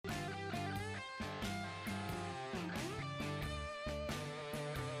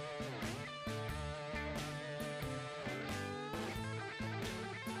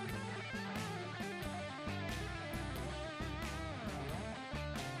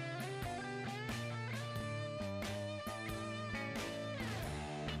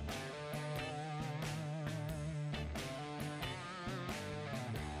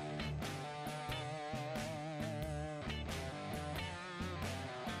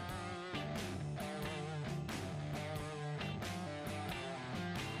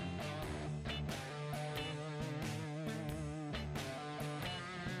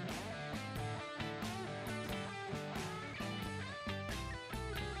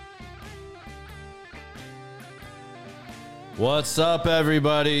What's up,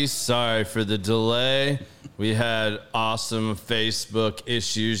 everybody? Sorry for the delay. We had awesome Facebook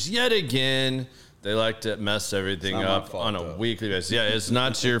issues yet again. They like to mess everything up on a weekly basis. Yeah, it's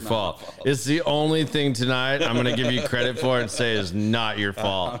not your fault. It's the only thing tonight I'm going to give you credit for and say is not your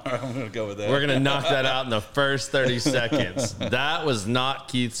fault. I'm going to go with that. We're going to knock that out in the first 30 seconds. That was not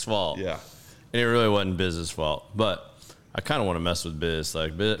Keith's fault. Yeah. And it really wasn't Biz's fault. But I kind of want to mess with Biz.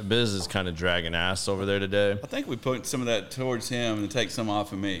 Like, Biz is kind of dragging ass over there today. I think we put some of that towards him and take some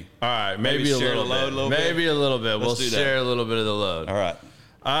off of me. All right, maybe a little bit. Maybe a little bit. We'll share a little bit of the load. All right.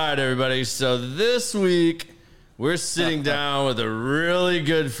 All right, everybody. So this week, we're sitting down with a really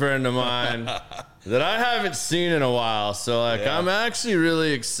good friend of mine that I haven't seen in a while. So, I'm actually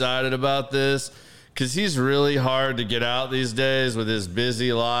really excited about this because he's really hard to get out these days with his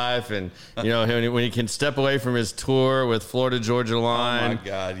busy life. And, when he can step away from his tour with Florida Georgia Line. Oh, my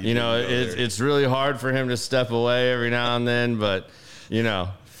God. It's really hard for him to step away every now and then. But,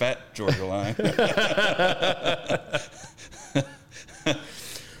 Fat Georgia Line.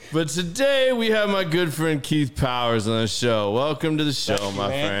 But today we have my good friend Keith Powers on the show. Welcome to the show, my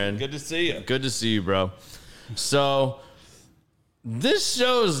friend. Good to see you. Good to see you, bro. So this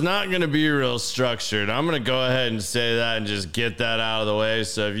show is not going to be real structured. I'm going to go ahead and say that and just get that out of the way.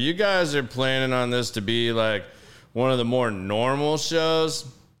 So if you guys are planning on this to be like one of the more normal shows,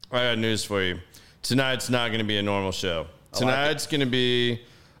 I got news for you. Tonight's not going to be a normal show. Tonight's going to be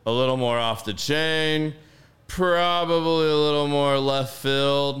a little more off the chain. Probably a little more left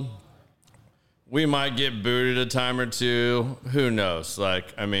field. We might get booted a time or two. Who knows?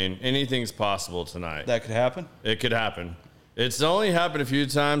 Anything's possible tonight. That could happen? It could happen. It's only happened a few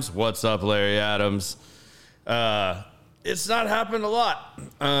times. What's up, Larry Adams? It's not happened a lot.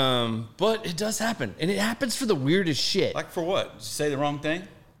 But it does happen. And it happens for the weirdest shit. Like for what? Did you say the wrong thing?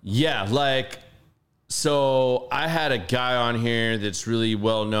 Yeah, so I had a guy on here that's really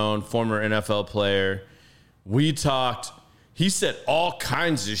well-known, former NFL player. We talked. He said all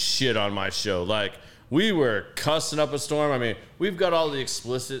kinds of shit on my show. We were cussing up a storm. I mean, we've got all the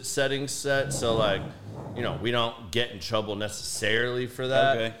explicit settings set, so we don't get in trouble necessarily for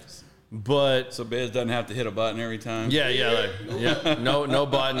that. Okay. But so Biz doesn't have to hit a button every time. No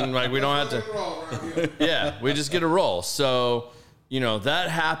button. We don't have to. Yeah, we just get a roll. So that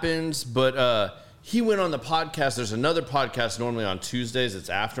happens, but. He went on the podcast. There's another podcast normally on Tuesdays. It's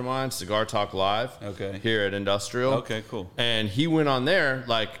after mine, Cigar Talk Live. Okay. Here at Industrial. Okay, cool. And he went on there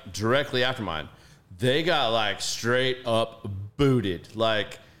directly after mine. They got straight up booted.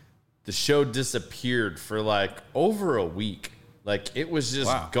 The show disappeared for over a week. It was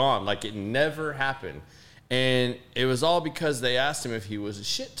just gone. It never happened. And it was all because they asked him if he was a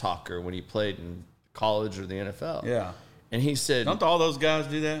shit talker when he played in college or the NFL. Yeah. And he said, don't all those guys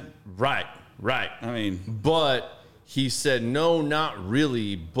do that? Right. But he said, no, not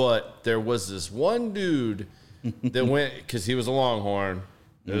really. But there was this one dude that went, because he was a Longhorn.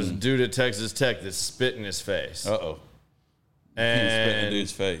 There was a dude at Texas Tech that spit in his face. Uh-oh. And he was spitting in the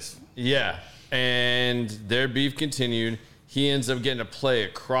dude's face. Yeah. And their beef continued. He ends up getting to play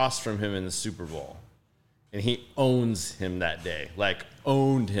across from him in the Super Bowl. And he owns him that day.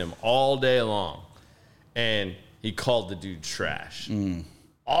 Owned him all day long. And he called the dude trash.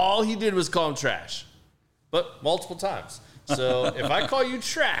 All he did was call him trash, but multiple times. So if I call you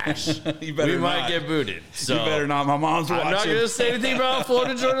trash, we might get booted. So you better not. My mom's watching. I'm not going to say anything about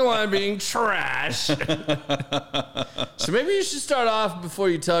Florida Georgia Line being trash. So maybe you should start off before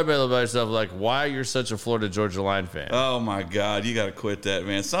you tell everybody about yourself, why you're such a Florida Georgia Line fan. Oh my God, you got to quit that,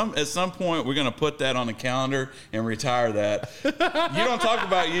 man. At some point, we're going to put that on the calendar and retire that. You don't talk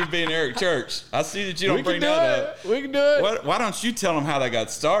about you being Eric Church. I see that you don't bring that up. We can do it. Why don't you tell them how that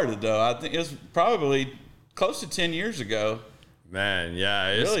got started, though? I think it's probably close to 10 years ago. Man, yeah,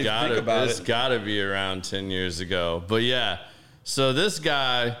 it's got to be around 10 years ago. But yeah, so this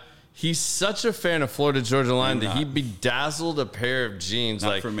guy, he's such a fan of Florida Georgia Line that he bedazzled a pair of jeans.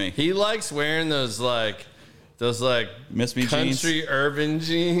 Not for me. He likes wearing those Miss Me country jeans? Urban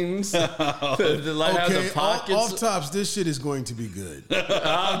jeans. Have the pockets. Off tops, this shit is going to be good.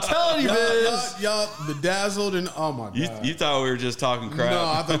 I'm telling you, Biz. Y'all bedazzled and oh my God. You thought we were just talking crap. No,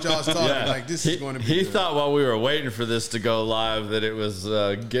 I thought y'all was talking this is going to be good. He thought while we were waiting for this to go live that it was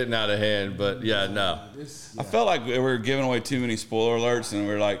getting out of hand, but no. I felt like we were giving away too many spoiler alerts and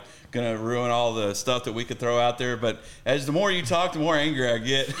we are going to ruin all the stuff that we could throw out there. But as the more you talk, the more angry I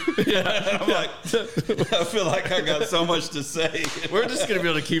get. I feel like I got so much to say. We're just going to be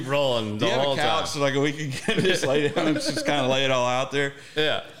able to keep rolling the whole time. Do you have a couch so we can just lay down and just kind of lay it all out there?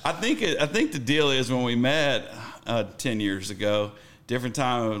 Yeah. I think the deal is when we met 10 years ago, different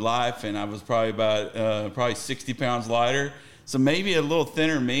time of life, and I was probably about 60 pounds lighter. So maybe a little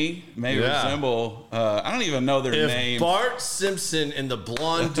thinner me, maybe resemble. I don't even know their name. Bart Simpson and the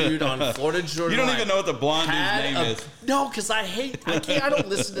blonde dude on Florida Georgia. You don't even know what the blonde dude's name is. No, because I don't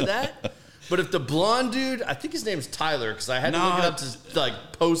listen to that. But if the blonde dude, I think his name's Tyler, because I had to look it up to like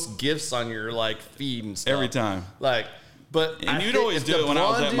post gifs on your like feed and stuff every time. Like, but and you'd always do it when I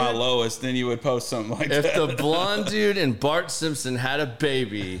was at my lowest. Then you would post something like that. If the blonde dude and Bart Simpson had a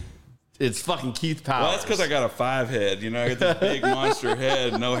baby. It's fucking Keith Powers. Well, that's because I got a 5 head. You know, I got this big monster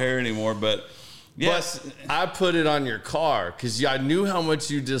head, no hair anymore. But yes, but I put it on your car because I knew how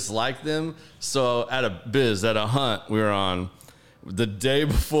much you disliked them. So at a hunt we were on the day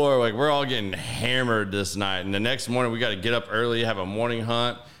before, like we're all getting hammered this night, and the next morning we got to get up early, have a morning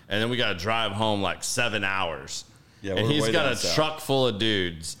hunt, and then we got to drive home like 7 hours. Yeah, and he's got a truck full of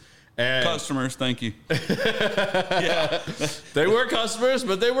dudes. And customers, thank you. Yeah. They were customers,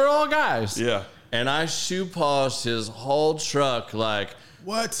 but they were all guys. Yeah. And I shoe polished his whole truck like,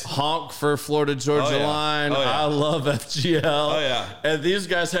 what? Honk for Florida Georgia Line. I love FGL. Oh, yeah. And these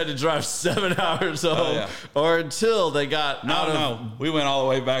guys had to drive 7 hours home or until they got we went all the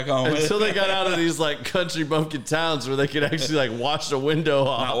way back home. Until they got out of these like country bumpkin towns where they could actually like wash the window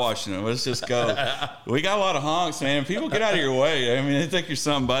off. Not washing them. Let's just go. We got a lot of honks, man. People get out of your way. I mean, they think you're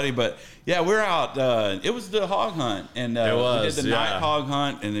somebody, but yeah, we're out. It was the hog hunt, and we did the night hog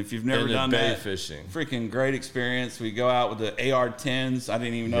hunt. And if you've never done that, fishing, freaking great experience. We go out with the AR-10s. I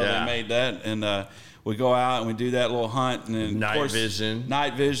didn't even know they made that, and we go out and we do that little hunt, and then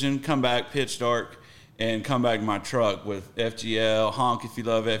night vision, come back pitch dark, and come back to my truck with FGL, honk if you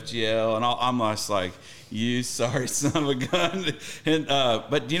love FGL, and I'm just like, you sorry son of a gun. And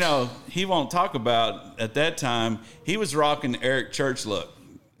but you know, he won't talk about at that time he was rocking the Eric Church look.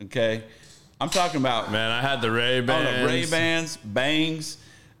 Okay, I'm talking about, man, I had the Ray-Bans, bangs.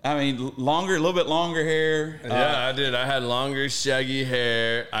 I mean, a little bit longer hair. Yeah, I did. I had longer, shaggy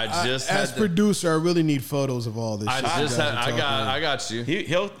hair. As producer, I really need photos of all this. I got you.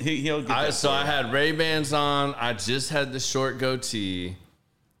 He'll get that. So I had Ray-Bans on. I just had the short goatee.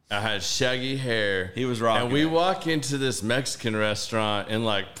 I had shaggy hair. He was rocking. And we walk into this Mexican restaurant in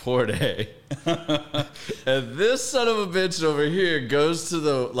like Port A. And this son of a bitch over here goes to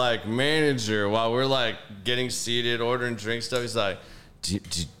the like manager while we're like getting seated, ordering drink stuff. He's like, do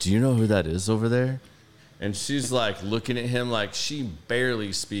you know who that is over there? And she's like looking at him like she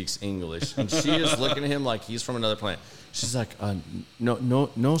barely speaks English. And she is looking at him like he's from another planet. She's like,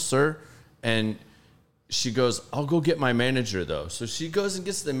 no, sir. And she goes, I'll go get my manager, though. So she goes and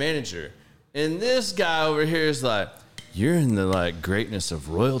gets the manager. And this guy over here is like, you're in the, like, greatness of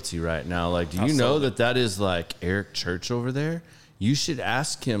royalty right now. Like, do you know that is, like, Eric Church over there? You should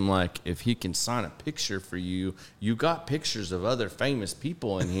ask him, like, if he can sign a picture for you. You got pictures of other famous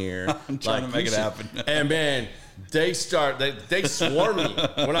people in here. I'm trying to make it happen. And, man, they swarm me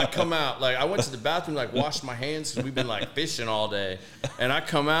when I come out. Like, I went to the bathroom, like, washed my hands because we've been, like, fishing all day. And I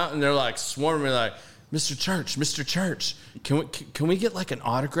come out, and they're, like, swarming me, like, Mr. Church, can we get like an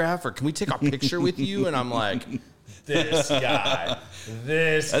autograph or can we take a picture with you? And I'm like, this guy.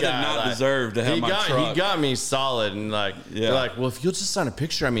 That did not like, deserve to have my truck. He got me solid, and like, they're like, well, if you'll just sign a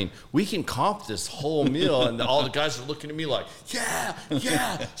picture, I mean, we can comp this whole meal. And all the guys are looking at me like, yeah,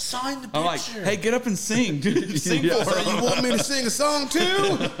 sign the picture. I'm like, hey, get up and sing, dude. Sing for us. You want me to sing a song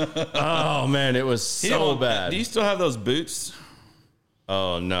too? Oh man, it was so bad. Do you still have those boots?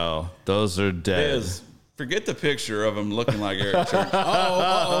 Oh no, those are dead. Forget the picture of him looking like Eric Church.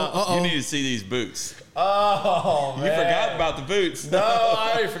 You need to see these boots. Oh, man. You forgot about the boots. No,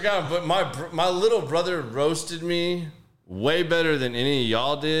 I already forgot. But my little brother roasted me way better than any of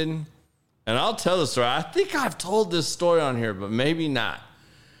y'all did. And I'll tell the story. I think I've told this story on here, but maybe not.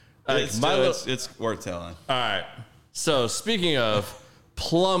 Like, it's worth telling. All right. So speaking of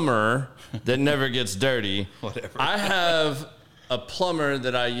plumber that never gets dirty, whatever. I have a plumber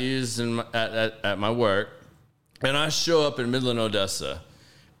that I use at my work, and I show up in Midland, Odessa,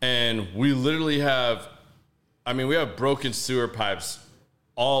 and we literally have broken sewer pipes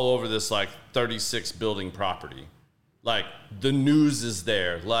all over this like 36 building property. Like the news is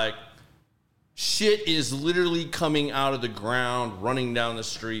there. Like shit is literally coming out of the ground, running down the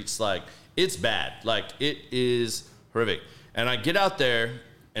streets. Like it's bad. Like it is horrific. And I get out there,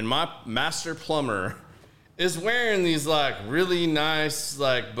 and my master plumber is wearing these like really nice,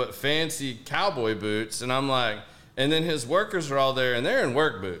 like, but fancy cowboy boots. And I'm like, and then his workers are all there and they're in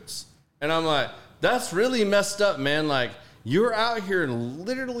work boots. And I'm like, that's really messed up, man. Like you're out here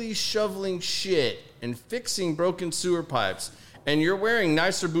literally shoveling shit and fixing broken sewer pipes, and you're wearing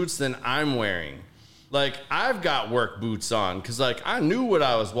nicer boots than I'm wearing. like, I've got work boots on because, like, I knew what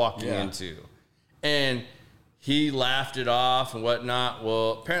I was walking into. And he laughed it off and whatnot.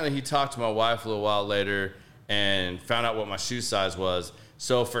 Well, apparently he talked to my wife a little while later and found out what my shoe size was.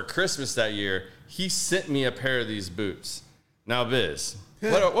 So for Christmas that year, he sent me a pair of these boots. Now, Biz.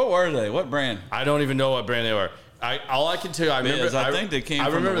 What were they? What brand? I don't even know what brand they were. All I can tell you, I remember. I think they came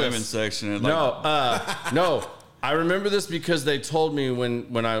from the women's section. And no. I remember this because they told me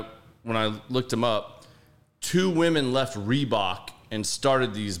when I looked them up, 2 women left Reebok and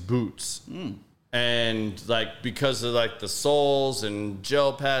started these boots. And like because of like the soles and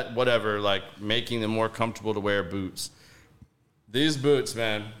gel pad, whatever, like making them more comfortable to wear boots. These boots,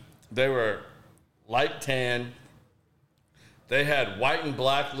 man, they were light tan. They had white and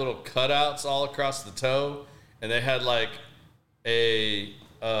black little cutouts all across the toe, and they had like a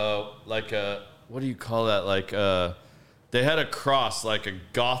what do you call that? Like they had a cross, like a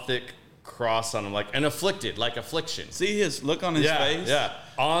gothic cross on them, like an afflicted, like affliction. See his look on his face? Yeah.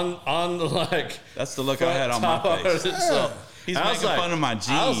 On the like. That's the look I had on my face. So, he's making fun of my jeans.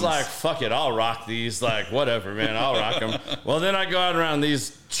 I was like, fuck it, I'll rock these. Like, whatever, man, I'll rock them. Well, then I go out around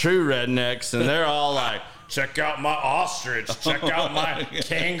these true rednecks, and they're all like, check out my ostrich, check out my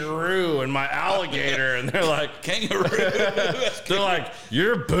kangaroo and my alligator. And they're like, kangaroo. They're like,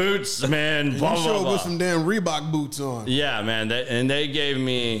 your boots, man, blah, you blah, showed blah. with some damn Reebok boots on. Yeah, man. They gave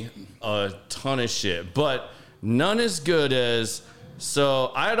me a ton of shit, but none as good as.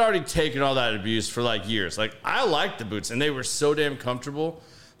 So I had already taken all that abuse for like years. Like I liked the boots, and they were so damn comfortable.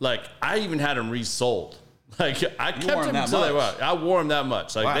 Like I even had them resold. Like I kept them until they were. I wore them that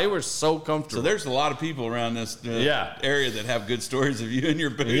much. Like they were so comfortable. So there's a lot of people around this area that have good stories of you and your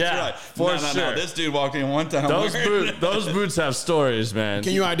boots. Yeah, like, for sure. No, this dude walked in one time. Those boots have stories, man.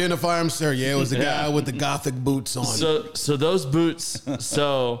 Can you identify him, sir? Yeah, it was the guy with the gothic boots on. So those boots.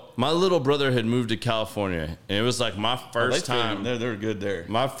 So my little brother had moved to California, and it was like my first time. They're good there.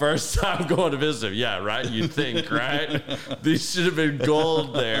 My first time going to visit. Yeah, right. You'd think, right? These should have been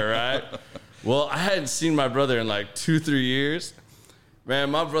gold there, right? Well, I hadn't seen my brother in like 2-3 years. Man,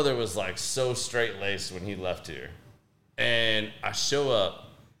 my brother was like so straight-laced when he left here. And I show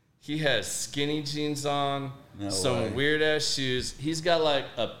up. He has skinny jeans on, some weird-ass shoes. He's got like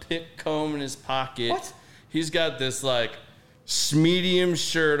a pick comb in his pocket. What? He's got this like medium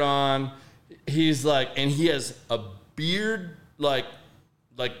shirt on. He's like, and he has a beard like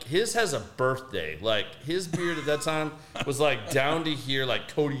his has a birthday. Like his beard at that time was like down to here, like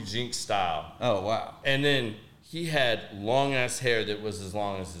Cody Jinks style. Oh wow! And then he had long ass hair that was as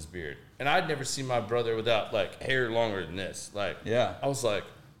long as his beard. And I'd never seen my brother without like hair longer than this. Like I was like,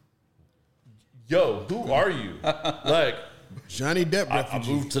 "Yo, who are you?" Like Johnny Depp I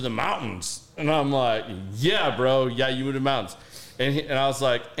refugee. moved to the mountains, and I'm like, "Yeah, bro, yeah, you moved to the mountains." And I was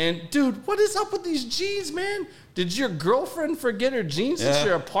like, "And dude, what is up with these jeans, man? Did your girlfriend forget her jeans at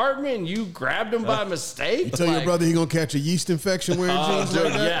your apartment and you grabbed them by mistake?" You tell your brother he gonna catch a yeast infection wearing jeans dude,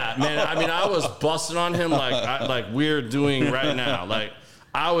 like that? yeah, man. I mean, I was busting on him like we're doing right now. Like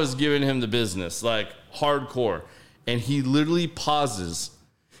I was giving him the business, like hardcore. And he literally pauses.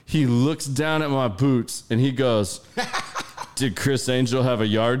 He looks down at my boots and he goes, "Did Chris Angel have a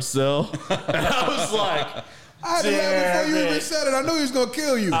yard sale?" And I was like, I had to laugh before you even said it. I knew he was gonna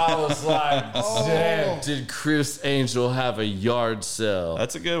kill you. I was like, damn, did Chris Angel have a yard sale?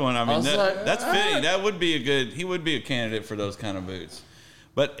 That's a good one. I mean, that's fitting. That would be he would be a candidate for those kind of boots.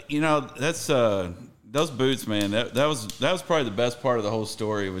 But you know, that's those boots, man. That was probably the best part of the whole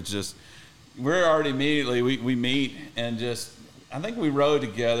story. Was just we're already immediately we meet and just I think we rode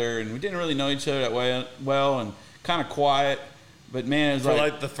together and we didn't really know each other that way well and kind of quiet. But man, it's for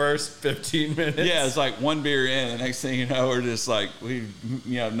like the first 15 minutes. Yeah, it's like one beer in. The next thing you know, we're just like we've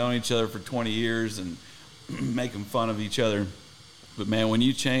known each other for 20 years and making fun of each other. But man, when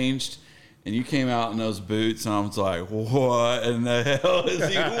you changed and you came out in those boots, and I was like, "What in the hell is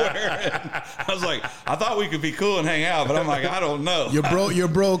he wearing?" I was like, I thought we could be cool and hang out, but I'm like, I don't know. Your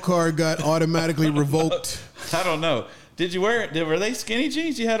bro card got automatically revoked. I don't know. Did you were they skinny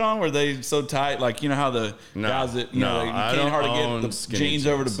jeans you had on? Were they so tight? Like, you know how the guys that, you can't hardly get the jeans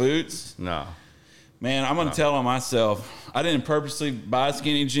over the boots? No. Man, I'm going to tell on myself. I didn't purposely buy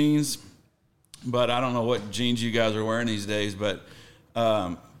skinny jeans, but I don't know what jeans you guys are wearing these days. But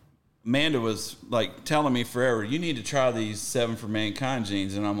Amanda was like telling me forever, you need to try these 7 for Mankind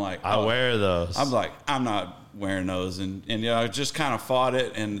jeans. And I'm like, I wear those. I'm like, I'm not wearing those, and I just kind of fought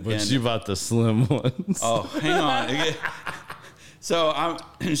it, and you bought the slim ones. Oh, hang on. So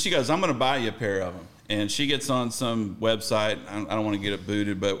she goes, I'm going to buy you a pair of them, and she gets on some website. I don't want to get it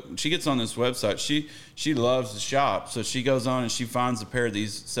booted, but she gets on this website. She loves to shop, so she goes on and she finds a pair of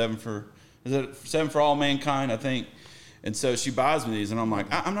these 7 for is it 7 for All Mankind, I think. And so she buys me these, and I'm like,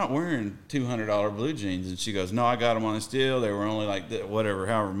 I'm not wearing $200 blue jeans. And she goes, no, I got them on this deal. They were only like whatever,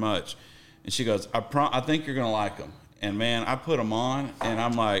 however much. And she goes, I think you're gonna like them. And man, I put them on, and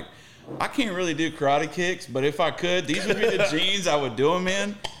I'm like, I can't really do karate kicks, but if I could, these would be the jeans I would do them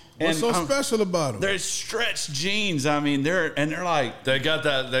in. What's so special about them? They're stretched jeans. I mean, they're like they got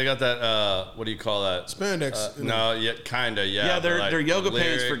that. What do you call that? Spandex. No, yeah, kinda. Yeah, yeah. They're like yoga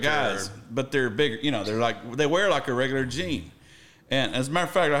pants for guys, but they're bigger. You know, they wear like a regular jean. And as a matter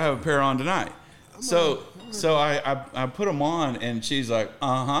of fact, I have a pair on tonight. So I put them on, and she's like,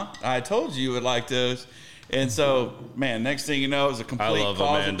 I told you would like those. And so, man, next thing you know, it's a complete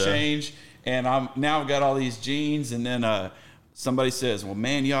closet change. And I've got all these jeans, and then somebody says, well,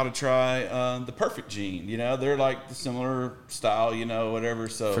 man, you ought to try the Perfect jean. You know, they're like the similar style, you know, whatever.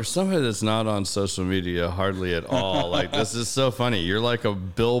 So for somebody that's not on social media hardly at all, like this is so funny. You're like a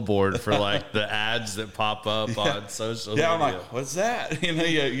billboard for like the ads that pop up on social media. Yeah, I'm like, what's that? You know,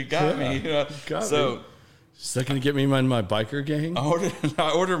 you got me. You know, got me. Is that going to get me in my biker gang?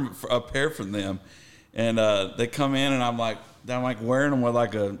 I ordered a pair from them, and they come in, and I'm like wearing them with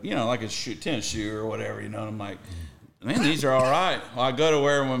like a tennis shoe or whatever, you know. And I'm like, man, these are all right. Well, I go to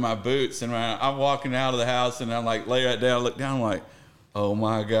wear them with my boots, and I'm walking out of the house, and I'm like, lay right down, look down, I'm like, oh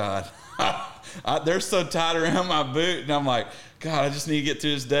my God. They're so tight around my boot, and I'm like, God, I just need to get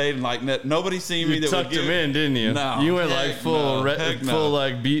through this day. And like, nobody seen me. You tucked them in, didn't you? No. You went like full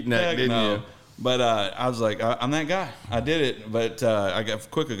like beatnik, didn't you? But I was like, I'm that guy. I did it. But I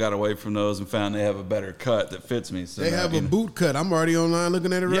quickly got away from those and found they have a better cut that fits me. So they have a boot cut. I'm already online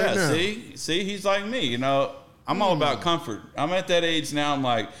looking at it right now. See, he's like me. You know, I'm all about comfort. I'm at that age now. I'm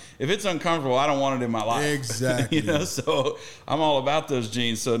like, if it's uncomfortable, I don't want it in my life. Exactly. You know, so I'm all about those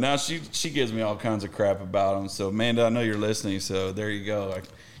jeans. So now she gives me all kinds of crap about them. So Amanda, I know you're listening. So there you go. I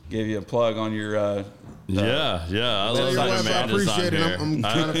gave you a plug on your. Yeah. I love that Amanda's I appreciate it. I'm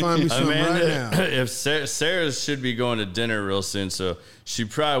trying to find me something right now. If Sarah should be going to dinner real soon, so she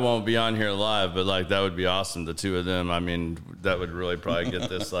probably won't be on here live, but like that would be awesome. The two of them. I mean, that would really probably get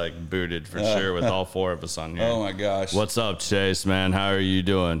this like booted for sure with all four of us on here. Oh my gosh. What's up, Chase? Man, how are you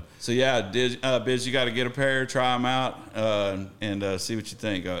doing? So yeah, Biz, you got to get a pair, try them out, and see what you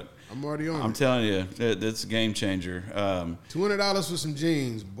think. I'm already on. I'm telling you, it's a game changer. $200 for some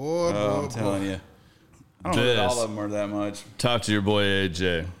jeans, boy. I'm telling you. I don't know if all of them are that much. Talk to your boy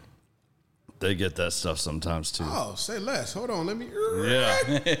AJ. They get that stuff sometimes too. Oh, say less. Hold on, let me.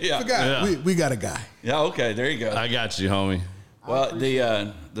 Yeah. Forgot. Yeah. We got a guy. Yeah. Okay. There you go. I got you, homie. Well,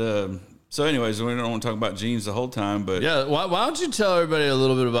 so anyways, we don't want to talk about jeans the whole time, but yeah. Why don't you tell everybody a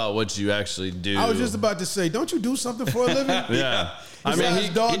little bit about what you actually do? I was just about to say, don't you do something for a living? Yeah. I mean,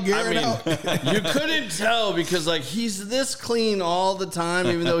 you couldn't tell because like he's this clean all the time,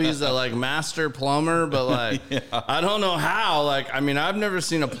 even though he's a like master plumber. But like, I don't know how. Like, I mean, I've never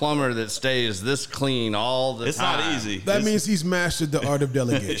seen a plumber that stays this clean all the time. It's not easy. That means he's mastered the art of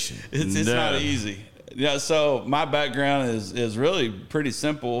delegation. It's not easy. Yeah. So my background is really pretty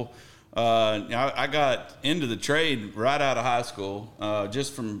simple. I got into the trade right out of high school,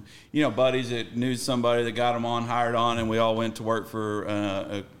 just from, buddies that knew somebody that got them hired on, and we all went to work for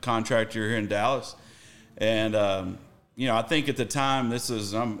a contractor here in Dallas. And, I think at the time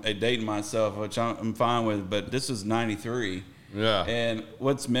I'm dating myself, which I'm fine with, but this was 93. Yeah. And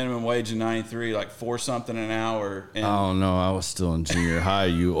what's minimum wage in 93? Like $4 something an hour. And oh no, I was still in junior high,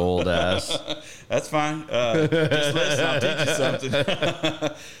 you old ass. That's fine. Just listen, I'll teach you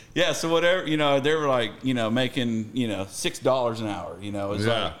something. Yeah, so whatever, they were like, making, $6 an hour, it's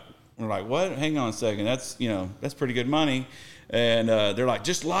like, we're like, what? Hang on a second. That's pretty good money. And they're like,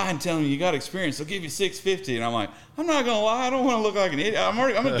 just lie and tell them you got experience. They'll give you $650. And I'm like, I'm not going to lie. I don't want to look like an idiot. I'm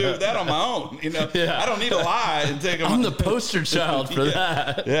going to do that on my own. I don't need to lie and take them. I'm the poster child for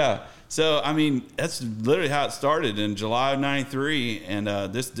that. Yeah. So, I mean, that's literally how it started in July of 93. And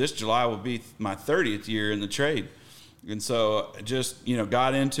this July will be my 30th year in the trade. And so just,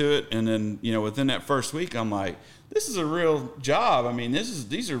 got into it. And then, within that first week, I'm like, this is a real job. I mean,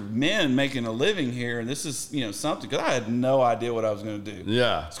 these are men making a living here. And this is, something, because I had no idea what I was going to do.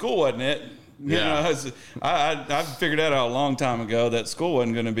 Yeah. School wasn't it. I figured that out a long time ago that school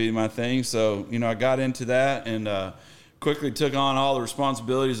wasn't going to be my thing. So, I got into that and quickly took on all the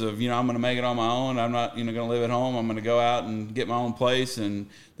responsibilities of, I'm going to make it on my own. I'm not, going to live at home. I'm going to go out and get my own place. And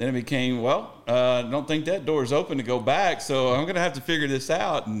then it became, I don't think that door's open to go back. So I'm going to have to figure this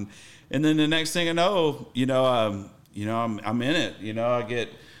out. And then the next thing I know, I'm in it. I get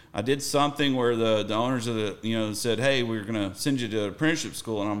I did something where the owners of the, said, hey, we're going to send you to apprenticeship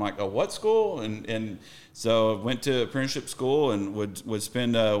school. And I'm like, oh, what school? And so I went to apprenticeship school and would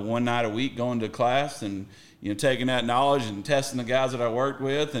spend one night a week going to class and, taking that knowledge and testing the guys that I worked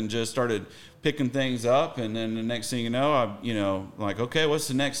with and just started picking things up. And then the next thing you know, like, okay, what's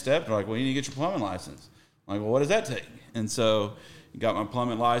the next step? They're like, well, you need to get your plumbing license. I'm like, well, what does that take? And so got my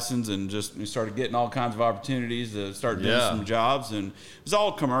plumbing license and just started getting all kinds of opportunities to start doing some jobs. And it was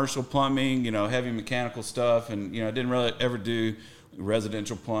all commercial plumbing, heavy mechanical stuff. And, I didn't really ever do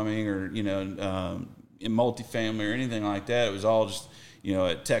residential plumbing or, in multifamily or anything like that. It was all just,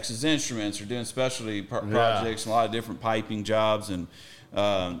 at Texas Instruments or doing specialty projects and a lot of different piping jobs. And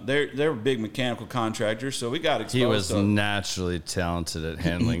they're big mechanical contractors, so we got exposed. He was naturally talented at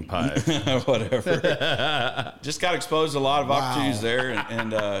handling pipe. Whatever. Just got exposed to a lot of opportunities there,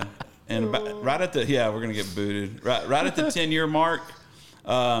 and right at the we're gonna get booted. Right at the 10-year mark,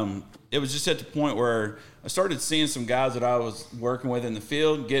 it was just at the point where I started seeing some guys that I was working with in the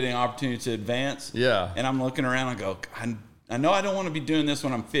field getting opportunity to advance. Yeah, and I'm looking around. I go, I know I don't want to be doing this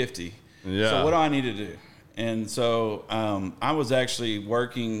when I'm 50. Yeah. So what do I need to do? And so I was actually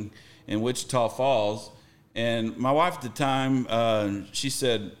working in Wichita Falls, and my wife at the time, she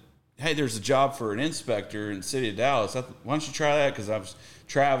said, hey, there's a job for an inspector in the city of Dallas. Why don't you try that? Because I was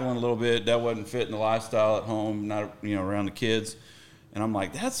traveling a little bit. That wasn't fitting the lifestyle at home, not around the kids. And I'm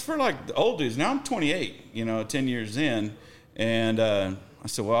like, that's for like the old dudes. Now I'm 28, 10 years in. And I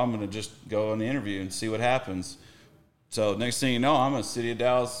said, well, I'm going to just go on the interview and see what happens. So next thing you know, I'm a City of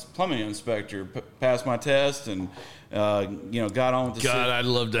Dallas plumbing inspector. Passed my test and got on with the God, I'd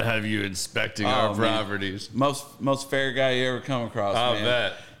love to have you inspecting our properties. Most fair guy you ever come across. I'll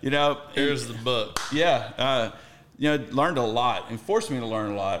man. Bet. Here's the book. Yeah. Learned a lot and forced me to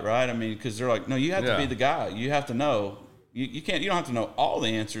learn a lot, right? I mean, because they're like, no, you have to be the guy. You have to know. You can't. You don't have to know all the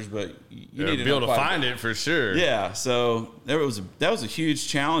answers, but you need to be able to find it for sure. Yeah. So that was a huge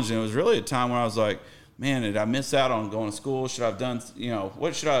challenge, and it was really a time when I was like, man, did I miss out on going to school? Should I have done,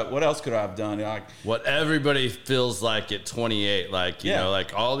 what else could I have done? Like what everybody feels like at 28, like,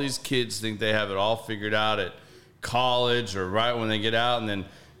 like all these kids think they have it all figured out at college or right when they get out. And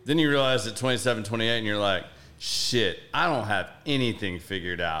then you realize at 27, 28, and you're like, shit, I don't have anything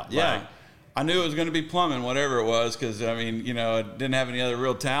figured out. Yeah. Like, I knew it was going to be plumbing, whatever it was. Cause I mean, I didn't have any other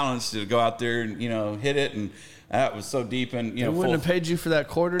real talents to go out there and, hit it. And that was so deep in, They wouldn't have paid you for that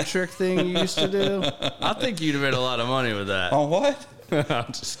quarter trick thing you used to do. I think you'd have made a lot of money with that. On what?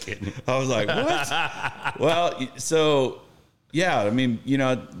 I'm just kidding. I was like, what? Well, so yeah, I mean,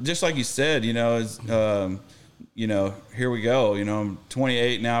 just like you said, here we go. I'm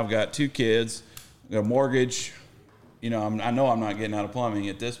 28 now. I've got 2 kids, got a mortgage. I know I'm not getting out of plumbing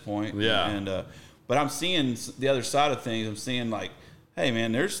at this point. Yeah. And but I'm seeing the other side of things. I'm seeing like, hey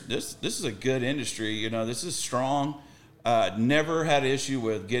man, this is a good industry. This is strong. Never had an issue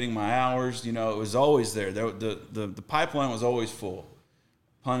with getting my hours. It was always there. The pipeline was always full,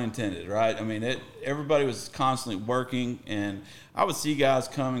 pun intended, right? I mean, everybody was constantly working, and I would see guys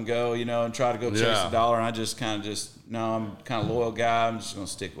come and go, and try to go chase a dollar. And I just no, I'm kind of a loyal guy. I'm just going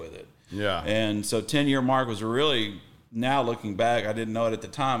to stick with it. Yeah. And so 10-year mark was really, now looking back, I didn't know it at the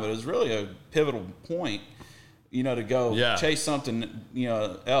time, but it was really a pivotal point. To go chase something,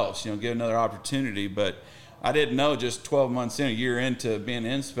 else, get another opportunity. But I didn't know just 12 months in, a year into being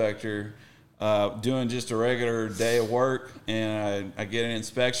an inspector, doing just a regular day of work, and I get an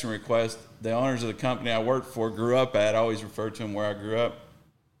inspection request. The owners of the company I worked for, grew up at, I always refer to them where I grew up.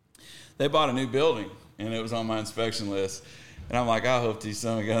 They bought a new building, and it was on my inspection list. And I'm like, I hope these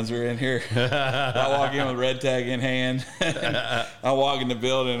son of guns are in here. I walk in with red tag in hand. I walk in the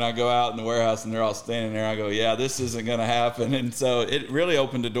building, and I go out in the warehouse, and they're all standing there. I go, yeah, this isn't going to happen. And so it really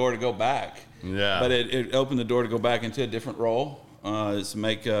opened the door to go back. Yeah. But it opened the door to go back into a different role. It's to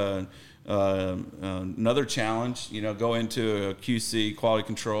make another challenge, go into a QC, quality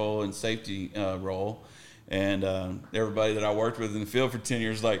control, and safety role. And everybody that I worked with in the field for 10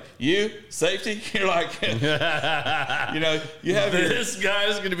 years, like, you, safety? You're like, you have this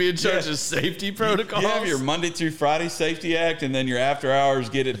guy's going to be in charge of safety protocols? You have your Monday through Friday safety act, and then your after hours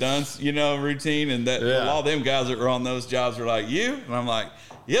get it done, routine. And that a lot of them guys that were on those jobs were like, you? And I'm like,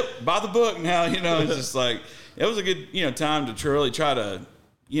 yep, by the book now, it's just like, it was a good, time to really try to,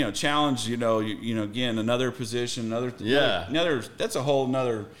 challenge, again, another position, another, that's a whole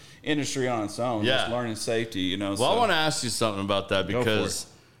nother industry on its own, just learning safety, Well, I want to ask you something about that, because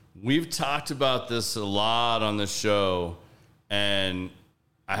we've talked about this a lot on the show, and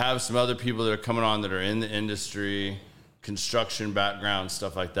I have some other people that are coming on that are in the industry, construction background,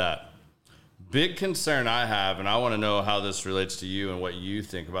 stuff like that. big concern I have, and I want to know how this relates to you and what you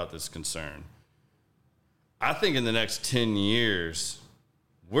think about this concern. I think in the next 10 years,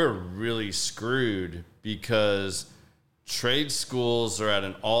 we're really screwed because trade schools are at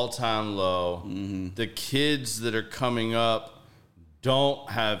an all-time low. Mm-hmm. The kids that are coming up don't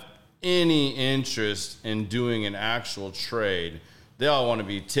have any interest in doing an actual trade. They all want to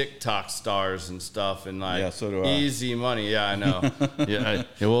be TikTok stars and stuff and so do I. Easy money. Yeah, I know.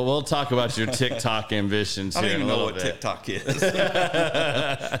 We'll talk about your TikTok ambitions here in a little bit. I don't even know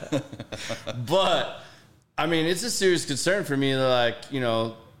what TikTok is. But I mean, it's a serious concern for me. Like,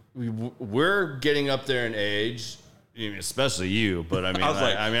 we're getting up there in age, especially you. But I mean,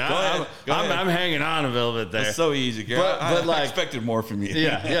 I'm hanging on a little bit there. It's so easy, girl. But I expected more from you.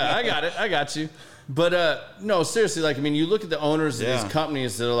 Yeah, I got it. I got you. But no, seriously, you look at the owners of these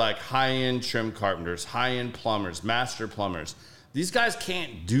companies that are like high-end trim carpenters, high-end plumbers, master plumbers. These guys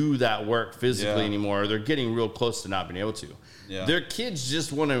can't do that work physically anymore. Or they're getting real close to not being able to. Yeah. Their kids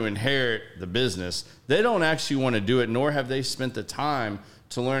just want to inherit the business. They don't actually want to do it, nor have they spent the time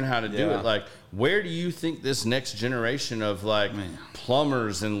to learn how to do it. Like, where do you think this next generation of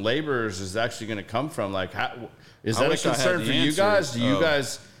plumbers and laborers is actually going to come from? Like, is that a concern for you guys?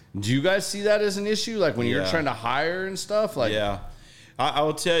 Do you guys see that as an issue? Like when you're trying to hire and stuff? I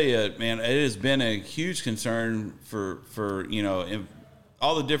will tell you, man, it has been a huge concern for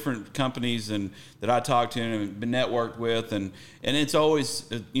all the different companies that I talk to and been networked with, and it's always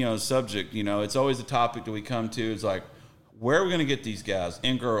a subject. It's always a topic that we come to. It's like, where are we going to get these guys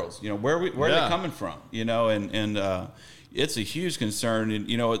and girls? Where are they coming from? And it's a huge concern. And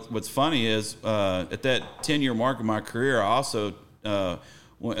what's funny is at that 10-year mark of my career, I also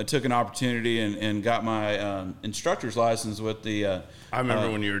I took an opportunity and got my instructor's license with the. I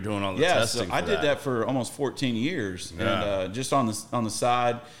remember when you were doing all the testing. So I did that for almost 14 years, and just on the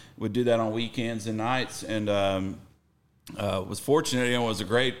side, would do that on weekends and nights, and was fortunate. It was a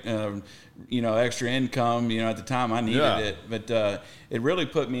great, extra income. At the time I needed it, but it really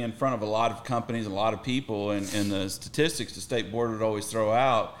put me in front of a lot of companies, a lot of people, and the statistics the state board would always throw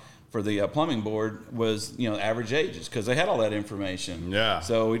out for the plumbing board was, average ages, because they had all that information. Yeah.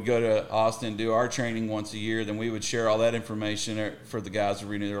 So we'd go to Austin, do our training once a year. Then we would share all that information for the guys to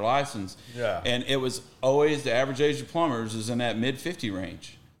renew their license. Yeah. And it was always the average age of plumbers is in that mid-50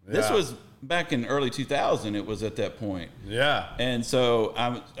 range. Yeah. This was back in early 2000. It was at that point. Yeah. And so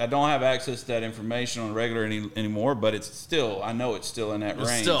I don't have access to that information on a regular anymore, but it's still, I know it's still in that range.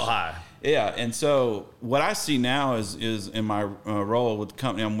 It's still high. Yeah, and so what I see now is in my role with the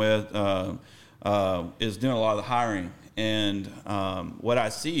company I'm with is doing a lot of the hiring, and what I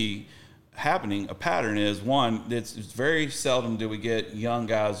see happening, a pattern is one, it's very seldom do we get young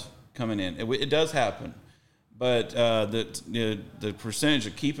guys coming in. It does happen, but the percentage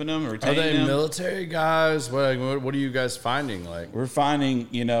of keeping them or retaining them. Are they military guys? What are you guys finding? Like, we're finding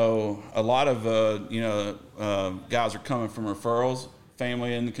a lot of guys are coming from referrals.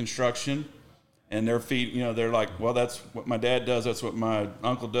 Family in the construction, and their feet, they're like, well, that's what my dad does, that's what my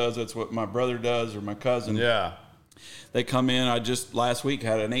uncle does, that's what my brother does, or my cousin. Yeah. They come in. I just last week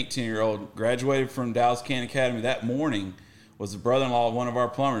had an 18-year-old graduated from Dallas Can Academy that morning. Was the brother-in-law of one of our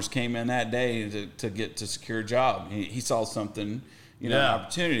plumbers, came in that day to secure a job. He saw something, an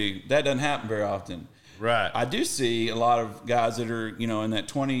opportunity. That doesn't happen very often. Right. I do see a lot of guys that are, in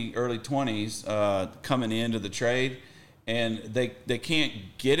that early 20s coming into the trade. And they can't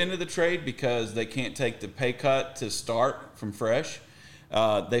get into the trade because they can't take the pay cut to start from fresh.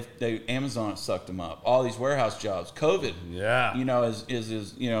 Amazon sucked them up. All these warehouse jobs, COVID. Yeah. And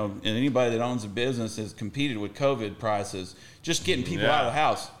anybody that owns a business has competed with COVID prices, just getting people out of the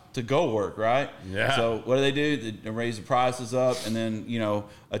house to go work, right? Yeah. So what do? They raise the prices up, and then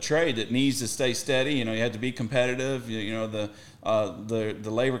a trade that needs to stay steady. You have to be competitive. The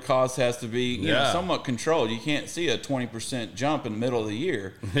labor cost has to be somewhat controlled. You can't see a 20% jump in the middle of the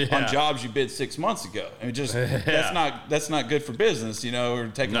year on jobs you bid 6 months ago. I mean, that's not good for business,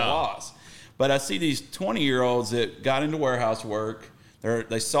 or taking a loss. But I see these 20-year-olds that got into warehouse work.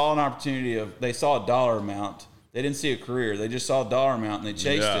 They saw an opportunity they saw a dollar amount. They didn't see a career. They just saw a dollar amount and they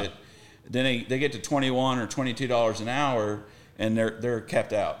chased it. Then they get to $21 or $22 an hour and they're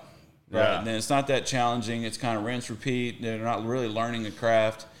kept out. Right. Yeah. And then it's not that challenging. It's kind of rinse, repeat. They're not really learning the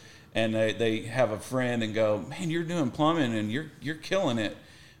craft. And they have a friend and go, man, you're doing plumbing and you're killing it.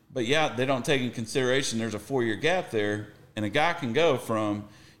 But they don't take into consideration there's a 4-year gap there, and a guy can go from,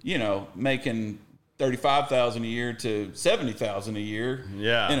 making $35,000 a year to $70,000 a year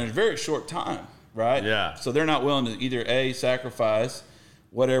in a very short time. Right? Yeah. So they're not willing to either sacrifice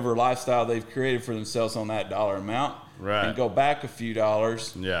whatever lifestyle they've created for themselves on that dollar amount, and go back a few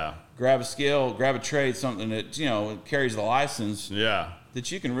dollars, grab a skill, grab a trade, something that, carries the license Yeah.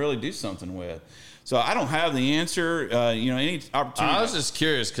 that you can really do something with. So I don't have the answer. Any opportunity. I was just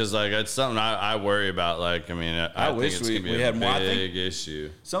curious because, like, it's something I worry about. Like, I mean, I think wish it's going to be we a had more. big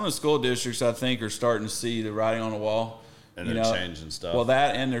issue. Some of the school districts, I think, are starting to see the writing on the wall. And they're changing stuff. Well,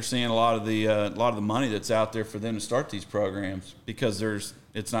 that, and they're seeing a lot of the money that's out there for them to start these programs because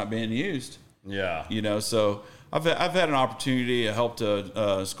it's not being used. Yeah. So I've had an opportunity to help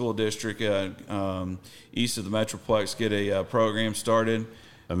a school district east of the Metroplex get a program started.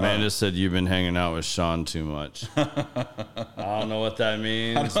 Amanda said you've been hanging out with Sean too much. I don't know what that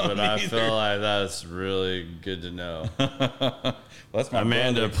means, but I feel like that's really good to know. Well, that's my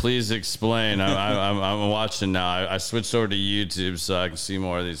Amanda, brother. please explain. I'm watching now. I switched over to YouTube so I can see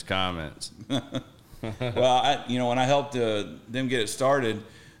more of these comments. Well, when I helped them get it started,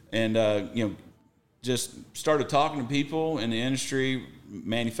 and just started talking to people in the industry,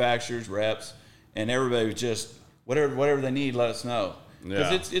 manufacturers, reps, and everybody was just whatever they need, let us know.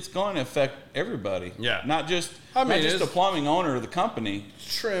 Because it's going to affect everybody. Yeah. Not just the plumbing owner of the company.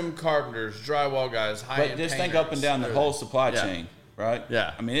 Trim carpenters, drywall guys, high-end But just think up and down the whole supply Yeah. chain, right?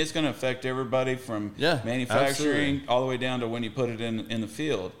 Yeah. I mean, it's going to affect everybody from manufacturing absolutely. all the way down to when you put it in the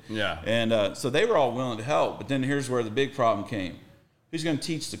field. Yeah. And so they were all willing to help. But then here's where the big problem came. Who's going to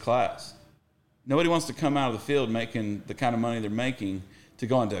teach the class? Nobody wants to come out of the field making the kind of money they're making to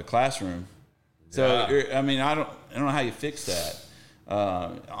go into a classroom. So, I mean, I don't know how you fix that.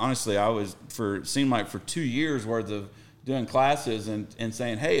 Honestly, seemed like for 2 years worth of doing classes and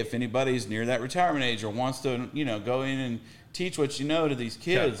saying, hey, if anybody's near that retirement age or wants to, go in and teach what you know to these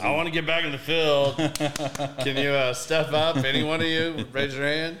kids. I want to get back in the field. Can you step up? Any one of you? Raise your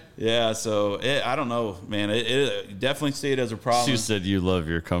hand. Yeah, so I don't know, man. It definitely see it as a problem. She said you love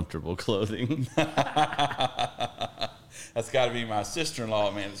your comfortable clothing. That's got to be my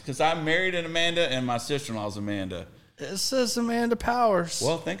sister-in-law, man. Because I'm married to Amanda and my sister-in-law's Amanda. It says Amanda Powers.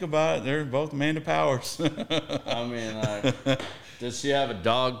 Well, think about it. They're both Amanda Powers. I mean, like, does she have a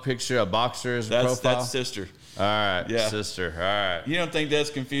dog picture, a boxer as a profile? That's sister. All right, Yeah. sister. All right. You don't think that's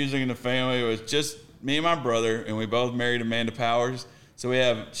confusing in the family? It was just me and my brother, and we both married Amanda Powers. So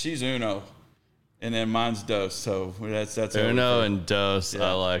she's Uno, and then mine's Dos. So that's Uno and Dos. Yeah.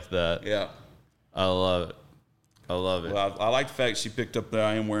 I like that. Yeah. I love it. Well, I like the fact she picked up that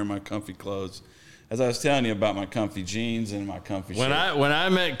I am wearing my comfy clothes. As I was telling you about my comfy jeans and my comfy shirt. When I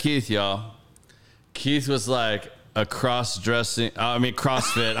met Keith, y'all, Keith was like a CrossFit.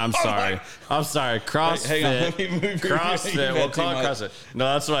 I'm sorry. CrossFit. Hang on, let me move your CrossFit. We'll call it CrossFit. No,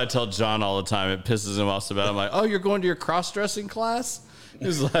 that's what I tell John all the time. It pisses him off so bad. I'm like, oh, you're going to your cross-dressing class?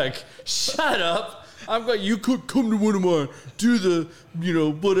 He's like, shut up. I'm going, you could come to one of mine, do the,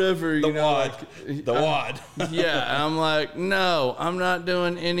 whatever. The WOD. Yeah, and I'm like, no, I'm not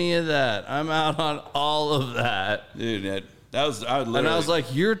doing any of that. I'm out on all of that. Dude, I was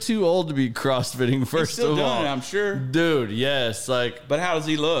like, you're too old to be CrossFitting, first still of all. doing it, I'm sure. Dude, yes. Like, But how does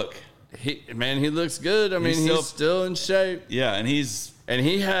he look? he looks good. I mean, he's still in shape. Yeah, and he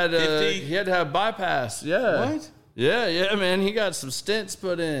had 50? he had to have bypass. Yeah. What? Yeah, man. He got some stents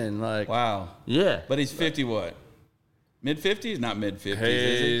put in. Like, Wow. yeah. But he's 50 what? Mid-50s? Not mid-50s,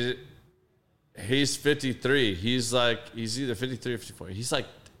 is he? He's 53. He's either 53 or 54. He's like,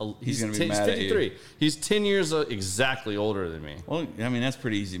 He's gonna be mad at you. 53. He's 10 years exactly older than me. Well, I mean, that's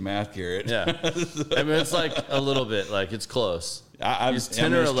pretty easy math, Garrett. Yeah. I mean, it's like a little bit. Like, it's close. He's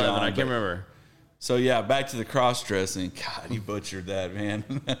 10 or 11. I can't remember. So, yeah, back to the cross-dressing. God, you butchered that, man.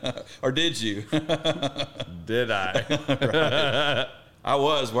 Or did you? Did I? Right. I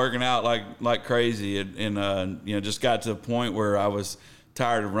was working out like crazy and just got to the point where I was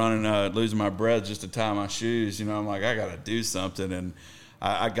tired of running, losing my breath just to tie my shoes. I'm like, I got to do something. And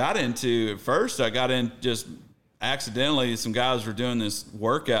I got into just accidentally, some guys were doing this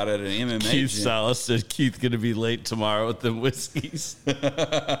workout at an MMA Keith gym. Salas said Keith going to be late tomorrow with the whiskeys.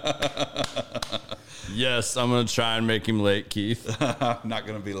 Yes, I'm going to try and make him late, Keith. I'm not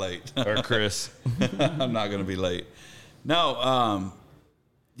going to be late. Or Chris. I'm not going to be late. No,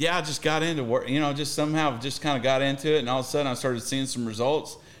 I just got into work, just somehow just kind of got into it. And all of a sudden I started seeing some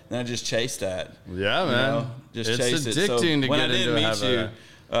results and I just chased that. Yeah, man. Just it's chased it. addicting to when get I did into meet you,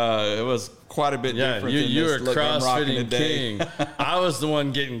 it was quite a bit different than you were this look I'm rocking CrossFitting today. king. I was the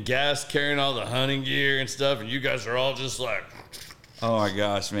one getting gas, carrying all the hunting gear and stuff, and you guys are all just like... Oh, my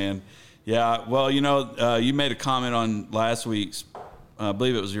gosh, man. Yeah, well, you made a comment on last week's, I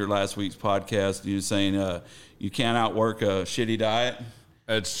believe it was your last week's podcast. You were saying you can't outwork a shitty diet.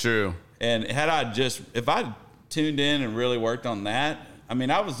 It's true. And if I tuned in and really worked on that, I mean,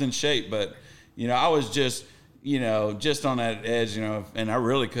 I was in shape, but, I was just just on that edge, and I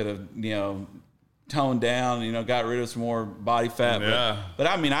really could have, toned down, got rid of some more body fat. Yeah. But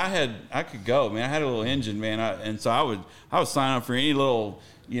I mean, I could go, man. I had a little engine, man. And so I would sign up for any little,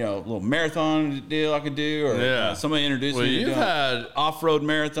 little marathon deal I could do, or somebody introduced me to doing off-road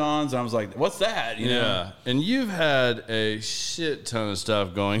marathons. And I was like, what's that? Yeah. And you've had a shit ton of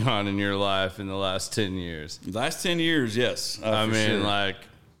stuff going on in your life in the last 10 years. Last 10 years, yes. I mean, like,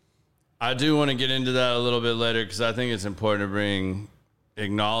 I do want to get into that a little bit later because I think it's important to bring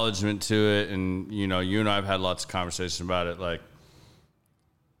acknowledgement to it. And, you and I have had lots of conversation about it. Like,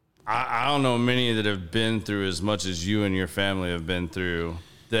 I don't know many that have been through as much as you and your family have been through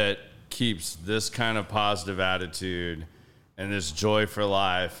that keeps this kind of positive attitude and this joy for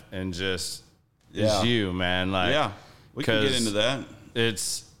life and just is you, man. Like, we can get into that.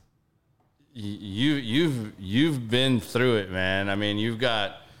 It's you've been through it, man. I mean, you've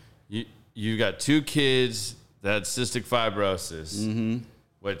got 2 kids that had cystic fibrosis,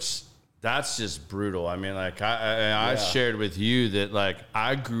 which that's just brutal. I mean, like I shared with you that like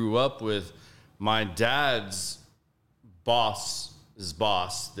I grew up with my dad's boss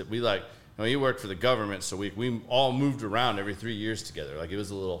that we like. He worked for the government, so we all moved around every 3 years together. Like it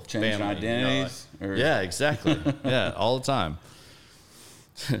was a little changing family, identities. Yeah, exactly. Yeah, all the time.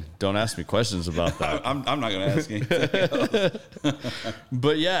 Don't ask me questions about that. I'm not going to ask you.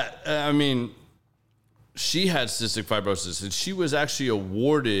 But yeah, I mean, she had cystic fibrosis, and she was actually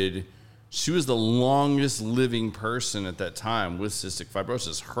awarded. She was the longest living person at that time with cystic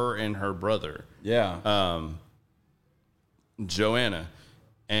fibrosis. Her and her brother. Yeah. Joanna.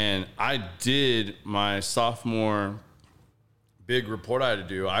 And I did my sophomore big report I had to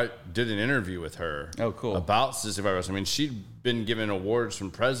do. I did an interview with her. Oh, cool. About cystic fibrosis. I mean, she'd been given awards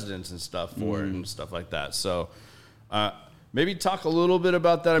from presidents and stuff for it and stuff like that. So maybe talk a little bit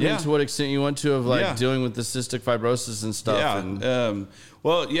about that. I mean, to what extent you went to of like dealing with the cystic fibrosis and stuff. Yeah. And,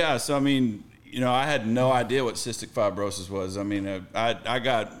 So, I mean, I had no idea what cystic fibrosis was. I mean, I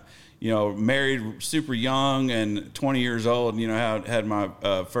got, married super young and 20 years old, had my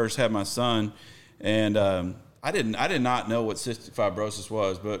had my son. And I did not know what cystic fibrosis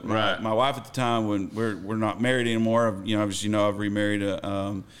was, but my wife at the time, when we're not married anymore, I've remarried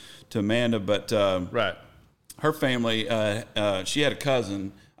to Amanda, but her family, she had a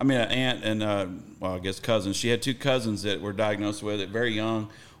cousin, an aunt and I guess cousins. She had 2 cousins that were diagnosed with it very young.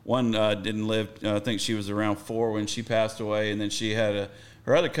 One didn't live. I think she was around 4 when she passed away, and then she had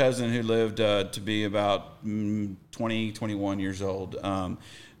her other cousin who lived to be about 20, 21 years old.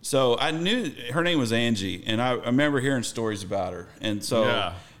 So I knew her name was Angie, and I remember hearing stories about her. And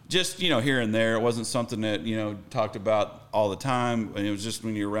so just, here and there, it wasn't something that, talked about all the time. And it was just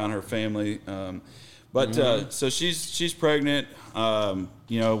when you're around her family. So she's pregnant.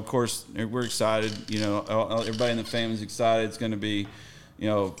 Of course, we're excited. Everybody in the family's excited. It's going to be,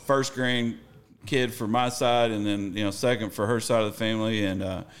 first grand kid for my side, and then, second for her side of the family.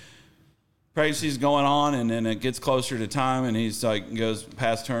 And pregnancy's going on, and then it gets closer to time, and he's like, goes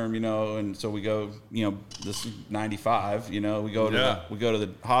past term, and so we go, this is 95, we go to the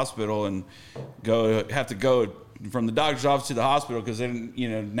hospital and have to go from the doctor's office to the hospital, because then,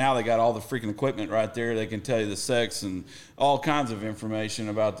 now they got all the freaking equipment right there. They can tell you the sex and all kinds of information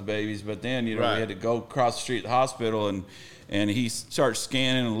about the babies. But then, we had to go across the street to the hospital, and he starts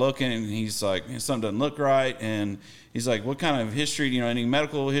scanning and looking, and he's like, something doesn't look right. And he's like, what kind of history, any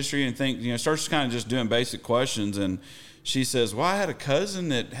medical history, and starts kind of just doing basic questions. And she says, well, I had a cousin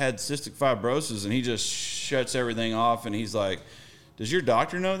that had cystic fibrosis, and he just shuts everything off. And he's like, does your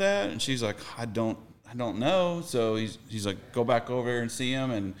doctor know that? And she's like, I don't know. So he's like, go back over there and see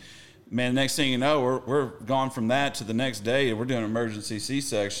him. And man, next thing you know, we're gone from that to the next day. We're doing an emergency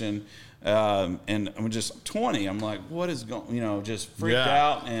C-section. And I'm just 20. I'm like, what is going, just freaked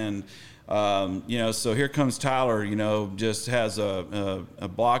out. And, so here comes Tyler, just has a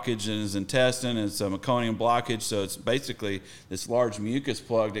blockage in his intestine. It's a meconium blockage. So it's basically this large mucus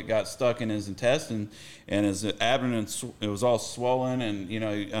plug that got stuck in his intestine, and his abdomen, it was all swollen,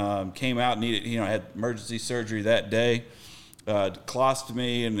 and, came out and needed, had emergency surgery that day,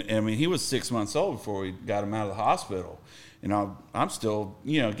 colostomy. And he was 6 months old before we got him out of the hospital. I'm still,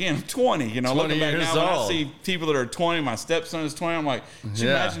 again, I'm 20, 20 looking back years now, when I old. see people that are 20, my stepson is 20, I'm like, could you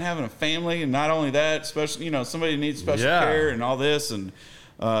imagine having a family? And not only that, especially, somebody needs special care and all this. And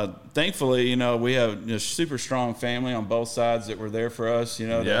thankfully, we have a super strong family on both sides that were there for us, to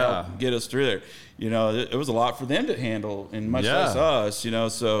help get us through there. It was a lot for them to handle, and much less us,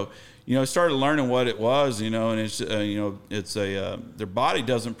 so, started learning what it was, and it's, it's their body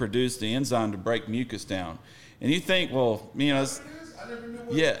doesn't produce the enzyme to break mucus down. And you think, well,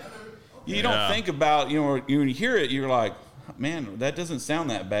 you don't think about, when you hear it, you're like, man, that doesn't sound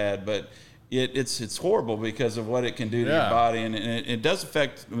that bad, but it's horrible because of what it can do to your body, and it does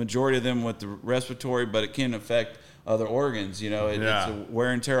affect the majority of them with the respiratory, but it can affect other organs. It's a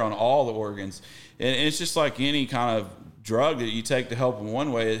wear and tear on all the organs, and it's just like any kind of drug that you take to help in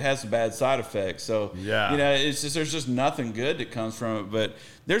one way, it has bad side effects. So it's just, there's just nothing good that comes from it. But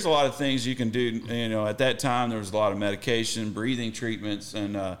there's a lot of things you can do. At that time there was a lot of medication, breathing treatments,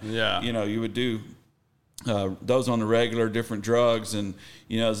 and you would do those on the regular, different drugs, and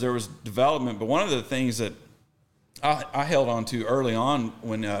there was development. But one of the things that I held on to early on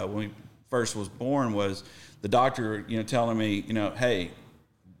when we first was born was the doctor telling me, hey,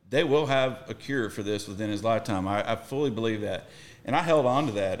 they will have a cure for this within his lifetime. I fully believe that. And I held on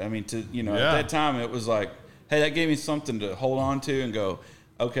to that. I mean, at that time, it was like, hey, that gave me something to hold on to and go,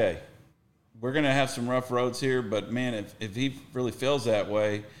 okay, we're going to have some rough roads here, but man, if he really feels that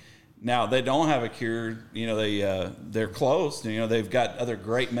way, now they don't have a cure, they're close, they've got other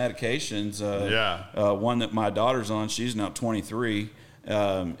great medications. One that my daughter's on, she's now 23.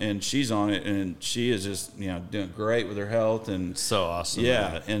 And she's on it, and she is just doing great with her health, and so awesome.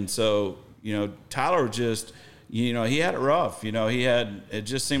 Man. And so Tyler just he had it rough. It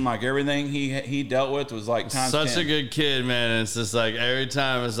just seemed like everything he dealt with was like times such 10. A good kid, man. And it's just like every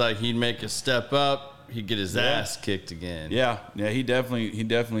time it's like he'd make a step up, he'd get his ass kicked again. Yeah, he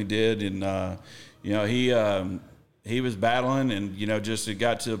definitely did, and he was battling, and just it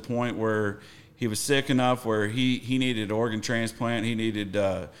got to the point where he was sick enough where he needed organ transplant. He needed,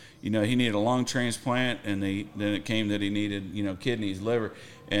 he needed a lung transplant, and then it came that he needed, kidneys, liver,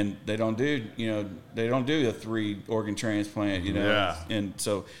 and they don't do a 3 organ transplant, And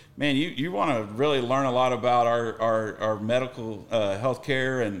so, man, you want to really learn a lot about our medical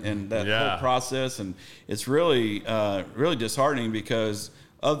healthcare and that whole process, and it's really really disheartening because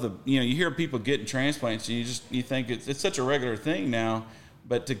of the you hear people getting transplants, and you think it's such a regular thing now.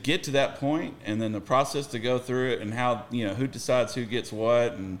 But to get to that point, and then the process to go through it, and how who decides who gets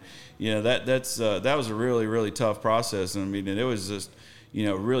what, and that was a really, really tough process. And I mean, it was just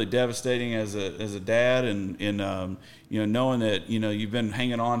really devastating as a dad, and knowing that you've been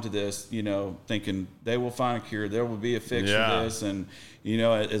hanging on to this, thinking they will find a cure, there will be a fix for this, and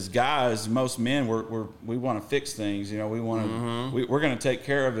as guys, most men we want to fix things, we want to we're going to take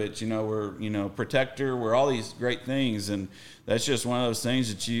care of it, we're protector, we're all these great things, and that's just one of those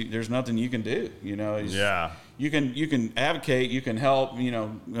things that there's nothing you can do. You can advocate, you can help,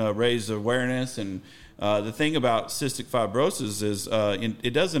 raise awareness, and the thing about cystic fibrosis is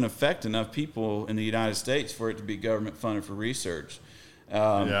it doesn't affect enough people in the United States for it to be government funded for research.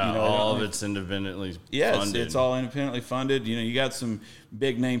 All of it's independently funded. It's all independently funded. You got some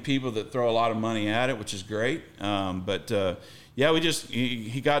big name people that throw a lot of money at it, which is great. He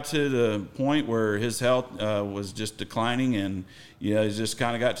got to the point where his health was just declining, and he just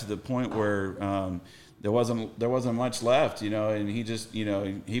kind of got to the point where there wasn't much left, and he just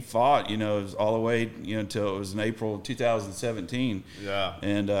he fought it was all the way until it was in April of 2017.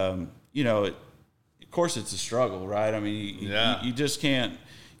 And of course it's a struggle, right? I mean, you just can't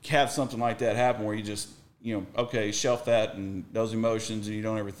have something like that happen where you just shelf that and those emotions, and you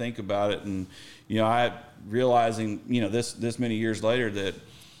don't ever think about it. And I realizing this many years later that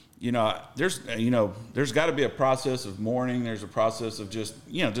there's got to be a process of mourning. There's a process of just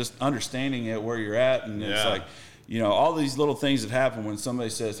understanding it where you're at, and it's like all these little things that happen when somebody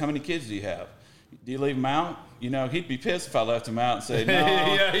says, "How many kids do you have? Do you leave them out?" He'd be pissed if I left him out and say, "No."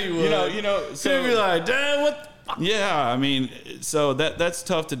 Yeah, he would. So he'd be like, "Dad, what?" Yeah, I mean, so that's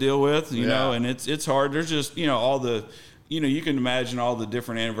tough to deal with, and it's hard. There's just all the. You can imagine all the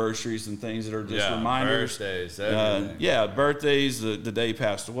different anniversaries and things that are just reminders. Birthdays, birthdays, the day he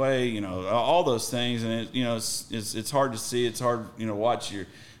passed away, all those things. And it's hard to see. It's hard, watch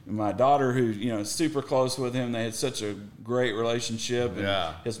my daughter, who, is super close with him. They had such a great relationship.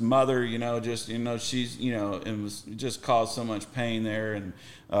 And his mother, she's, and was just caused so much pain there. And,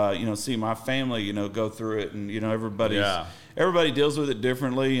 see my family, go through it. And, everybody deals with it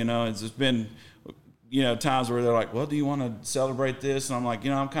differently. It's just been, times where they're like, well, do you want to celebrate this? And I'm like,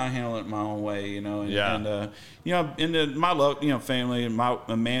 I'm kind of handling it my own way, and my family, and my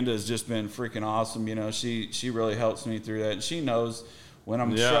Amanda has just been freaking awesome. She really helps me through that, and she knows when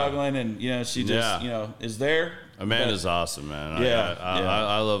I'm struggling, and she just is there. Amanda's awesome, man.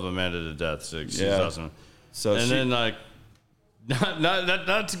 I love Amanda to death. She's awesome. So then like,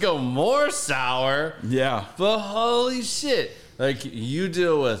 not to go more sour, but holy shit. Like, you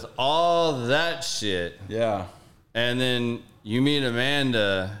deal with all that shit. Yeah. And then you meet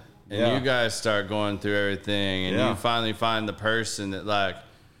Amanda, and you guys start going through everything, and you finally find the person that, like,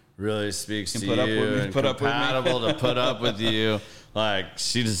 really speaks to put up you with me, and put up with me. compatible to put up with you, like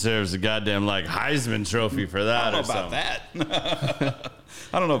she deserves a goddamn like Heisman Trophy for that. I don't know about that.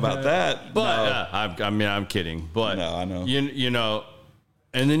 I don't know about that. But no. I mean, I'm kidding. But No, I know. You know,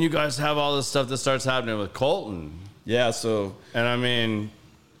 and then you guys have all this stuff that starts happening with Colton. Yeah. So. And I mean,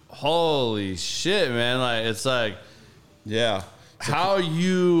 holy shit, man! Like it's like, Yeah. how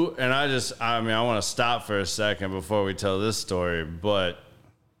you and I mean, I want to stop for a second before we tell this story, but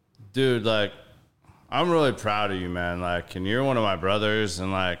dude, like, I'm really proud of you, man. Like, and you're one of my brothers,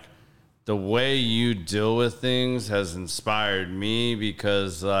 and like, the way you deal with things has inspired me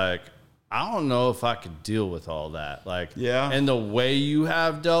because, like, I don't know if I could deal with all that. Like, yeah. And the way you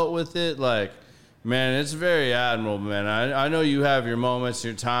have dealt with it, like, man, it's very admirable, man. I know you have your moments,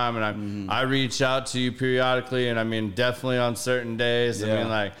 your time, and I reach out to you periodically, and I mean, definitely on certain days. Yeah. I mean,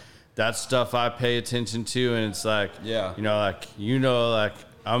 like, that's stuff I pay attention to, and it's like, Yeah. like,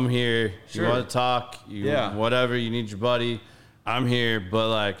 I'm here. Sure. You want to talk, whatever, you need your buddy, I'm here. But,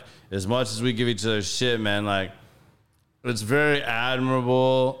 like, as much as we give each other shit, man, like, it's very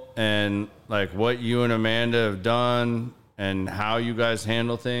admirable, and, like, what you and Amanda have done and how you guys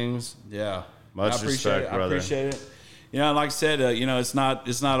handle things. Yeah. Much respect, brother. I appreciate it. You know, like I said, it's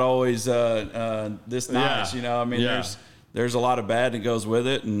not always this nice. You know, I mean, there's a lot of bad that goes with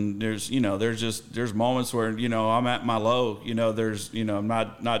it, and there's moments where I'm at my low. I'm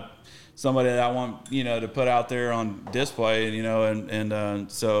not somebody that I want to put out there on display. And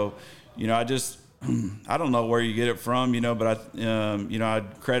so I just I don't know where you get it from. But I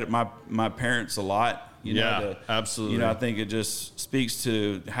credit my parents a lot. Absolutely. I think it just speaks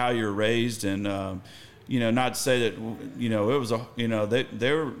to how you're raised, and not to say that it was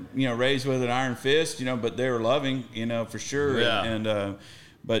they were raised with an iron fist, but they were loving, for sure. Yeah.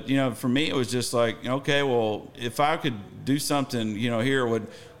 But for me it was just like, okay, well, if I could do something here,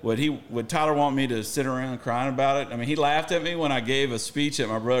 would Tyler want me to sit around crying about it? I mean, he laughed at me when I gave a speech at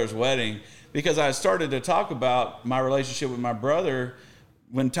my brother's wedding because I started to talk about my relationship with my brother.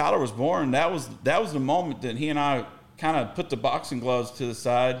 When Tyler was born, that was the moment that he and I kind of put the boxing gloves to the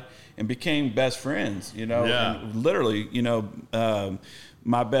side and became best friends. And literally,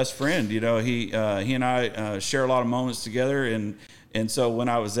 my best friend. He and I share a lot of moments together, and so when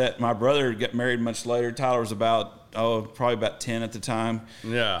I was my brother got married much later. Tyler was probably about 10 at the time.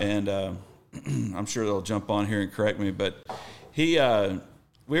 Yeah, and I'm sure they'll jump on here and correct me, but he.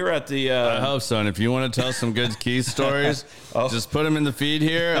 We were at the. I hope so. And if you want to tell some good Keith stories, just put them in the feed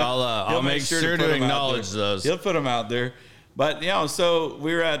here. I'll make sure to acknowledge those. He'll put them out there. But so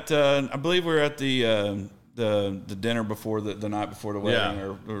we were at. I believe we were at the dinner before the night before the wedding,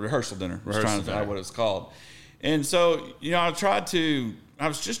 or rehearsal dinner. I was trying to find out what it's called. And so I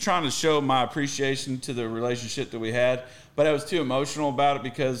was just trying to show my appreciation to the relationship that we had, but I was too emotional about it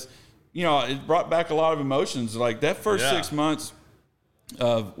because it brought back a lot of emotions. Like that first 6 months.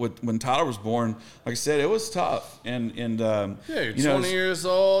 When Tyler was born, like I said, it was tough, and you're 20 years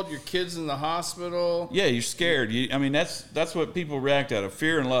old, your kid's in the hospital. Yeah, you're scared. I mean, that's what people react out of,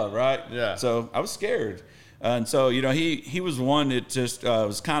 fear and love, right? Yeah. So I was scared, and so he was one that just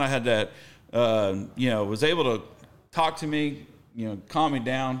was kind of had that, was able to talk to me. Calm me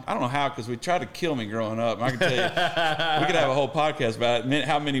down. I don't know how, because we tried to kill me growing up. I can tell you, we could have a whole podcast about it,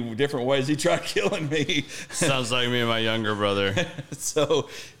 how many different ways he tried killing me. Sounds like me and my younger brother. So,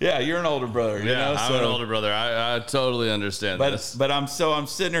 yeah, you're an older brother. I'm an older brother. I totally understand this. But I'm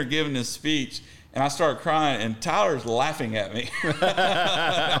sitting there giving this speech, and I start crying, and Tyler's laughing at me.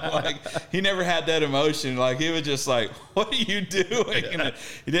 He never had that emotion. Like, he was just like, "What are you doing?" And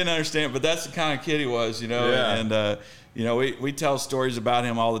he didn't understand. But that's the kind of kid he was, Yeah. And we tell stories about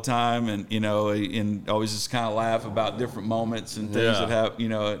him all the time, and and always just kind of laugh about different moments and things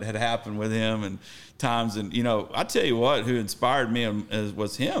that had happened with him and times. And I tell you what, who inspired me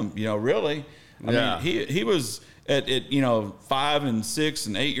was him. Really, I mean, he was at 5 and 6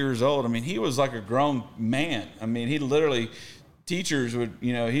 and 8 years old. I mean, he was like a grown man. I mean, he literally, teachers would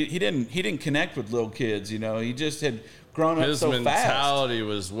he didn't connect with little kids. He just had grown up so fast. His mentality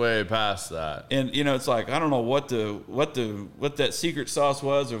was way past that. And it's like, I don't know what that secret sauce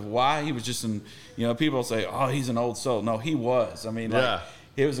was, or why he was just people say, "Oh, he's an old soul." No, he was. I mean,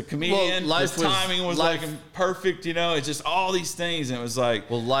 he was a comedian. His timing was like perfect. It's just all these things, and it was like,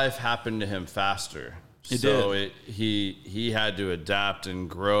 well, life happened to him faster. He had to adapt and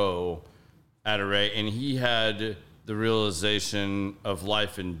grow at a rate, and he had the realization of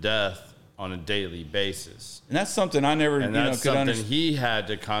life and death on a daily basis. And that's something I never, and that's something he had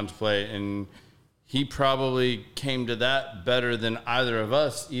to contemplate, and he probably came to that better than either of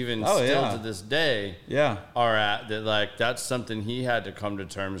us, even to this day, are at. That like that's something he had to come to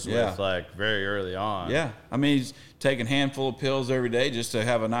terms with, like very early on. Yeah, I mean, he's taking a handful of pills every day just to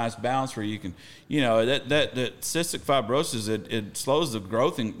have a nice balance where you can, that cystic fibrosis it slows the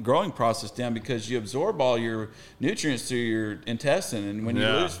growing process down because you absorb all your nutrients through your intestine, and when you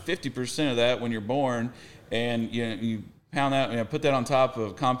lose 50% of that when you're born, and you compound that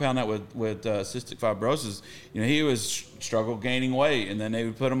with cystic fibrosis. He was struggled gaining weight, and then they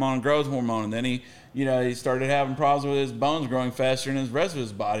would put him on growth hormone, and then he started having problems with his bones growing faster than the rest of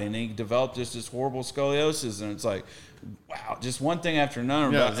his body, and he developed just this horrible scoliosis. And it's like, wow, just one thing after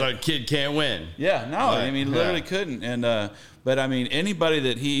another. Yeah, it's like kid can't win. Yeah, no, I mean, literally couldn't. And but I mean, anybody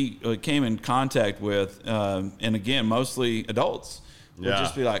that he came in contact with, and again, mostly adults, would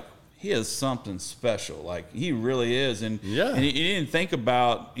just be like, he is something special. Like, he really is. And he didn't think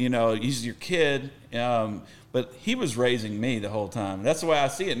about, he's your kid, but he was raising me the whole time. That's the way I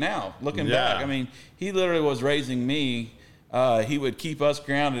see it now, looking back. I mean, he literally was raising me. He would keep us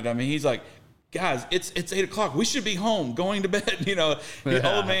grounded. I mean, he's like, guys, it's 8 o'clock. We should be home, going to bed.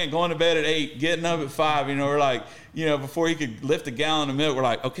 The old man going to bed at 8, getting up at 5. We're like, before he could lift a gallon of milk, we're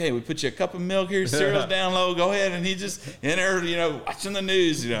like, okay, we put you a cup of milk here, cereal's down low, go ahead. And he just in there, watching the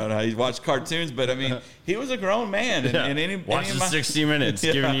news. He watched cartoons, but I mean, he was a grown man. And watching 60 Minutes,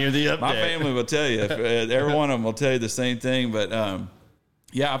 giving you the update. My family will tell you, every one of them will tell you the same thing. But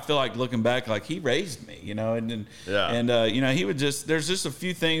I feel like looking back, like he raised me, he would there's just a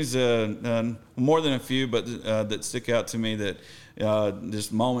few things, more than a few, but that stick out to me that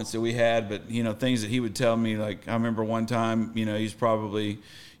just moments that we had, but, things that he would tell me. Like, I remember one time, he's probably,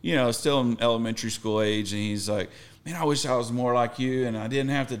 still in elementary school age, and he's like, man, I wish I was more like you, and I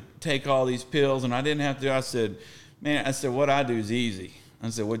didn't have to take all these pills, and I didn't have to. I said, what I do is easy. I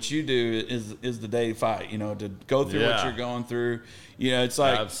said, what you do is the daily fight, to go through what you're going through. It's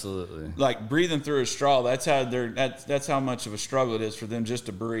like absolutely like breathing through a straw. That's how much of a struggle it is for them just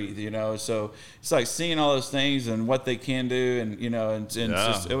to breathe. So it's like seeing all those things and what they can do, and it's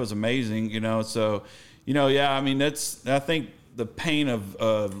just, it was amazing. So I mean, I think the pain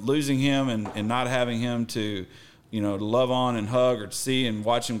of losing him and not having him to love on and hug or to see and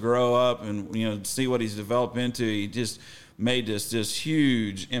watch him grow up and see what he's developed into. He just made this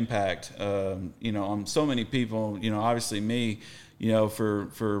huge impact, on so many people. Obviously me,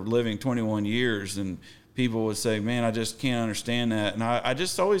 for living 21 years, and people would say, man, I just can't understand that. And I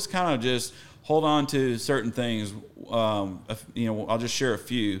just always kind of just hold on to certain things. I'll just share a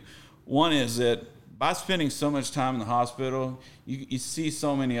few. One is that by spending so much time in the hospital, you see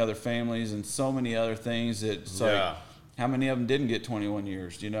so many other families and so many other things that it's like, how many of them didn't get 21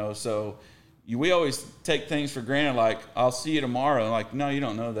 years, so we always take things for granted, like, I'll see you tomorrow. Like, no, you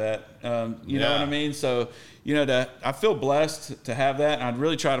don't know that. You know what I mean? So, I feel blessed to have that, and I'd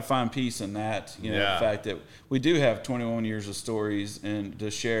really try to find peace in that, the fact that we do have 21 years of stories and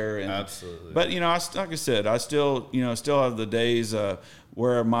to share. And, absolutely. But, like I said, I still have the days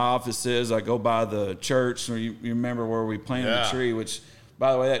where my office is. I go by the church, or you remember where we planted the tree, which,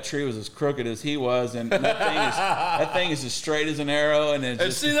 by the way, that tree was as crooked as he was, and that thing is as straight as an arrow.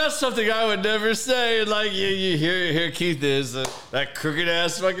 And see, that's something I would never say. Like, you hear Keith is that crooked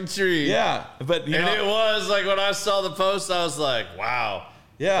ass fucking tree. Yeah, but it was like, when I saw the post, I was like, wow.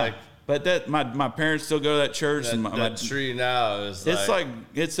 Yeah, like, but that my parents still go to that church, and that tree now is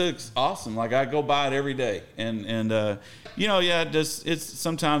it's awesome. Like, I go by it every day, and it's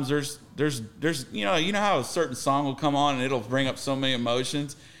sometimes there's how a certain song will come on and it'll bring up so many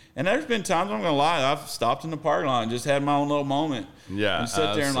emotions. And there's been times, I'm gonna lie, I've stopped in the parking lot and just had my own little moment. Yeah, and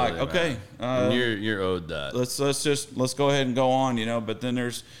sit there and like, okay, you're owed that. Let's go ahead and go on, But then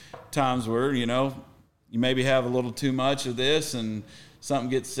there's times where you maybe have a little too much of this, and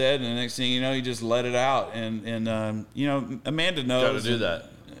something gets said, and the next thing you just let it out. And Amanda knows. Got to do that.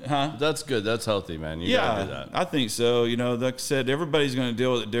 Huh? That's good. That's healthy, man. You gotta do that. I think so. Like I said, everybody's going to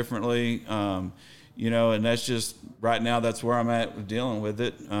deal with it differently. And that's just right now. That's where I'm at with dealing with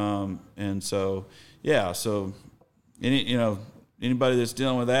it. And so, So, anybody that's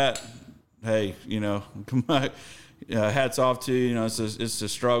dealing with that, hey, come back. Hats off to you. It's a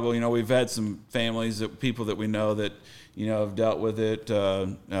struggle. We've had some families people that we know that have dealt with it.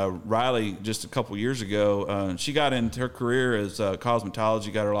 Riley, just a couple years ago, she got into her career as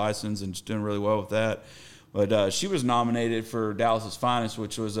cosmetology, got her license, and she's doing really well with that. But she was nominated for Dallas's Finest,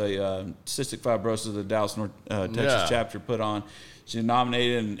 which was a cystic fibrosis the Dallas North Texas chapter put on. She was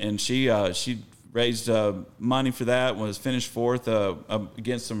nominated, and she raised money for that. Was finished fourth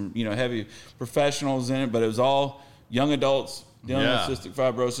against some heavy professionals in it, but it was all young adults dealing with cystic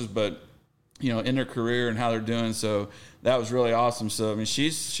fibrosis. But in their career and how they're doing. So that was really awesome. So I mean,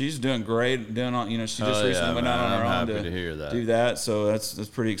 she's doing great. Doing on, she just recently went out on her own to hear that. do that. So that's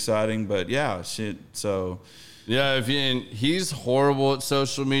pretty exciting. But yeah, yeah, and he's horrible at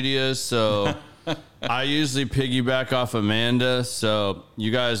social media. So I usually piggyback off Amanda. So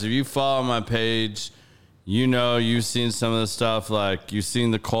you guys, if you follow my page, you've seen some of the stuff. Like you've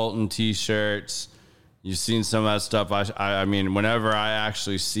seen the Colton T-shirts. You've seen some of that stuff. I mean, whenever I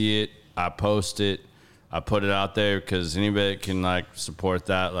actually see it, I post it. I put it out there because anybody that can like support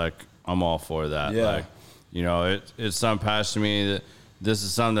that, like I'm all for that. Yeah. Like, it's something passionate to me that this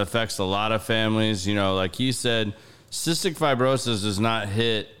is something that affects a lot of families. Like he said, cystic fibrosis does not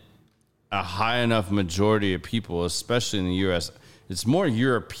hit a high enough majority of people, especially in the U.S. It's more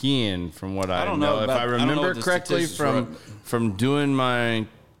European from what I know. If I remember correctly from doing my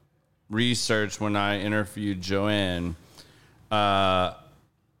research when I interviewed Joanne,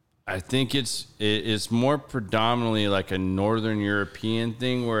 I think it's more predominantly like a Northern European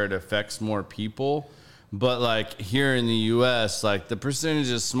thing where it affects more people. But like here in the U.S., like the percentage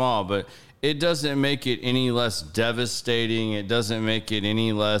is small, but it doesn't make it any less devastating. It doesn't make it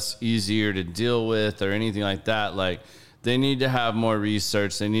any less easier to deal with or anything like that. Like they need to have more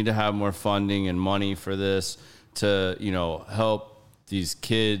research. They need to have more funding and money for this to, help these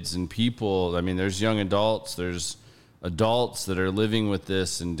kids and people. I mean, there's young adults, there's adults that are living with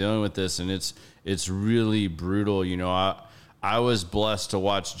this and dealing with this, and it's really brutal. I was blessed to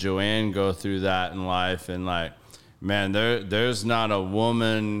watch Joanne go through that in life, and like, man, there's not a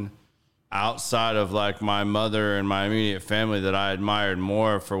woman outside of like my mother and my immediate family that I admired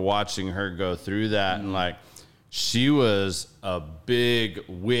more for watching her go through that. And like, she was a big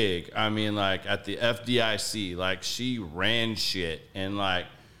wig. I mean, like at the FDIC, like she ran shit, and like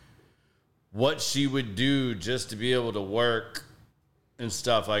what she would do just to be able to work and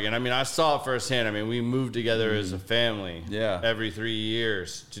stuff like. And I mean, I saw it firsthand. I mean, we moved together as a family every 3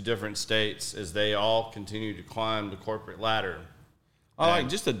 years to different states as they all continue to climb the corporate ladder. Like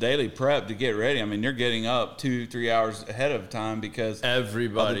just a daily prep to get ready. I mean, you're getting up 2-3 hours ahead of time because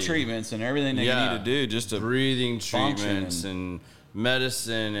everybody of the treatments and everything that you need to do just to breathing treatments and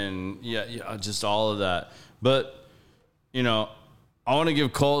medicine and just all of that. But I want to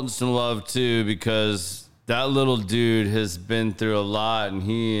give Colton some love too, because that little dude has been through a lot and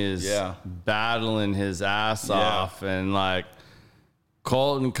he is battling his ass off. And like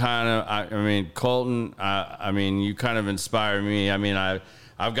Colton you kind of inspire me. I mean,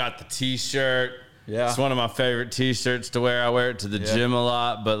 I've got the T-shirt. Yeah. It's one of my favorite T-shirts to wear. I wear it to the gym a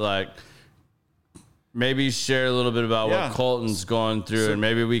lot, but like, maybe share a little bit about what Colton's going through, and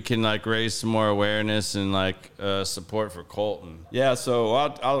maybe we can like raise some more awareness and like support for Colton. Yeah, so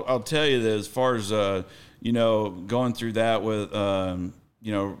I'll tell you that as far as going through that with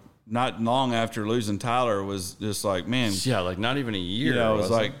not long after losing Tyler was just like, man, like not even a year. It was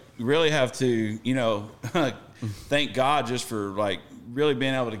like you really have to thank God just for like really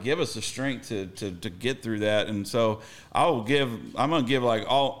being able to give us the strength to get through that. And so I'm going to give like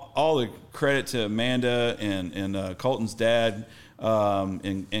all the credit to Amanda and Colton's dad,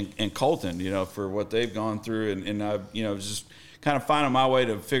 and Colton, for what they've gone through. And I've, just kind of finding my way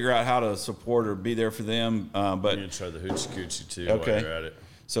to figure out how to support or be there for them. But I'm going to try the hoochie coochie too while you're at it.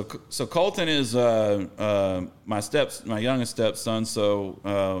 So Colton is my youngest stepson.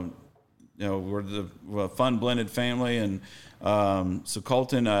 So, we're a fun blended family. And so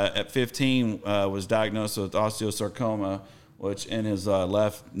Colton at 15 was diagnosed with osteosarcoma, which in his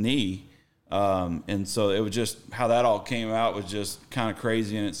left knee. And so it was just how that all came out was just kind of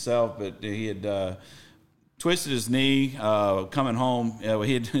crazy in itself. But he had twisted his knee coming home.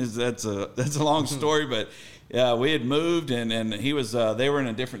 That's a long story, but we had moved and he was they were in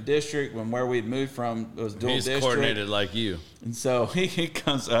a different district when where we had moved from. It was dual He's district. Coordinated like you. And so he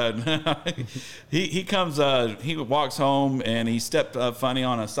comes he walks home and he stepped funny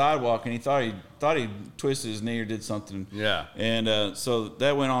on a sidewalk and he thought he twisted his knee or did something. Yeah. And so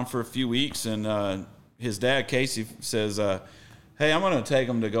that went on for a few weeks, and his dad Casey says, hey, I'm going to take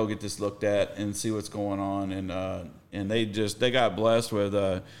him to go get this looked at and see what's going on. And they got blessed with,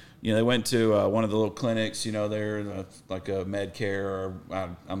 they went to one of the little clinics, they're like a Medcare or I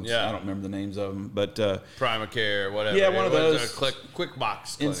don't remember the names of them, but Primacare, whatever. Yeah, one of those. Quick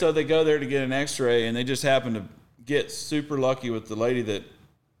box clinic. And so they go there to get an X-ray, and they just happened to get super lucky with the lady that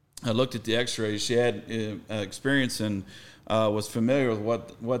looked at the X-ray. She had experience and was familiar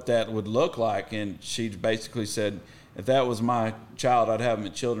with what that would look like, and she basically said, if that was my child, I'd have him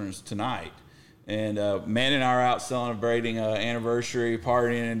at Children's tonight. And Man and I are out celebrating an anniversary,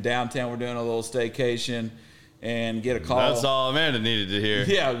 partying in downtown. We're doing a little staycation. and get a call. That's all Amanda needed to hear.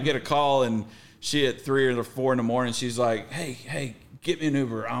 Yeah, get a call, and she at 3 or 4 in the morning, she's like, hey, get me an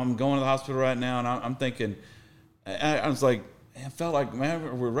Uber. I'm going to the hospital right now. And I'm thinking, I was like, I felt like,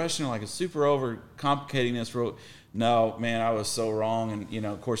 man, we're rushing, like it's super over complicating this. No, man, I was so wrong. And,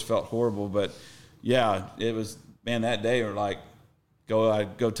 of course felt horrible. But yeah, it was, man, that day we're like,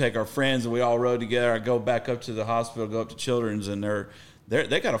 I'd go take our friends, and we all rode together. I go back up to the hospital, go up to Children's, and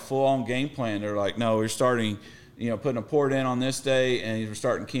they got a full-on game plan. They're like, no, we're starting, putting a port in on this day, and we're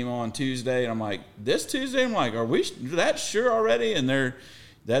starting chemo on Tuesday. And I'm like, this Tuesday? I'm like, are we that sure already? And it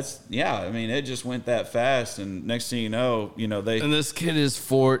just went that fast. And next thing you know, they. And this kid is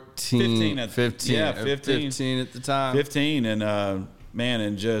 14. 15. Yeah, 15 at the time. 15. And,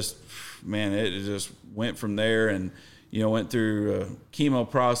 it just went from there. And, went through a chemo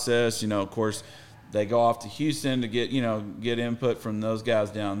process. Of course, they go off to Houston to get input from those guys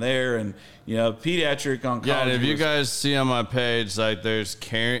down there. And, pediatric oncology. Yeah, and if you guys see on my page, like there's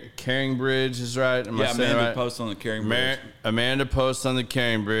Caring Bridge is right. Amanda posts on the Caring Bridge. Amanda posts on the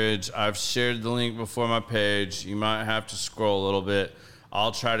Caring Bridge. I've shared the link before my page. You might have to scroll a little bit.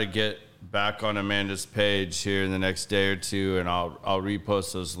 I'll try to get back on Amanda's page here in the next day or two, and I'll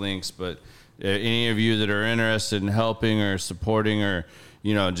repost those links. But any of you that are interested in helping or supporting or,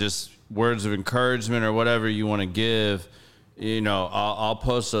 just words of encouragement or whatever you want to give, I'll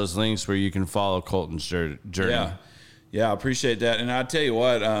post those links where you can follow Colton's journey. Yeah, I appreciate that. And I tell you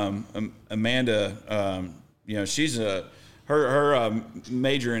what, Amanda, she's her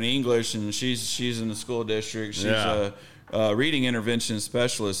major in English, and she's in the school district. She's a reading intervention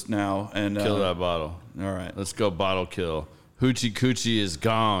specialist now. And kill that bottle. All right, let's go bottle kill. Hoochie Coochie is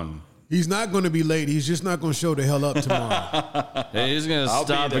gone. He's not going to be late. He's just not going to show the hell up tomorrow. Hey, he's going to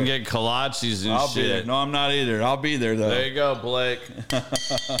stop and get kolaches and shit. Be there. No, I'm not either. I'll be there, though. There you go, Blake.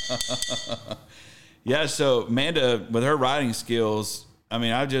 Yeah, so Amanda, with her writing skills,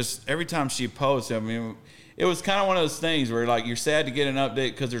 every time she posts, it was kind of one of those things where, like, you're sad to get an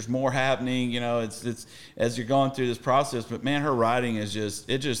update because there's more happening, it's as you're going through this process. But, man, her writing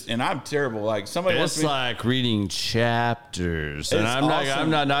is and I'm terrible. Like, somebody wants It's like reading chapters. And I'm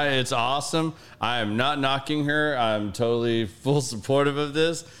not, it's awesome. I am not knocking her. I'm totally full supportive of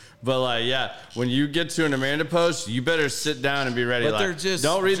this. But, like, yeah, when you get to an Amanda post, you better sit down and be ready. But like, they're just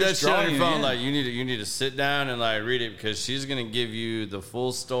don't read that shit on your phone. In. Like, you need to sit down and, like, read it, because she's going to give you the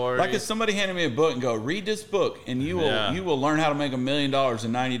full story. Like, if somebody handed me a book and go, read this book, and you will learn how to make $1 million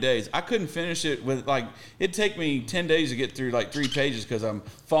in 90 days. I couldn't finish it with, like, it'd take me 10 days to get through, like, 3 pages because I'm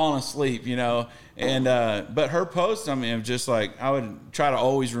falling asleep, And but her posts, just like, I would try to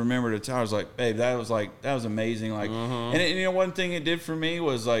always remember to tell her, I was like, babe, that was amazing. Like, and one thing it did for me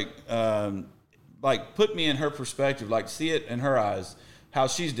was like put me in her perspective, like see it in her eyes, how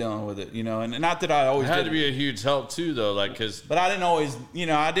she's dealing with it, And not that I always had to be a huge help too, though, like, but I didn't always,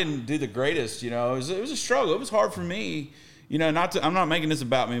 I didn't do the greatest, It was a struggle. It was hard for me, I'm not making this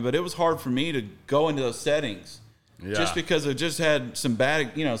about me, but it was hard for me to go into those settings. Yeah. Just because I just had some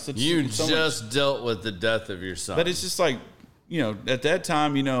bad, dealt with the death of your son. But it's just like, at that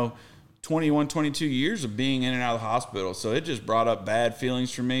time, 21, 22 years of being in and out of the hospital. So it just brought up bad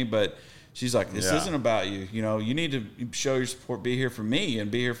feelings for me. But she's like, this isn't about you. You need to show your support, be here for me and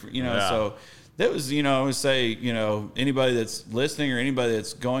be here for, So that was, I would say, anybody that's listening or anybody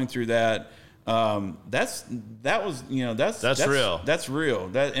that's going through that, that's real. That's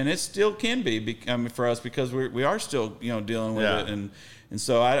real. And it still can be, for us, because we are still, dealing with it. And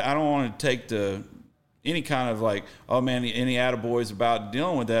so I don't want to take any kind of like, oh man, any attaboys about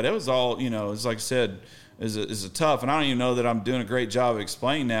dealing with that. It was all, it's like I said, is a tough, and I don't even know that I'm doing a great job of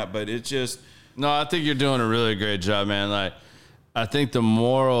explaining that, but it's just. No, I think you're doing a really great job, man. Like, I think the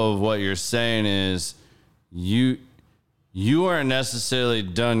moral of what you're saying is you aren't necessarily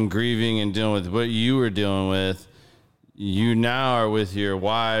done grieving and dealing with what you were dealing with. You now are with your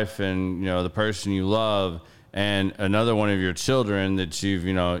wife and, the person you love, and another one of your children that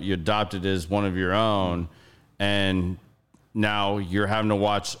you adopted as one of your own. And now you're having to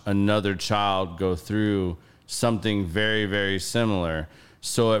watch another child go through something very, very similar.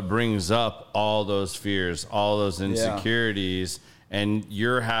 So it brings up all those fears, all those insecurities, and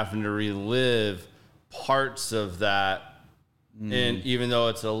you're having to relive parts of that. And even though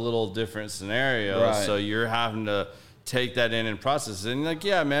it's a little different scenario, so you're having to take that in and process it. And like,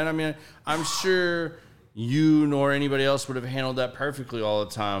 yeah, man, I'm sure you nor anybody else would have handled that perfectly all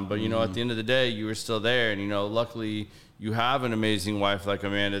the time. But, at the end of the day, you were still there. And, luckily you have an amazing wife like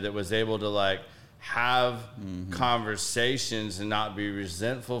Amanda that was able to, like, have conversations and not be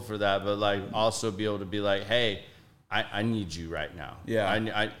resentful for that, but, like, also be able to be like, hey, I need you right now.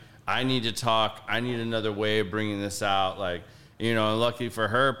 Yeah. I need to talk. I need another way of bringing this out. Like, you know, and lucky for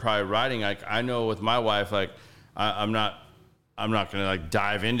her, probably writing. Like, I know with my wife, like, I'm not going to like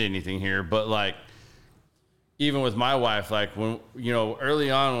dive into anything here, but like, even with my wife, like when, you know,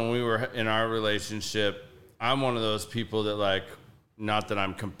 early on when we were in our relationship, I'm one of those people that like, not that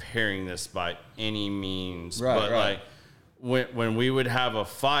I'm comparing this by any means, but like when we would have a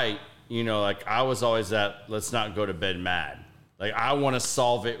fight, you know, like I was always that, let's not go to bed mad. Like, I want to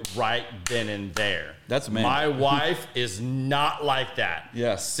solve it right then and there. That's man. My wife is not like that.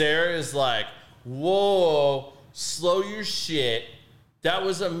 Yes. Sarah is like, whoa, slow your shit. That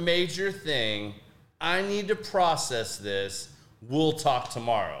was a major thing. I need to process this. We'll talk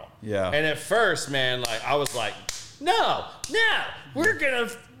tomorrow. Yeah. And at first, man, like I was like, no, we're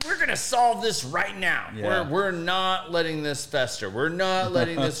gonna solve this right now. Yeah. We're not letting this fester. We're not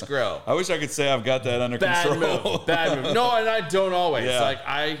letting this grow. I wish I could say I've got that under control. Bad move. No, and I don't always. Yeah. Like,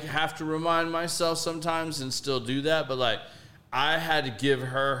 I have to remind myself sometimes and still do that. But, like, I had to give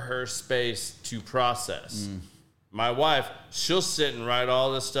her space to process. My wife, she'll sit and write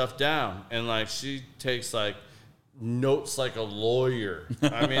all this stuff down. And, like, she takes, like, notes like a lawyer.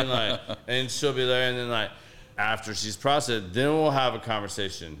 I mean, like, and she'll be there. And then, like, after she's processed, then we'll have a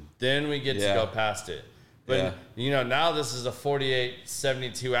conversation. Then we get to go past it. But, you know, now this is a 48,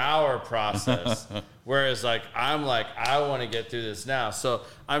 72-hour process. Whereas, like, I'm like, I want to get through this now. So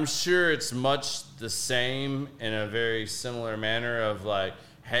I'm sure it's much the same in a very similar manner of, like,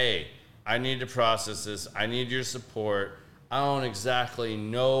 hey, I need to process this. I need your support. I don't exactly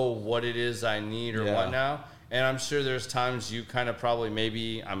know what it is I need or what now. And I'm sure there's times you kind of probably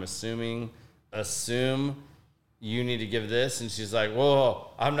maybe, I'm assume you need to give this. And she's like, whoa,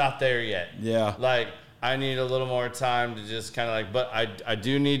 I'm not there yet. Yeah. Like, I need a little more time to just kind of like, but I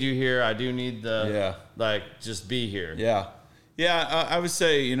do need you here. I do need like, just be here. Yeah. Yeah. I would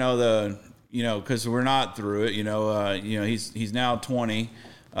say, you know, cause we're not through it, you know, he's now 20.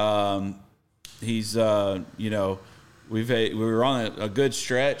 He's, you know, we were on a good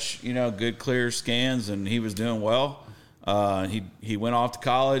stretch, you know, good clear scans, and he was doing well. He went off to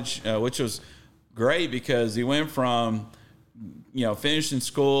college, which was great because he went from, you know, finishing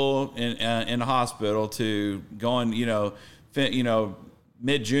school in the hospital to going,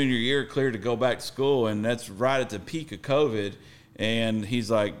 mid junior year clear to go back to school. And that's right at the peak of COVID. And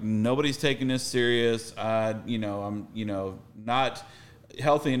he's like, nobody's taking this serious. I'm, not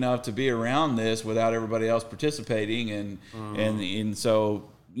healthy enough to be around this without everybody else participating. And so,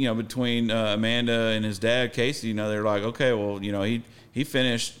 you know, between Amanda and his dad, Casey, you know, they're like, okay, well, you know, he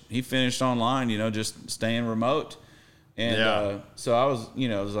finished online, you know, just staying remote. And so I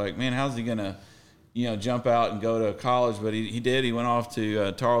was like, man, how's he gonna, you know, jump out and go to college? But he did. He went off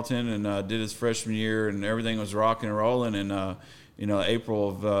to Tarleton and did his freshman year, and everything was rocking and rolling. And April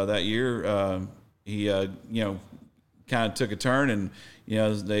of that year, he kind of took a turn, and you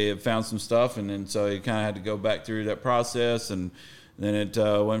know, they had found some stuff, and then so he kind of had to go back through that process. And then it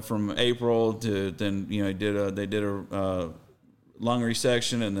went from April to then, you know, they did a lung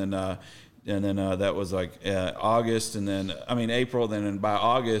resection, and then that was like August, and then April. Then by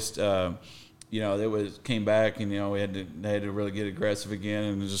August, came back, and you know, they had to really get aggressive again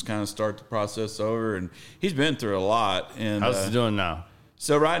and just kind of start the process over. And he's been through a lot. And how's he doing now?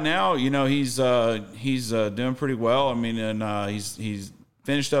 So right now, you know, he's doing pretty well. I mean, and he's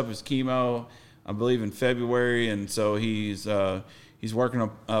finished up his chemo, I believe, in February, and so he's working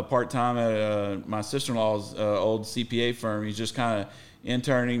part time at my sister-in-law's old CPA firm. He's just kind of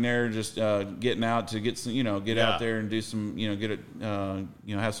interning there, just getting out to get some, get out there and do some,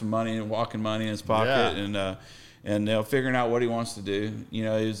 have some money and walking money in his pocket, and figuring out what he wants to do. You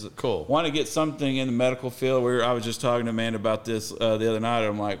know, he's cool. Want to get something in the medical field. I was just talking to Amanda about this the other night.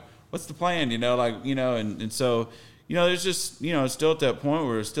 I'm like, what's the plan? And so. You know, there's just, still at that point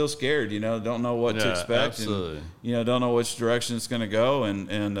where we're still scared, don't know what to expect. Absolutely. And, don't know which direction it's going to go.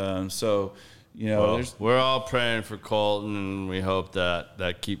 And so, we're all praying for Colton, and we hope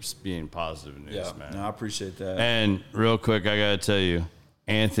that keeps being positive news, man. No, I appreciate that. And real quick, I got to tell you,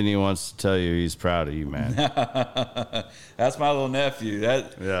 Anthony wants to tell you he's proud of you, man. That's my little nephew.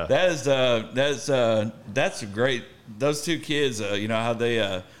 That's a great, those two kids, how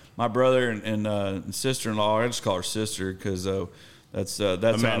they, my brother and sister-in-law, I just call her sister because that's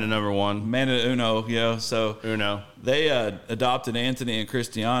Amanda number one. Amanda Uno, So Uno. They adopted Anthony and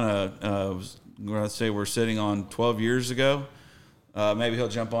Christiana. I'd say we're sitting on 12 years ago. Maybe he'll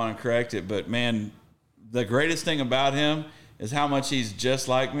jump on and correct it, but man, the greatest thing about him is how much he's just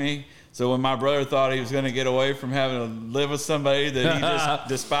like me. So when my brother thought he was going to get away from having to live with somebody that he just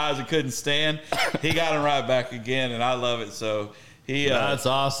despised and couldn't stand, he got him right back again, and I love it. So. That's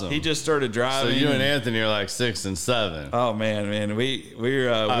awesome. He just started driving. So you and Anthony are like 6 and 7. Oh man,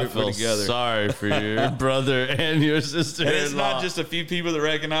 we're feel together. Sorry for your brother and your sister. And it's not just a few people that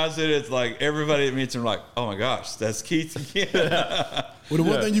recognize it. It's like everybody that meets him, like, oh my gosh, that's Keith again. Well, the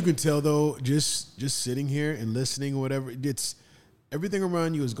one thing you can tell though, just sitting here and listening or whatever, it's everything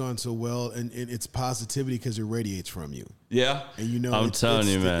around you has gone so well, and it's positivity because it radiates from you. Yeah, and you know, I'm telling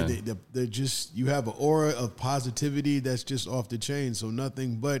you, man, they're just, you have an aura of positivity that's just off the chain. So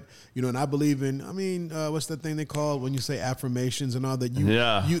nothing but, you know, and I believe in. I mean, what's that thing they call when you say affirmations and all that?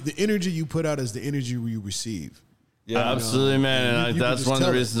 The energy you put out is the energy you receive. Yeah, absolutely, man. And that's one of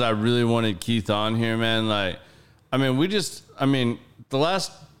the reasons I really wanted Keith on here, man. Like, I mean, the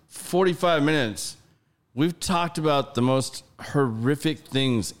last 45 minutes. We've talked about the most horrific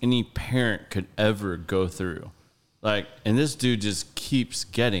things any parent could ever go through. Like, and this dude just keeps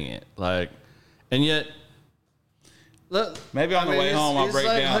getting it. Like, and yet, maybe on the way home I'll break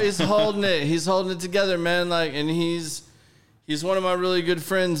down. He's holding it. He's holding it together, man. Like, and he's one of my really good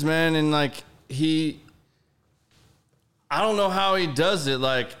friends, man. And like, I don't know how he does it.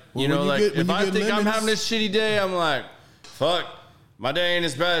 Like, if I think I'm having a shitty day, I'm like, fuck. My day ain't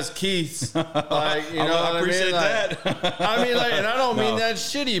as bad as Keith's. Like, I appreciate that. I mean, like, and I don't mean that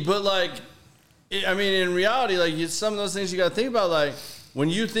shitty, but like, in reality, like, some of those things you got to think about. Like, when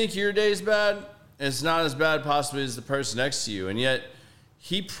you think your day's bad, it's not as bad possibly as the person next to you, and yet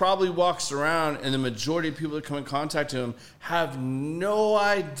he probably walks around, and the majority of people that come in contact with him have no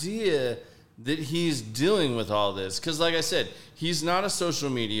idea that he's dealing with all this. Because like I said, he's not a social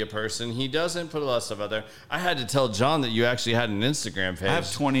media person. He doesn't put a lot of stuff out there. I had to tell John that you actually had an Instagram page. I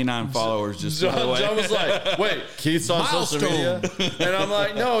have 29 followers. John was like, wait, Keith's on social media? And I'm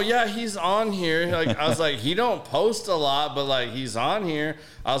like, no, yeah, he's on here. Like, I was like, he don't post a lot, but like, he's on here.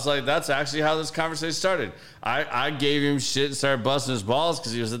 I was like, that's actually how this conversation started. I gave him shit and started busting his balls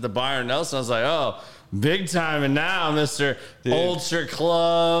because he was at the Byron Nelson. I was like, oh, big time, and now Mr. Ultra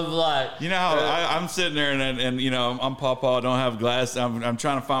Club, like, you know how I'm sitting there and you know, I'm Papa, I don't have glasses. I'm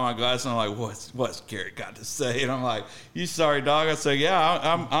trying to find my glasses, and I'm like, what's Garrett got to say? And I'm like, you sorry, dog? I say,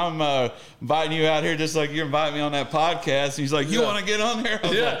 yeah, I'm inviting you out here just like you're inviting me on that podcast. And he's like, you want to get on there?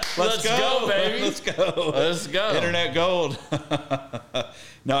 Like, let's go, baby. Let's go. Internet gold.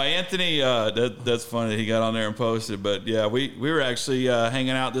 No, Anthony, that's funny that he got on there and posted. But yeah, we were actually hanging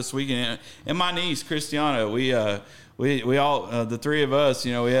out this weekend, and my niece Christiana, we all the three of us,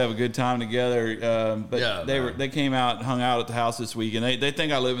 you know, we have a good time together. But they came out and hung out at the house this week, and they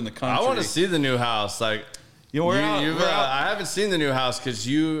think I live in the country. I want to see the new house, like. We're out. I haven't seen the new house because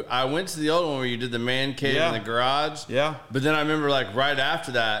I went to the old one where you did the man cave in the garage. Yeah. But then I remember like right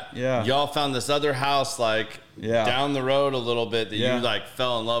after that, y'all found this other house like down the road a little bit that you like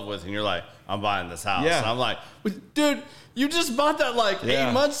fell in love with, and you're like, I'm buying this house. Yeah. And I'm like, dude, you just bought that like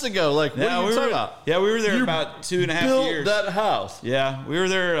 8 months ago. Like, what are you talking about? Yeah, we were there about 2.5 years. That house. Yeah, we were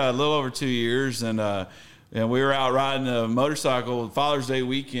there a little over 2 years, and we were out riding a motorcycle Father's Day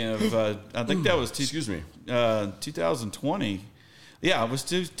weekend of I think that was 2020. Yeah, it was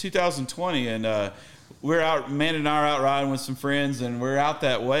 2020, and we're out. Amanda and I are out riding with some friends, and we're out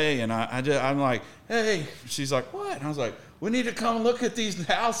that way. And I'm like, hey. She's like, what? And I was like, we need to come look at these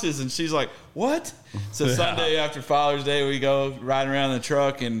houses. And she's like, what? So Sunday after Father's Day, we go riding around in the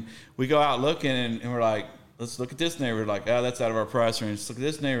truck, and we go out looking, and we're like, let's look at this neighborhood. Like, oh, that's out of our price range. Let's look at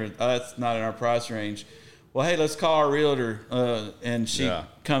this neighborhood. Oh, that's not in our price range. Well, hey, let's call our realtor. And she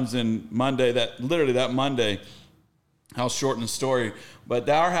comes in Monday, that Monday. I'll shorten the story. But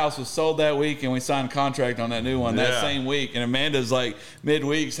our house was sold that week, and we signed a contract on that new one that same week. And Amanda's like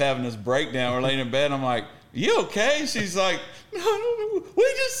midweek's having this breakdown. We're laying in bed. I'm like, you okay? She's like, no, we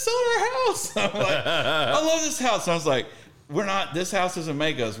just sold our house. I'm like, I love this house. And I was like, this house doesn't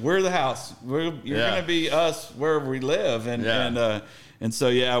make us. We're the house. You're going to be us wherever we live. And so,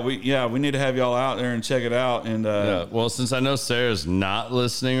 we need to have y'all out there and check it out. And well, since I know Sarah's not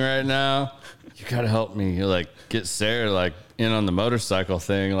listening right now, you got to help me, like, get Sarah, like, in on the motorcycle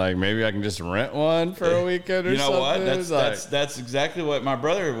thing. Like, maybe I can just rent one for a weekend or something. You know what? That's exactly what my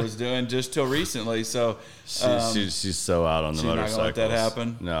brother was doing just till recently. So she's so out on the motorcycles. She's not going to let that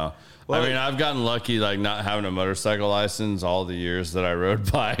happen? No. Well, I mean, I've gotten lucky, like, not having a motorcycle license all the years that I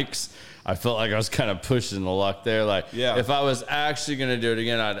rode bikes. I felt like I was kind of pushing the luck there. Like, if I was actually going to do it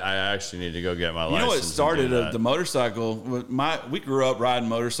again, I actually need to go get my license. You know what started the motorcycle? We grew up riding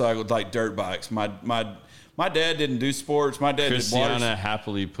motorcycles like dirt bikes. My dad didn't do sports. My dad Christiana did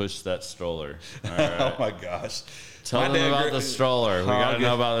happily pushed that stroller. All right. Oh my gosh. Tell them about the stroller. We got to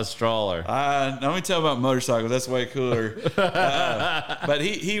know about the stroller. Let me tell about motorcycles. That's way cooler. But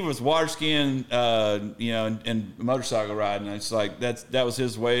he was water skiing, and motorcycle riding. It's like that was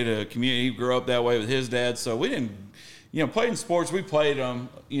his way to communicate. He grew up that way with his dad. So we didn't, play in sports. We played them,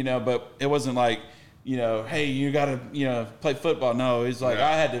 but it wasn't like, hey, you got to, play football. No, it's like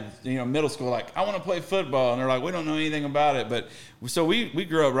I had to, middle school, like, I want to play football. And they're like, we don't know anything about it. But so we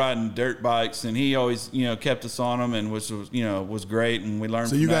grew up riding dirt bikes, and he always, kept us on them, and was great. And we learned.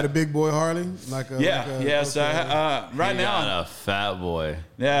 So you got a big boy Harley? So right he now. Got a fat boy.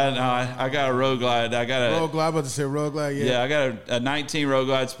 Yeah, no, I got a Road Glide. Road Glide, I'm about to say Road Glide, yeah. Yeah, I got a 19 Road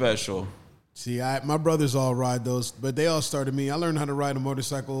Glide Special. See, my brothers all ride those, but they all started me. I learned how to ride a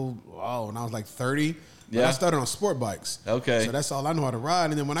motorcycle when I was like 30. Yeah. I started on sport bikes. Okay. So that's all I know how to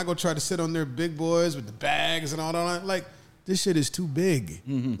ride. And then when I go try to sit on their big boys with the bags and all that, like, this shit is too big.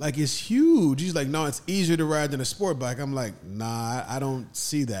 Mm-hmm. Like, it's huge. He's like, no, it's easier to ride than a sport bike. I'm like, nah, I don't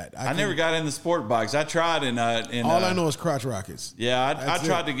see that. I never got into sport bikes. I tried in all I know is crotch rockets. Yeah, I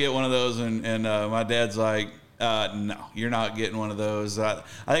tried to get one of those, and my dad's like, no, you're not getting one of those. I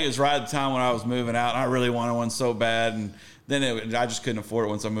think it was right at the time when I was moving out, and I really wanted one so bad, and then I just couldn't afford it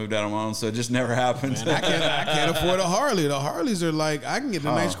once I moved out on my own, so it just never happened. Man, I can't afford a Harley. The Harleys are like, I can get a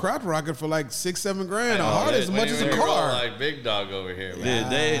nice crotch rocket for like $6-7 grand. A Harley is as much as a car. Like big dog over here. Man.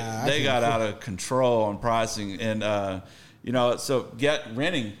 Dude, they got out of control on pricing, and so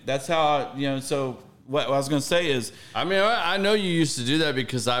renting. That's how So what I was going to say is, I mean, I know you used to do that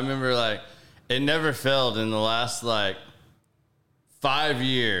because I remember like. It never failed in the last, 5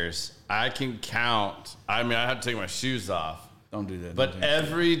 years. I can count. I mean, I had to take my shoes off. Don't do that. But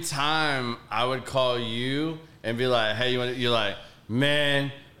every time I would call you and be like, hey, you're like,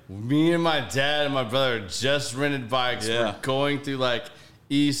 man, me and my dad and my brother just rented bikes. Yeah. We're going through,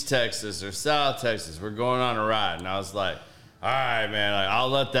 East Texas or South Texas. We're going on a ride. And I was like, all right, man, I'll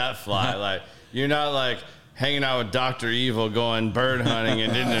let that fly. You're not, hanging out with Dr. Evil going bird hunting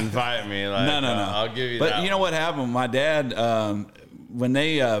and didn't invite me. No. I'll give you that. But you know what happened? My dad, when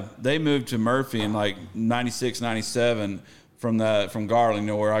they moved to Murphy in 96, 97 from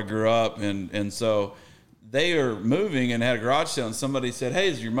Garland, where I grew up. And so they were moving and had a garage sale, and somebody said, hey,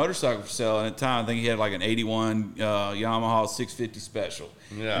 is your motorcycle for sale? And at the time, I think he had an 81 Yamaha 650 Special.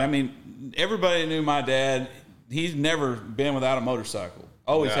 Yeah. And I mean, everybody knew my dad. He's never been without a motorcycle.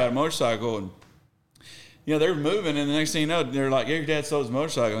 Always had a motorcycle. And they were moving, and the next thing you know, they're like, yeah, your dad sold his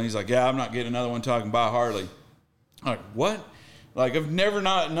motorcycle. And he's like, yeah, I'm not getting another one talking about Harley. I'm like, what? I've never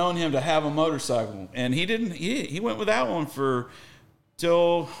not known him to have a motorcycle. And he didn't, he went without one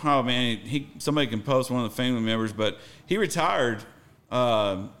till, somebody can post one of the family members, but he retired.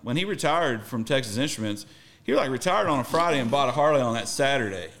 When he retired from Texas Instruments, he retired on a Friday and bought a Harley on that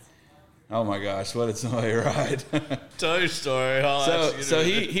Saturday. Oh my gosh, what did somebody ride? Tell your story. So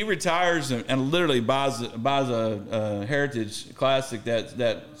he retires and literally buys a Heritage Classic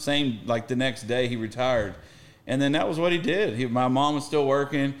that same the next day he retired, and then that was what he did. My mom was still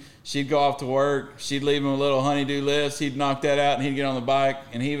working. She'd go off to work. She'd leave him a little honeydew list. He'd knock that out and he'd get on the bike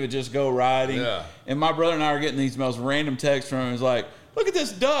and he would just go riding. Yeah. And my brother and I were getting these most random texts from him. It was like, look at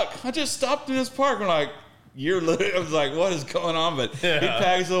this duck. I just stopped in this park. We're like, I was like, what is going on? But he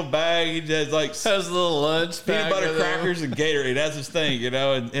packs a little bag. He just has a little lunch peanut butter crackers and Gatorade. That's his thing,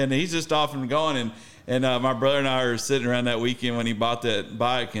 and he's just off and going. And my brother and I are sitting around that weekend when he bought that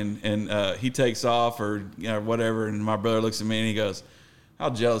bike, and he takes off or whatever. And my brother looks at me and he goes, how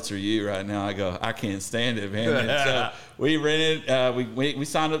jealous are you right now? I go, I can't stand it, man. And so we rented. We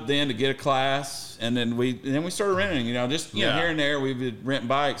signed up then to get a class, and then we started renting. Here and there we've been renting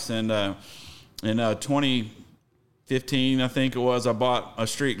bikes. And in 2015, I think it was, I bought a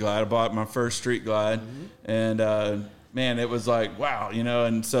Street Glide. I bought my first Street Glide, and man, it was like, wow,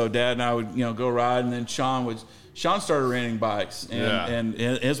 And so Dad and I would go ride, and then Sean started renting bikes, and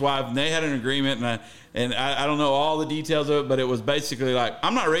his wife, and they had an agreement, and I don't know all the details of it, but it was basically like,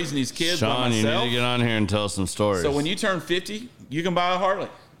 I'm not raising these kids by myself. Sean, you need to get on here and tell some stories. So when you turn 50, you can buy a Harley.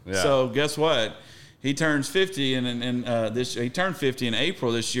 Yeah. So guess what? He turns 50, and he turned 50 in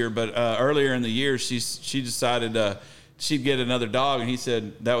April this year. But earlier in the year, she decided she'd get another dog, and he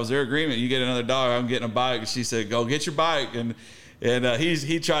said that was their agreement. You get another dog, I'm getting a bike. And she said, go get your bike, and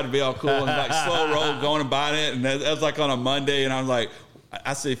he tried to be all cool and slow roll going and buying it, and that was on a Monday, and I was like,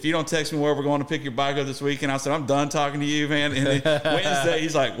 I said, if you don't text me where we're going to pick your bike up this weekend, I said, I'm done talking to you, man. And then Wednesday,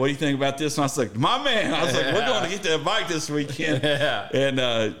 he's like, what do you think about this? And I was like, my man. I was like, we're going to get that bike this weekend. Yeah.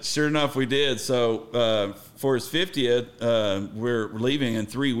 And sure enough, we did. So for his 50th, we're leaving in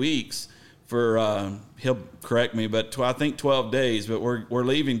 3 weeks for, he'll correct me, but I think 12 days. But we're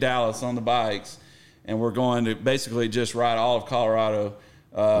leaving Dallas on the bikes. and we're going to basically just ride all of Colorado.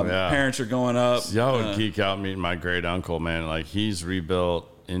 Parents are going up. Y'all would geek out meeting my great uncle, man. Like, he's rebuilt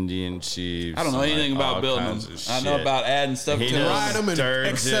Indian Chiefs. I don't know anything about building them. I know about adding stuff to them. Ride them and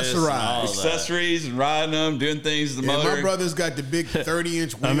accessories and riding them, doing things to the motor. My brother's got the big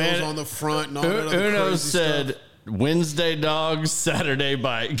 30-inch wheels on the front and all that other Uno crazy said stuff. Wednesday dogs, Saturday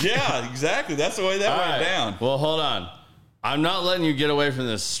bike. Yeah, exactly. That's the way that went down. Well, hold on. I'm not letting you get away from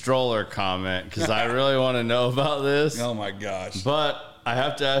this stroller comment because I really want to know about this. Oh, my gosh. But I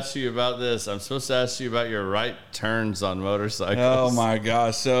have to ask you about this. I'm supposed to ask you about your right turns on motorcycles. Oh, my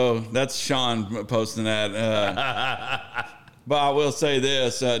gosh. So that's Sean posting that. But I will say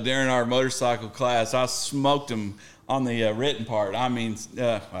this. During our motorcycle class, I smoked him on the written part. I mean,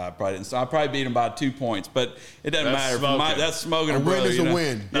 I probably didn't. So I probably beat him by 2 points, but it doesn't matter. That's smoking a brother. Win is a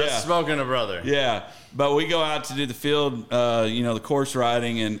win. That's smoking a brother. Yeah. But we go out to do the field, the course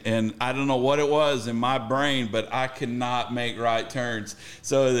riding, and I don't know what it was in my brain, but I could not make right turns.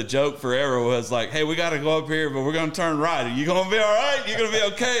 So the joke forever was like, hey, we got to go up here, but we're going to turn right. Are you going to be all right? You're going to be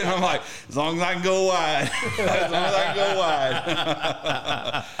okay? And I'm like, as long as I can go wide. As long as I can go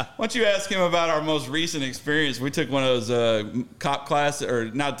wide. Why don't you ask him about our most recent experience? We took one of those cop classes, or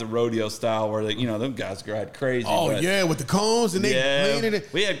not the rodeo style, where they, them guys ride crazy. Oh, yeah, with the cones, and they leaning it.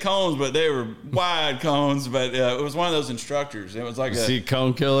 We had cones, but they were wide cones, but it was one of those instructors. It was like a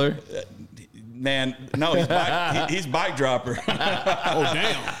cone killer. Man, no, he's bike dropper. Oh,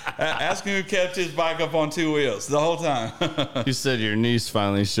 damn. Ask him who kept his bike up on 2 wheels the whole time. You said your niece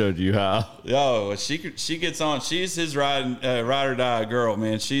finally showed you how. Yo, she gets on. She's his ride or die girl,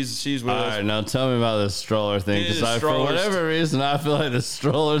 man. She's with us. All right, now tell me about this stroller thing, because for whatever reason, I feel like the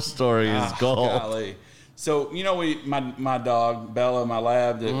stroller story is gold. Golly. So, my dog, Bella, my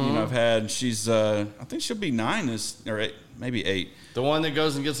lab that, I've had, she's, I think she'll be 9 or 8, maybe 8. The one that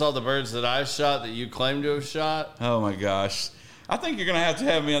goes and gets all the birds that I shot that you claim to have shot? Oh, my gosh. I think you're going to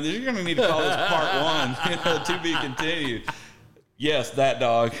have me on this. You're going to need to call this part 1, to be continued. Yes, that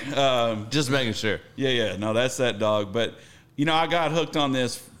dog. Just making sure. Yeah. No, that's that dog. But, I got hooked on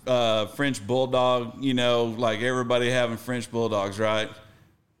this French bulldog, like everybody having French bulldogs, right?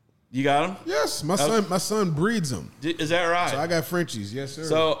 You got them? Yes, my son breeds them. Is that right? So I got Frenchies, yes sir.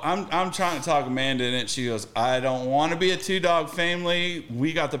 So I'm trying to talk Amanda in it. She goes, I don't want to be a 2-dog family.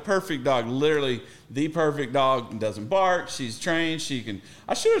 We got the perfect dog, literally the perfect dog. Doesn't bark. She's trained. She can.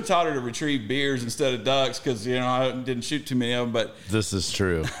 I should have taught her to retrieve beers instead of ducks because I didn't shoot too many of them. But this is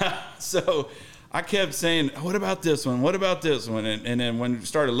true. So I kept saying, what about this one? What about this one? And then when we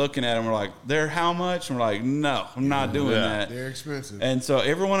started looking at them, we're like, they're how much? And we're like, no, I'm not doing that. They're expensive. And so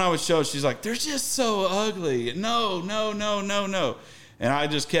everyone I would show, she's like, they're just so ugly. No. And I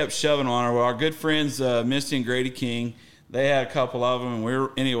just kept shoving on her. Well, our good friends, Misty and Grady King, they had a couple of them.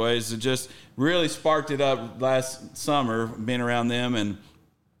 And it just really sparked it up last summer, being around them. And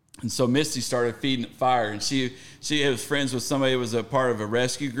so Misty started feeding it fire, and she was friends with somebody who was a part of a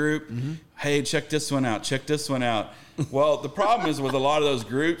rescue group. Mm-hmm. Hey, check this one out. Check this one out. Well, the problem is with a lot of those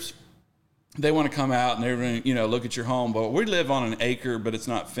groups, they want to come out and they're going to, look at your home. But we live on an acre, but it's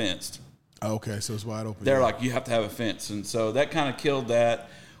not fenced. Okay, so it's wide open. They're like, you have to have a fence. And so that kind of killed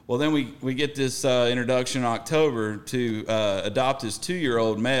that. Well, then we get this introduction in October to adopt this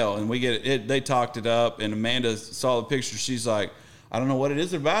 2-year-old male, and we get it. They talked it up, and Amanda saw the picture. She's like, I don't know what it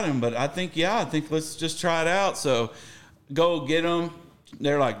is about him, but I think let's just try it out. So go get him.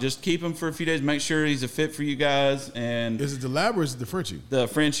 They're like, just keep him for a few days, make sure he's a fit for you guys. And is it the lab or is it the Frenchie? The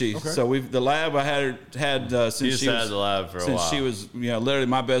Frenchie. Okay. So the lab I had since she was had the lab for a while. Since she was, literally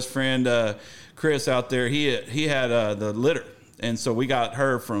my best friend Chris out there. He had the litter, and so we got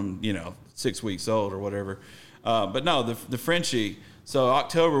her from 6 weeks old or whatever. But no, the Frenchie. So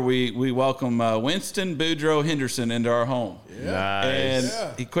October we welcome Winston Boudreaux Henderson into our home. Yeah. Nice.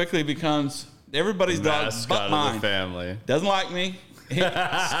 And he quickly becomes everybody's dog but mine. Of the family. Doesn't like me. He's scared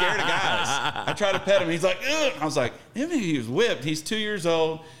of guys. I try to pet him. He's like, ugh. I was like, he was whipped. He's 2 years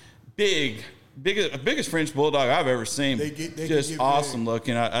old, biggest French bulldog I've ever seen. They just awesome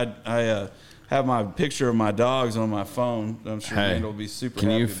looking. I have my picture of my dogs on my phone. I'm sure Amanda will be super happy.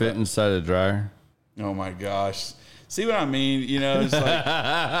 Can you fit inside a dryer? Oh my gosh. See what I mean? It's like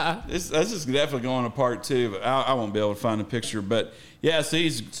that's just definitely going to part 2, but I won't be able to find a picture. But yeah, so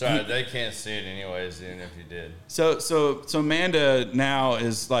they can't see it anyways, even if you did. So Amanda now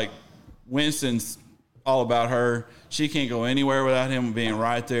is like Winston's all about her. She can't go anywhere without him being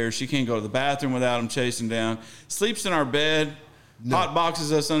right there. She can't go to the bathroom without him chasing down. Sleeps in our bed. No. Hot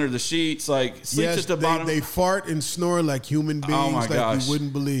boxes us under the sheets, like sleeps at the bottom. They fart and snore like human beings. Oh my gosh. You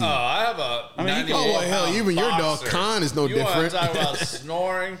wouldn't believe. Oh, I have a. Hell, even your dog Con is no different. You want to talk about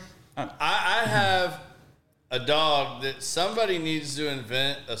snoring? I have a dog that somebody needs to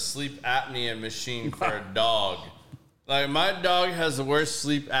invent a sleep apnea machine for a dog. Like, my dog has the worst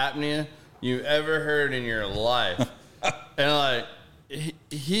sleep apnea you ever heard in your life. And, like,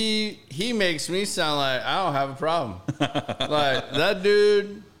 he makes me sound like I don't have a problem. Like, that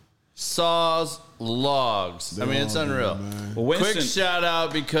dude saws logs. I mean, it's unreal. Well, quick shout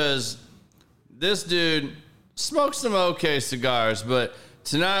out, because this dude smokes some okay cigars, but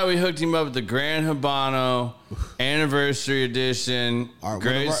tonight we hooked him up with the Grand Habano Anniversary Edition.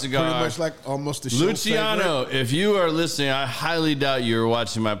 Great cigar. Pretty much like almost the show Luciano, favorite. if you are listening, I highly doubt you are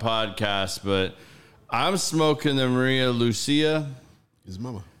watching my podcast, but I'm smoking the Maria Lucia. His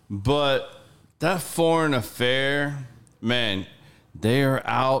mama. But that Foreign Affair, man, they are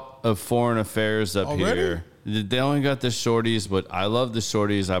out of Foreign Affairs up here. They only got the shorties, but I love the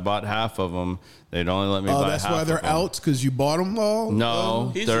shorties. I bought half of them. They'd only let me buy half of them. Oh, that's why they're out? Because you bought them all?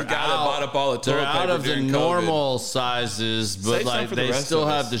 No. He's the guy that bought up all the toilet paper. They're out of the during normal COVID. sizes, but like they still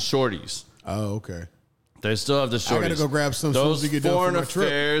have the shorties. Oh, okay. They still have the shorties. I gotta go grab some. Those get done Foreign for my trip.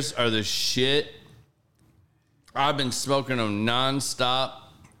 Affairs are the shit. I've been smoking them nonstop.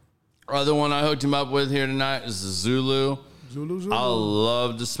 Other one I hooked him up with here tonight is the Zulu. Zulu. I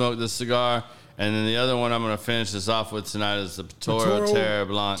love to smoke this cigar. And then the other one I'm going to finish this off with tonight is the Toro Terra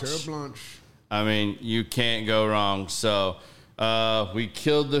Blanche. Terra Blanche. I mean, you can't go wrong. So we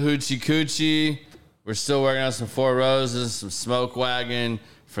killed the Hoochie Coochie. We're still working on some Four Roses, some Smoke Wagon.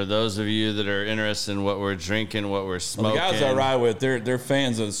 For those of you that are interested in what we're drinking, what we're smoking. Well, the guys I ride with, they're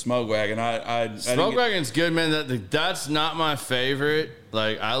fans of the Smoke Wagon. Smoke Wagon's good, man. That's not my favorite.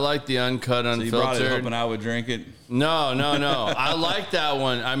 Like, I like the uncut, unfiltered. So you brought it hoping I would drink it? No. I like that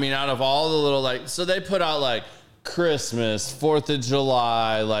one. I mean, out of all the little, like, so they put out, like, Christmas, 4th of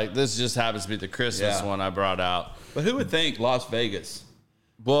July. Like, this just happens to be the Christmas one I brought out. But who would think Las Vegas?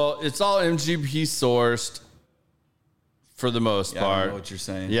 Well, it's all MGP sourced for the most part. I know what you're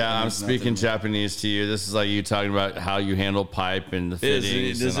saying. Yeah, I'm speaking Japanese to you. This is like you talking about how you handle pipe and the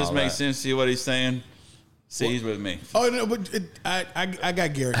fittings. Does this make sense to you, what he's saying? See, he's with me. Oh, no, but I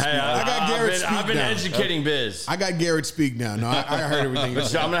got Garrett speak. I got Garrett speak I've been educating Biz. I got Garrett speak now. No, I heard everything.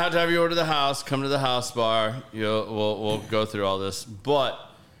 But I'm going to have you over to the house. Come to the house bar. We'll go through all this. But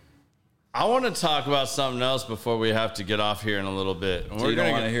I want to talk about something else before we have to get off here in a little bit. So you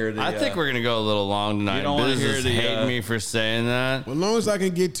don't want to hear the... I think we're going to go a little long tonight. You don't want to hear the... hate me for saying that. Well, as long as I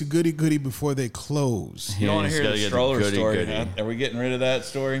can get to goody before they close. You don't want to hear the stroller story. Huh? Are we getting rid of that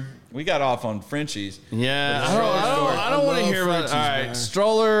story? We got off on Frenchies. Yeah, I don't want to hear about it. All right, man.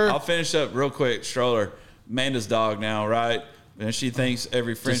 Stroller. I'll finish up real quick. Stroller. Amanda's dog now, right? And she thinks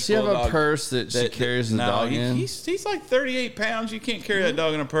every French Does she have bulldog a purse that she carries the dog in? He's like 38 pounds. You can't carry that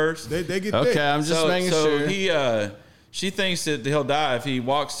dog in a purse. They get okay, thick. I'm just making sure. So she thinks that he'll die if he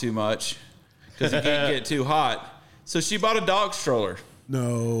walks too much because he can't get too hot. So she bought a dog stroller.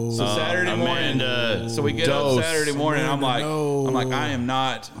 No. So Saturday morning. So we get up Saturday morning. And I'm like, I am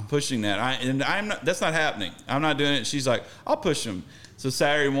not pushing that. I'm not. That's not happening. I'm not doing it. She's like, I'll push him. So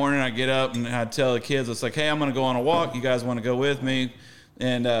Saturday morning, I get up and I tell the kids, it's like, hey, I'm going to go on a walk. You guys want to go with me?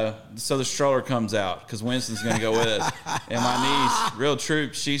 And so the stroller comes out because Winston's going to go with us. And my niece, real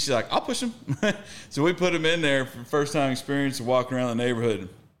troop, she's like, I'll push him. So we put him in there for first time experience of walking around the neighborhood.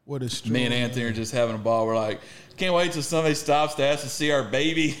 What a stroller. Me and Anthony are just having a ball. We're like, can't wait till somebody stops to ask to see our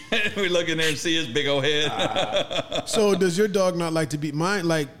baby. We look in there and see his big old head. So does your dog not like to be mine?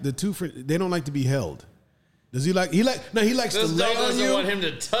 Like the two, they don't like to be held. Does he like? No, he likes to lay on you. Doesn't want him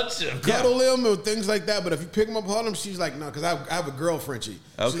to touch him. Cuddle him or things like that. But if you pick him up, hold him, she's like, no, because I have a girl Frenchie.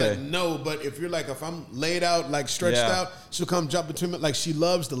 She's like, no, but if you're like, if I'm laid out, like stretched out, she'll come jump between me. Like she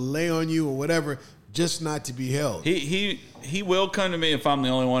loves to lay on you or whatever, just not to be held. He will come to me if I'm the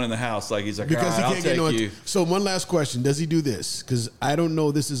only one in the house. Like he's like, because all right, he can't I'll get take you. So one last question: does he do this? Because I don't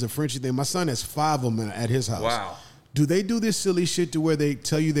know. This is a Frenchie thing. My son has 5 of them at his house. Wow. Do they do this silly shit to where they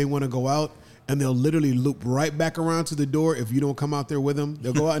tell you they want to go out? And they'll literally loop right back around to the door if you don't come out there with them.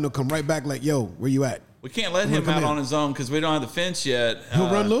 They'll go out and they'll come right back like, yo, where you at? We can't let him out on his own because we don't have the fence yet. He'll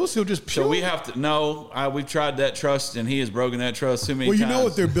run loose. He'll just So we have to. No, we've tried that trust, and he has broken that trust too many times. Well, you know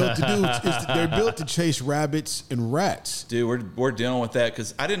what they're built to do? Is they're built to chase rabbits and rats. Dude, we're dealing with that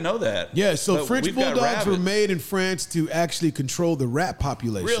because I didn't know that. Yeah, so But French we've got bulldogs were rabbits. made in France to actually control the rat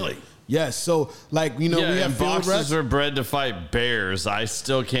population. Really? Yes. So, like, we have field boxes rats. are bred to fight bears. I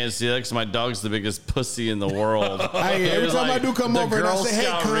still can't see that because my dog's the biggest pussy in the world. Every time I do come over and I say,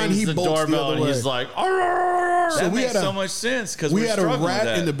 "Hey, Con," he bolts the other way. He's like, That makes so much sense because we had a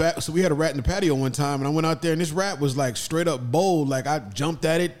rat in the back. So we had a rat in the patio one time, and I went out there, and this rat was like straight up bold. Like I jumped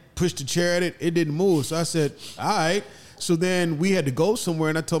at it, pushed the chair at it, it didn't move. So I said, "All right." So then we had to go somewhere,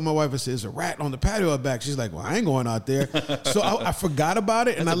 and I told my wife, I said, "There's a rat on the patio out back." She's like, "Well, I ain't going out there." So I forgot about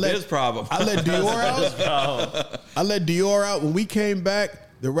it, and I let Dior out. I let Dior out. When we came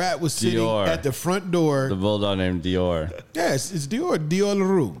back, the rat was sitting at the front door. The bulldog named Dior. Yes, it's Dior. Dior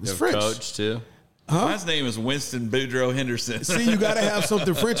LaRue. It's French. Coach too. Huh? My name is Winston Boudreaux Henderson. See, you got to have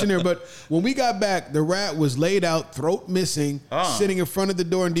something French in there. But when we got back, the rat was laid out, throat missing, sitting in front of the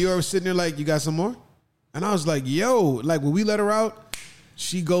door, and Dior was sitting there like, "You got some more?" And I was like, "Yo!" Like when we let her out,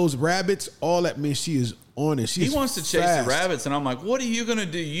 she goes rabbits. All that means she is on it. He wants to chase the rabbits, and I'm like, "What are you gonna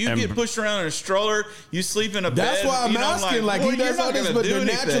do? You get pushed around in a stroller. You sleep in a bed." That's why I'm asking. Like he does all this, but the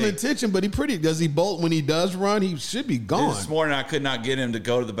natural intention. But does he bolt when he does run? He should be gone. This morning I could not get him to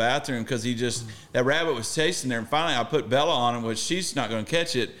go to the bathroom because that rabbit was chasing there. And finally I put Bella on him, which she's not going to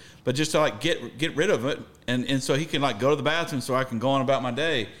catch it, but just to like get rid of it, and so he can like go to the bathroom so I can go on about my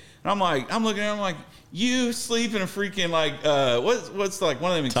day. And I'm looking at him like, you sleep in a freaking like what's like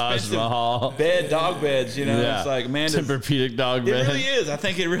one of them expensive dog beds, you know? Yeah. It's like Amanda's Tempur-Pedic dog bed. It really is. I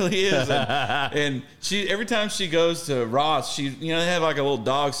think it really is. And she every time she goes to Ross, they have like a little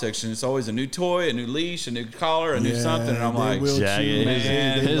dog section. It's always a new toy, a new leash, a new collar, a new something. And I'm like,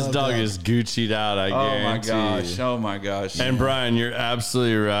 his dog is Gucci'd out. I guarantee. Oh my gosh. And Brian, you're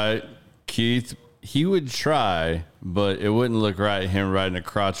absolutely right. Keith, he would try, but it wouldn't look right, him riding a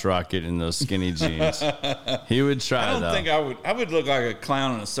crotch rocket in those skinny jeans. He would try, I don't think I would look like a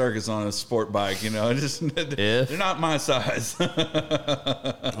clown in a circus on a sport bike, they're not my size.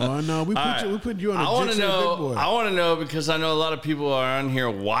 Oh, no, we put you on a big boy. I want to know because I know a lot of people are on here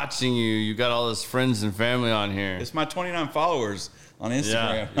watching you. You got all those friends and family on here. It's my 29 followers on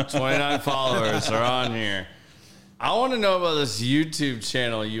Instagram. Yeah, your 29 followers are on here. I want to know about this YouTube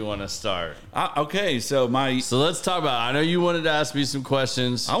channel you want to start. Okay, so let's talk about it. I know you wanted to ask me some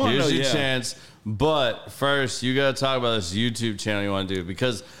questions. Here's your chance. But first, you got to talk about this YouTube channel you want to do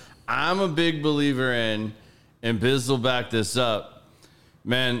because I'm a big believer in, and Biz will back this up.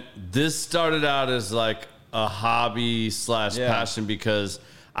 Man, this started out as like a hobby / passion because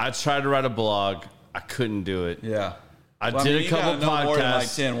I tried to write a blog. I couldn't do it. Yeah. I did a couple podcasts. More than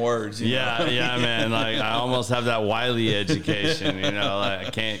like 10 words. Yeah, man. Like I almost have that Wiley education. Like I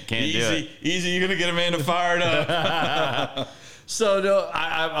can't do it. Easy. You're gonna get Amanda fired up. So no,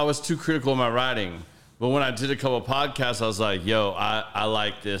 I was too critical of my writing. But when I did a couple podcasts, I was like, "Yo, I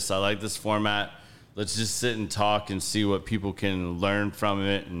like this. I like this format. Let's just sit and talk and see what people can learn from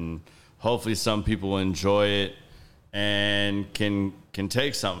it, and hopefully some people enjoy it and can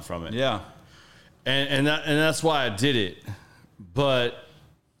take something from it." Yeah. And that's why I did it. But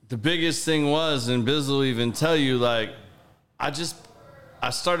the biggest thing was, and Biz will even tell you, like, I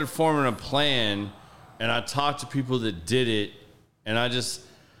started forming a plan, and I talked to people that did it, and I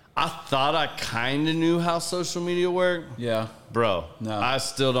thought I kind of knew how social media worked. Yeah. Bro, no. I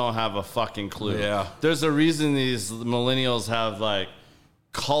still don't have a fucking clue. Yeah. There's a reason these millennials have, like,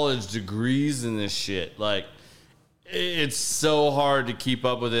 college degrees in this shit. Like, it's so hard to keep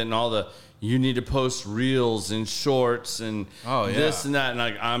up with it and all the... You need to post reels and shorts and this and that. And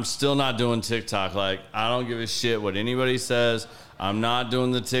like, I'm still not doing TikTok. Like, I don't give a shit what anybody says. I'm not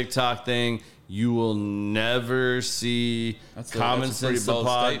doing the TikTok thing. You will never see Common Sense the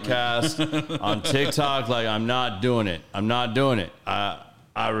podcast on TikTok. Like, I'm not doing it.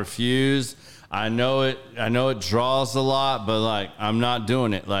 I refuse. I know it draws a lot, but like, I'm not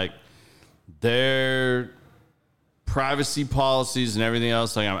doing it. Like, they're privacy policies and everything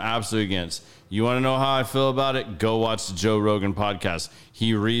else, like I'm absolutely against. You want to know how I feel about it? Go watch the Joe Rogan podcast.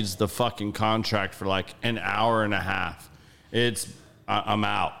 He reads the fucking contract for like an hour and a half. I'm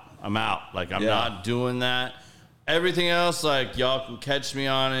out. Like I'm not doing that. Everything else, like y'all can catch me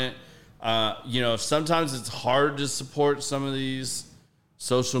on it. Sometimes it's hard to support some of these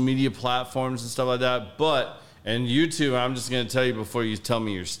social media platforms and stuff like that. And YouTube, I'm just going to tell you before you tell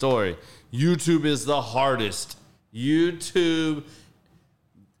me your story. YouTube is the hardest. YouTube,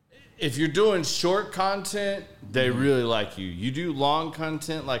 if you're doing short content, they really like you. You do long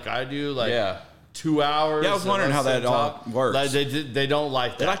content like I do, 2 hours. Yeah, I was wondering how that all works. Like they don't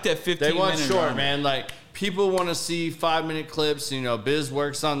like that. They like that 15 minute. They want short, man. Like people want to see 5-minute clips. Biz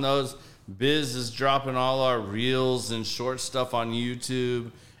works on those. Biz is dropping all our reels and short stuff on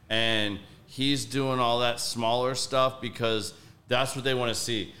YouTube, and he's doing all that smaller stuff because that's what they want to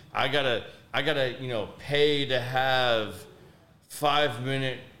see. I gotta, pay to have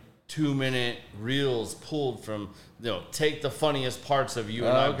 5-minute, 2-minute reels pulled from, take the funniest parts of you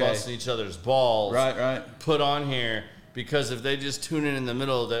and I busting each other's balls. Right. Put on here because if they just tune in the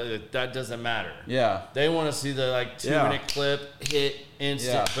middle, that doesn't matter. Yeah. They want to see the 2-minute clip, hit,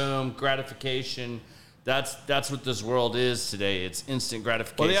 instant, boom, gratification. that's what this world is today. It's instant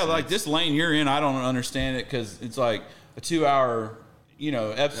gratification. Well, yeah, like this lane you're in, I don't understand it because it's like a 2-hour,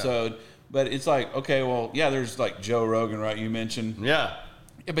 episode. Yeah. But it's like, okay, well, yeah, there's like Joe Rogan, right? You mentioned. Yeah.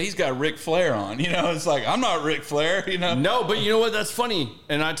 Yeah, but he's got Ric Flair on. It's like, I'm not Ric Flair, No, but you know what? That's funny.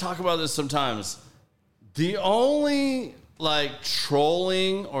 And I talk about this sometimes. The only like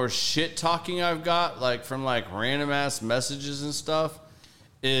trolling or shit talking I've got like from like random ass messages and stuff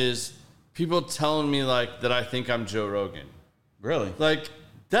is people telling me like that I think I'm Joe Rogan. Really? Like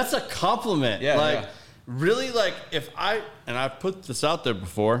that's a compliment. Yeah. Like really, like and I've put this out there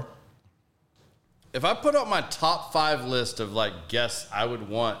before. If I put up my top 5 list of like guests I would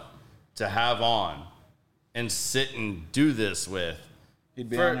want to have on and sit and do this with, he'd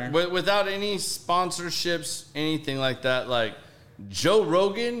be on there. Without any sponsorships, anything like that, like Joe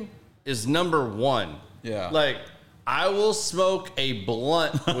Rogan is number 1. Yeah. Like I will smoke a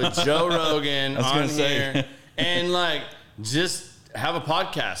blunt with Joe Rogan on here and like just have a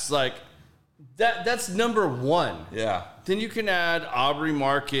podcast. Like that's number 1. Yeah. Then you can add Aubrey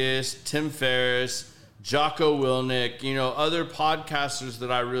Marcus, Tim Ferriss, Jocko Willnick, other podcasters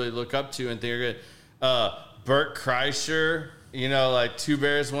that I really look up to and think are good. Bert Kreischer, like 2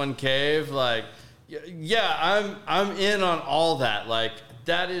 Bears, 1 Cave. Like, yeah, I'm in on all that. Like,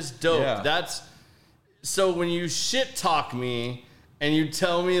 that is dope. Yeah. So when you shit talk me and you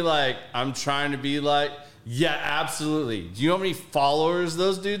tell me like I'm trying to be like, yeah, absolutely. Do you know how many followers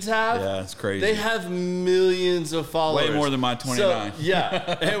those dudes have? Yeah, it's crazy. They have millions of followers. Way more than my 29. So,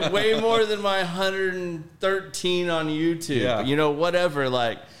 yeah, and way more than my 113 on YouTube. Yeah. Whatever.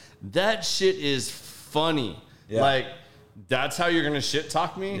 Like, that shit is funny. Yeah. Like, that's how you're going to shit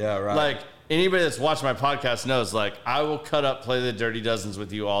talk me? Yeah, right. Like, anybody that's watched my podcast knows, like, I will cut up Play the Dirty Dozens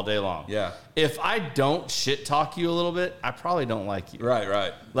with you all day long. Yeah. If I don't shit talk you a little bit, I probably don't like you.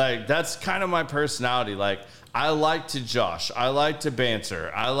 Right. Like, that's kind of my personality. Like, I like to josh. I like to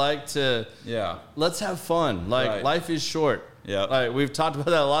banter. I like to... Yeah. Let's have fun. Like, life is short. Yeah. Like, we've talked about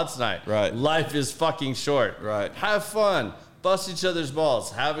that a lot tonight. Right. Life is fucking short. Right. Have fun. Bust each other's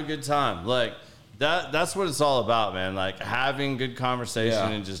balls. Have a good time. Like... That's what it's all about, man. Like having good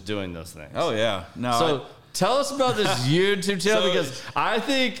conversation and just doing those things. Oh yeah. No. So tell us about this YouTube channel because I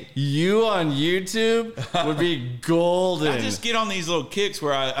think you on YouTube would be golden. I just get on these little kicks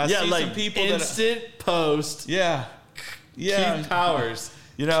where I see like some people instant post. Yeah. Kenny Powers.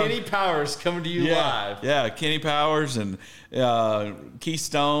 Kenny Powers coming to you live. Yeah, Kenny Powers and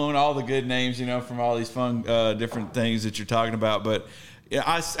Keystone, all the good names, from all these fun different things that you're talking about. But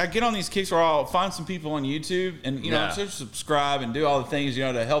yeah, I get on these kicks where I'll find some people on YouTube and, just subscribe and do all the things,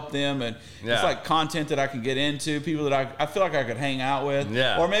 to help them. And it's like content that I can get into, people that I feel like I could hang out with.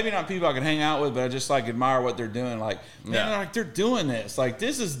 Yeah. Or maybe not people I could hang out with, but I just like admire what they're doing. Like, man, like they're doing this. Like,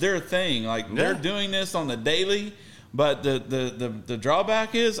 this is their thing. Like, they're doing this on the daily. But the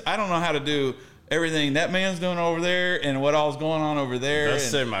drawback is I don't know how to do everything that man's doing over there and what all's going on over there.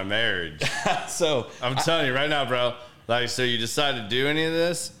 That's in my marriage. So I'm telling you right now, bro. Like, so you decide to do any of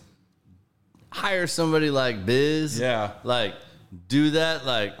this? Hire somebody like Biz. Yeah. Like, do that.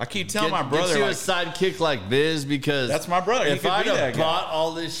 Like, I keep telling my brother, get you a sidekick like Biz because that's my brother. If I'd have bought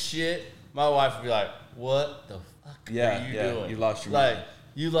all this shit, my wife would be like, "What the fuck are you doing? You lost your mind.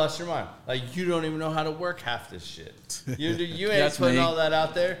 You lost your mind. Like, you don't even know how to work half this shit. You ain't putting all that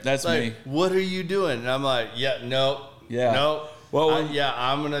out there. That's like, me. What are you doing?" And I'm like, nope. Well,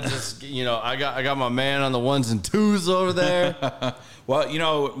 I'm gonna just, I got my man on the 1s and 2s over there.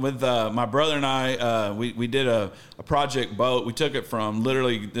 Well, with my brother and I, we did a project boat. We took it from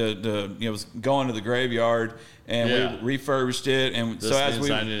literally it was going to the graveyard, and we refurbished it. And this means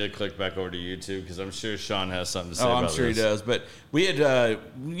I need to click back over to YouTube because I'm sure Sean has something to say. I'm sure he does. But we had,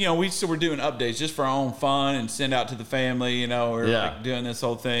 we still were doing updates just for our own fun and send out to the family. We're like doing this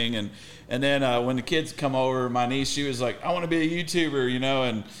whole thing and then when the kids come over, my niece, she was like, "I want to be a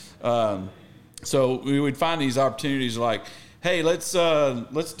YouTuber," and so we would find these opportunities like, "Hey, let's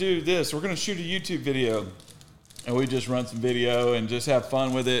do this. We're going to shoot a YouTube video." And we just run some video and just have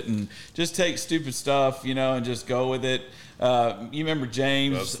fun with it and just take stupid stuff, and just go with it. You remember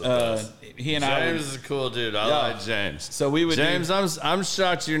James? He and James is a cool dude. I like James. So we would I'm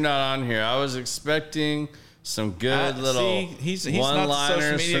shocked you're not on here. I was expecting some good little he's not the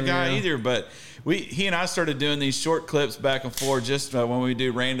social media guy either, but he and I started doing these short clips back and forth just when we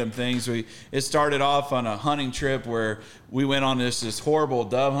do random things. It started off on a hunting trip where we went on this horrible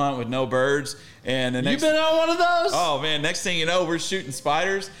dove hunt with no birds. And the next, you been on one of those? Oh man! Next thing you know, we're shooting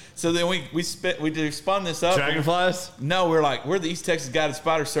spiders. So then we spun this up. Dragonflies? No, we're the East Texas Guided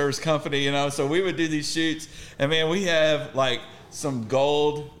Spider Service Company. So we would do these shoots, and man, we have like some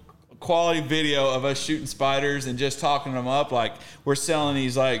gold quality video of us shooting spiders and just talking them up. Like we're selling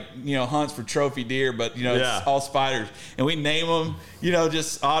these like, hunts for trophy deer, but it's all spiders, and we name them,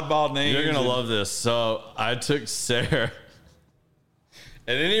 just oddball names. You're going to love this. So I took Sarah,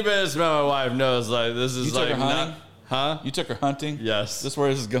 and anybody that's met my wife knows like, this is like not, huh? You took her hunting? Yes. This is where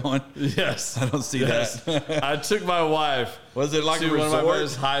this is going? Yes. I don't see that. I took my wife. Was it like to a resort? One of my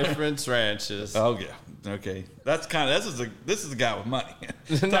buddy's high fence ranches. Oh yeah. Okay. That's kind of this is a guy with money.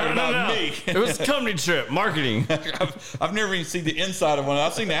 No. Me. It was a company trip, marketing. I've never even seen the inside of one.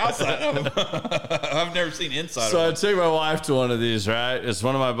 I've seen the outside of them. I've never seen inside of one. So I took my wife to one of these, right? It's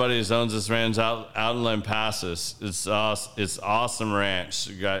one of my buddies owns this ranch out in Lampasas. It's awesome ranch.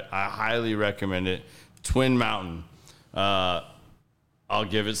 I highly recommend it. Twin Mountain. I'll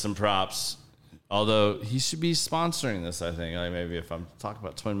give it some props. Although he should be sponsoring this, I think. Like maybe if I'm talking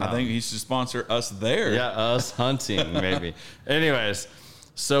about Twin Mountain. I think he should sponsor us there. Yeah, us hunting, maybe. Anyways,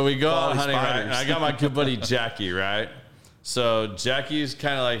 so we go out hunting, right? And I got my good buddy Jackie, right? So Jackie's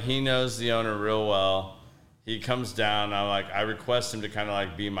kind of like, he knows the owner real well. He comes down. I request him to kind of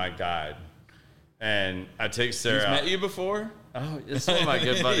like be my guide. And I take Sarah. He's met you before? Oh, it's one of my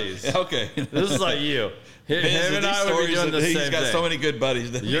good buddies. Okay. This is like you. Him and I would be doing the same thing. He's got so many good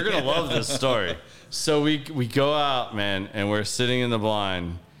buddies. You're going to love this story. So we go out, man, and we're sitting in the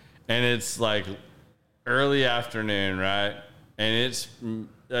blind, and it's like early afternoon, right? And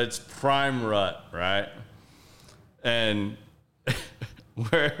it's prime rut, right? And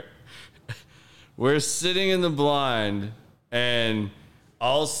we're sitting in the blind, and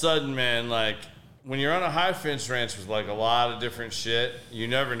all of a sudden, man, like, when you're on a high fence ranch with like a lot of different shit, you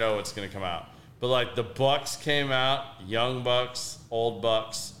never know what's going to come out. But like the bucks came out, young bucks, old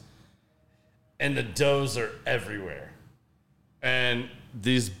bucks, and the does are everywhere. And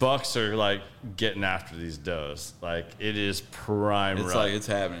these bucks are like getting after these does. Like it is prime rut. It's like it's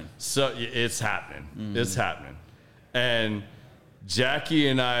happening. So it's happening. Mm-hmm. It's happening. And Jackie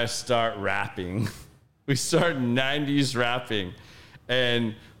and I start rapping. We start 90s rapping.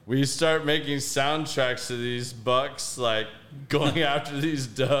 And we start making soundtracks to these bucks, like going after these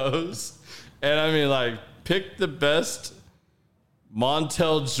does. And I mean, like, pick the best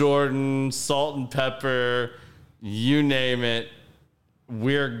Montel Jordan, salt and pepper, you name it.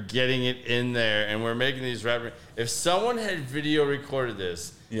 We're getting it in there, and we're making these rap. If someone had video recorded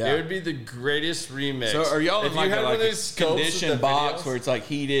this, it would be the greatest remix. So are y'all if in like a conditioned box videos, where it's like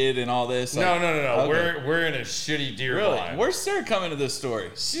heated and all this? Like, no. Okay. We're in a shitty deer blind. Where's Sarah coming to this story?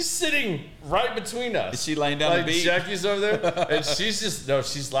 She's sitting right between us. Is she laying down the beat? Jackie's over there, and she's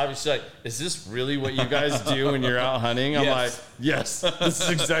laughing. She's like, "Is this really what you guys do when you're out hunting?" I'm like, "Yes, this is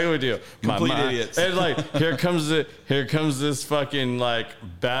exactly what we do." Complete idiots. And like, here comes this fucking like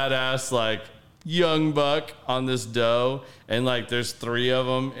badass like young buck on this doe, and like there's 3 of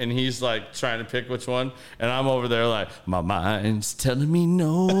them, and he's like trying to pick which one, and I'm over there like, my mind's telling me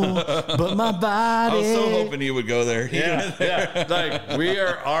no, but my body. I was so hoping he would go there. Yeah. Like we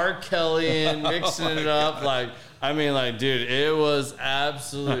are R. Kelly and mixing it up. Like, I mean, like, dude, it was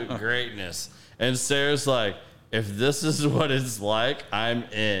absolute greatness. And Sarah's like, if this is what it's like, I'm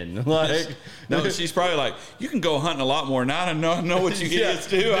in. Like, no, she's probably like, you can go hunting a lot more. Now I know what you idiots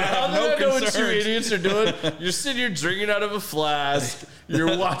do. I have no concerns. What you idiots are doing. You're sitting here drinking out of a flask.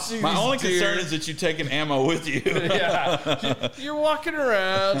 You're watching. My only deer. concern is that you taking ammo with you. Yeah, you're walking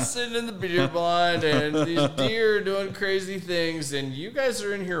around, sitting in the deer blind, and these deer are doing crazy things, and you guys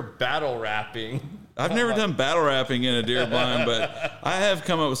are in here battle rapping. I've never done battle rapping in a deer blind, but I have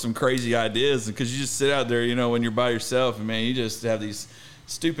come up with some crazy ideas because you just sit out there, when you're by yourself, and man, you just have these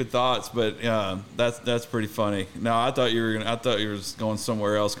stupid thoughts. But that's pretty funny. No, I thought you were going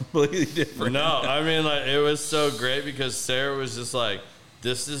somewhere else completely different. No, I mean, like, it was so great because Sarah was just like,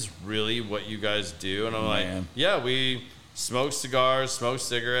 "This is really what you guys do," and I'm like, "Yeah, we smoke cigars, smoke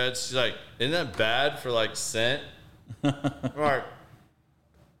cigarettes." She's like, "Isn't that bad for like scent?" I'm like,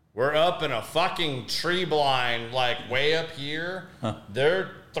 we're up in a fucking tree blind, like way up here.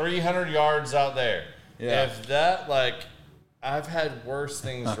 They're 300 yards out there. Yeah. If that, like, I've had worse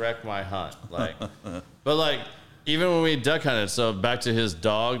things wreck my hunt. Like, but like, even when we duck hunted, so back to his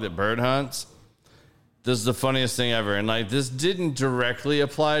dog that bird hunts, this is the funniest thing ever. And like, this didn't directly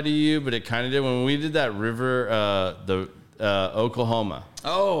apply to you, but it kind of did when we did that river, Oklahoma.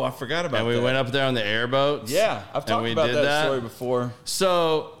 Oh, I forgot about that. And we went up there on the airboats. Yeah, I've talked about that story before.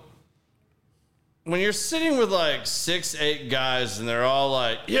 So when you're sitting with like 6-8 guys and they're all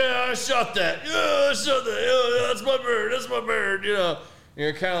like, "Yeah, I shot that. Yeah, I shot that. Yeah, that's my bird. That's my bird." And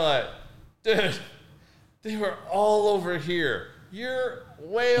you're kind of like, "Dude, they were all over here. You're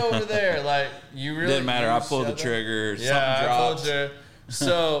way over there." Like, you really didn't matter. I pulled the trigger. Yeah, I pulled the trigger.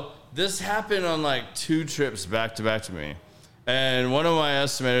 So this happened on like 2 trips back to back to me. And one of my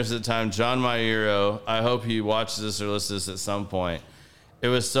estimators at the time, John Mairo, I hope he watches this or listens at some point. It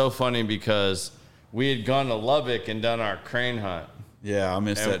was so funny because we had gone to Lubbock and done our crane hunt. Yeah, I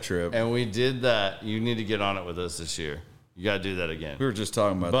missed that trip. And we did that. You need to get on it with us this year. You got to do that again. We were just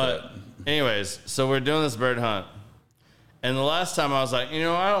talking about that. But anyways, so we're doing this bird hunt. And the last time I was like,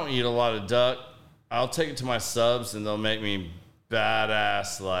 I don't eat a lot of duck. I'll take it to my subs and they'll make me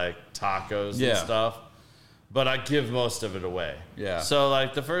badass like tacos and stuff. But I give most of it away. Yeah. So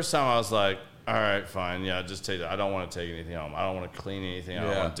like the first time I was like, all right, fine. Yeah, just take it. I don't want to take anything home. I don't want to clean anything. I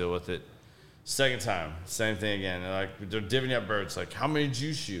don't want to deal with it. Second time, same thing again. They're divvying up birds. Like, how many did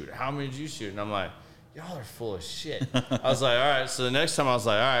you shoot? How many did you shoot? And I'm like, y'all are full of shit. I was like, all right. So the next time I was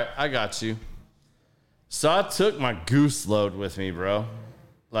like, all right, I got you. So I took my goose load with me, bro.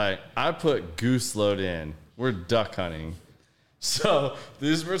 Like, I put goose load in. We're duck hunting. So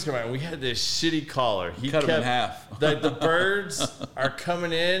these birds come out, and we had this shitty caller. He cut them in half. Like the birds are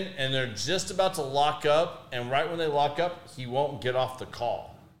coming in, and they're just about to lock up, and right when they lock up, he won't get off the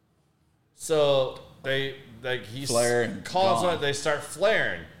call. So he's calls on it. They start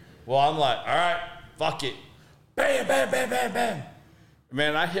flaring. Well, I'm like, all right, fuck it, bam, bam, bam, bam, bam.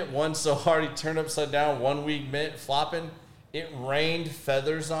 Man, I hit one so hard he turned upside down. 1 week mint flopping. It rained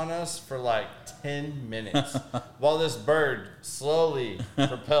feathers on us for like 10 minutes while this bird slowly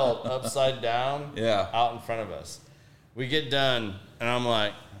propelled upside down out in front of us. We get done, and I'm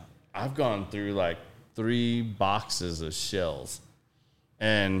like, I've gone through like 3 boxes of shells,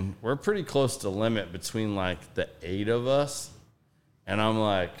 and we're pretty close to limit between like the 8 of us. And I'm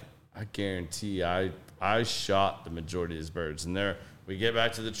like, I guarantee I shot the majority of these birds, and we get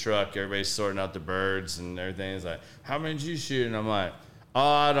back to the truck, everybody's sorting out the birds and everything. Is like, how many did you shoot? And I'm like, oh,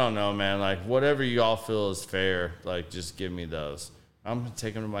 I don't know, man. Like, whatever you all feel is fair, like, just give me those. I'm going to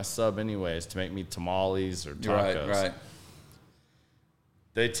take them to my sub anyways to make me tamales or tacos. Right.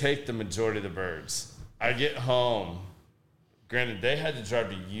 They take the majority of the birds. I get home. Granted, they had to drive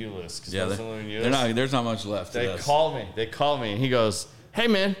to Euless because I was living in Euless. There's not much left. They call me, and he goes, hey,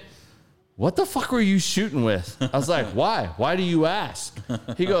 man, what the fuck were you shooting with? I was like, why? Why do you ask?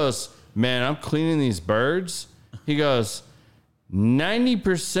 He goes, man, I'm cleaning these birds. He goes,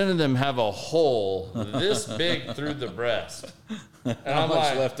 90% of them have a hole this big through the breast. And How much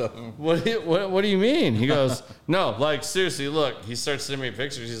like, left of them? What do you mean? He goes, no, like, seriously, look. He starts sending me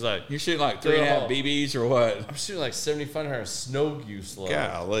pictures. He's like, you're shooting like 3.5 BBs or what? I'm shooting like 7,500 snow goose load.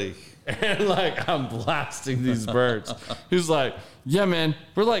 Golly. And like, I'm blasting these birds. He's like, yeah, man,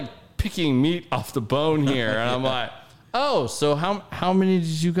 we're like picking meat off the bone here. And I'm like, oh, so how many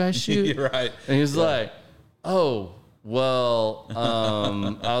did you guys shoot? Right. And he's like, oh, well,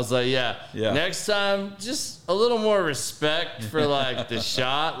 I was like, yeah, next time, just a little more respect for like the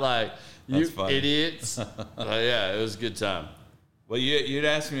shot. Like, you idiots. Yeah, it was a good time. Well, you'd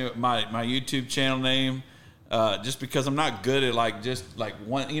ask me my YouTube channel name. Just because I'm not good at like just like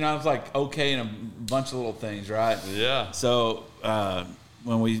one, I was like okay in a bunch of little things, right? Yeah. So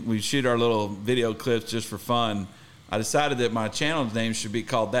when we shoot our little video clips just for fun, I decided that my channel's name should be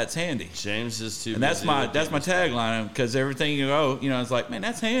called "That's Handy." James is too. And that's my tagline, because everything it's like, man,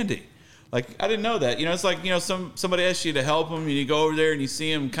 that's handy. Like, I didn't know that. It's like, somebody asks you to help them, and you go over there and you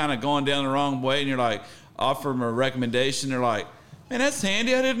see them kind of going down the wrong way, and you're like, offer them a recommendation. They're like, man, that's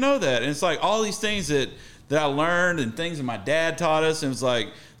handy. I didn't know that. And it's like all these things that I learned and things that my dad taught us. And it's like,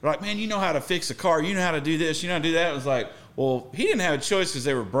 they're like, man, you know how to fix a car. You know how to do this. You know how to do that. It was like, well, he didn't have a choice because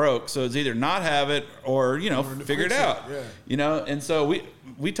they were broke. So it's either not have it or figure it out. Yeah. And so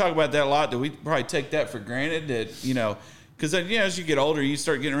we talk about that a lot, that we probably take that for granted, that, because as you get older, you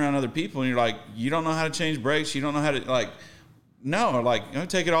start getting around other people and you're like, you don't know how to change brakes. You don't know how to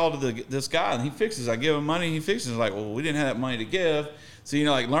take it all to this guy and he fixes. I give him money and he fixes. Like, well, we didn't have that money to give. So,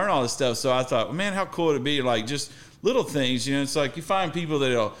 learn all this stuff. So I thought, well, man, how cool would it be? Like, just little things, it's like you find people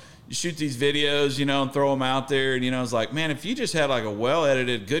that'll shoot these videos, and throw them out there. And, it's like, man, if you just had like a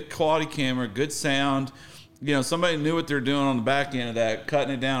well-edited, good quality camera, good sound, somebody knew what they're doing on the back end of that,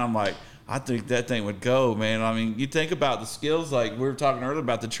 cutting it down. I'm like, I think that thing would go, man. I mean, you think about the skills, like we were talking earlier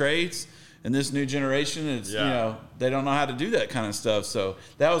about the trades. And this new generation, it's they don't know how to do that kind of stuff. So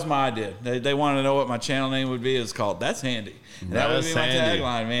that was my idea. They wanted to know what my channel name would be. It's called "That's Handy." And that would be my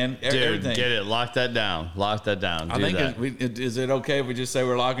tagline, man. Dude, everything. Get it. Lock that down. I think is it okay if we just say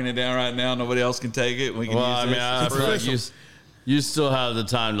we're locking it down right now? Nobody else can take it. We can use it. I feel like you still have the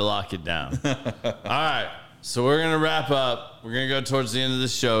time to lock it down. All right. So we're gonna wrap up. We're gonna go towards the end of the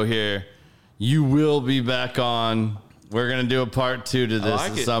show here. You will be back on. We're going to do a part 2 to this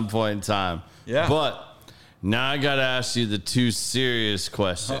at some point in time. Yeah. But Now I got to ask you the two serious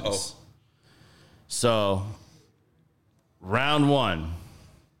questions. Uh-oh. So, round one.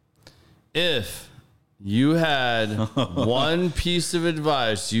 If you had one piece of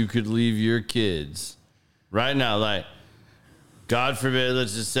advice you could leave your kids right now, like, God forbid,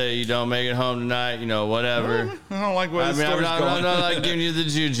 let's just say you don't make it home tonight, whatever. I don't like where this story's going. I'm not like giving you the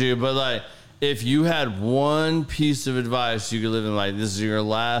juju, but like, if you had one piece of advice you could live in, like, this is your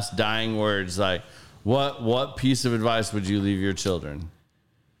last dying words, like, what piece of advice would you leave your children?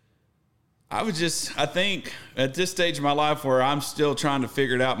 I think at this stage of my life where I'm still trying to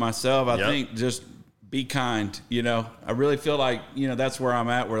figure it out myself, I think just be kind, I really feel like, that's where I'm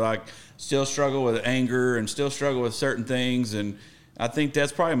at, where like still struggle with anger and still struggle with certain things. And I think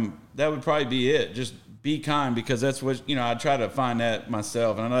that would probably be it. Just be kind, because that's what, I try to find that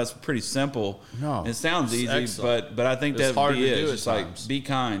myself. And I know that's pretty simple. No, it sounds easy, excellent. but I think that would be it. It's just like, be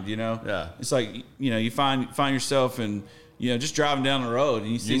kind, Yeah. It's like, you find yourself and, just driving down the road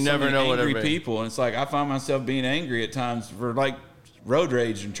and you see so many angry people. And it's like, I find myself being angry at times for like road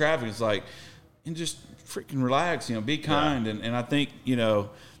rage and traffic. It's like, and just freaking relax, be kind. Yeah. And I think,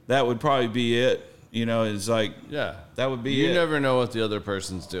 that would probably be it, is like, yeah, that would be it. You it. never know what the other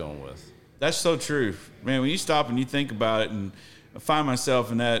person's dealing with. That's so true, man. When you stop and you think about it, and I find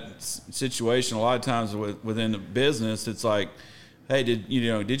myself in that situation a lot of times within the business, it's like, hey, did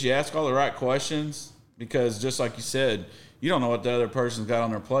you ask all the right questions? Because just like you said, you don't know what the other person's got on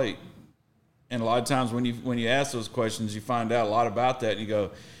their plate. And a lot of times when you ask those questions, you find out a lot about that, and you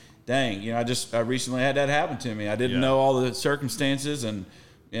go, dang, I recently had that happen to me. I didn't know all the circumstances and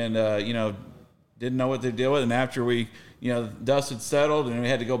didn't know what to deal with. And after we, dust had settled and we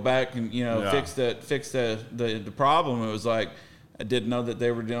had to go back and, fix the problem, it was like, I didn't know that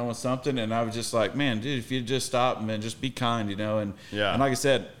they were dealing with something. And I was just like, man, dude, if you just stop and then just be kind, and like I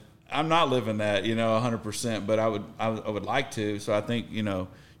said, I'm not living that, 100%, but I would like to. So I think,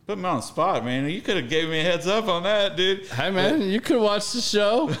 put me on the spot, man. You could have gave me a heads up on that, dude. Hey, man, you could watch the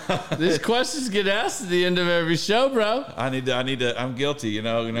show. These questions get asked at the end of every show, bro. I need to. I'm guilty, you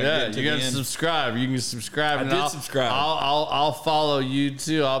got to subscribe. You can subscribe. I did subscribe. I'll follow you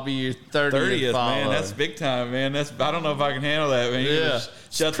too. I'll be your 30th follower. Man. That's big time, man. I don't know if I can handle that, man. You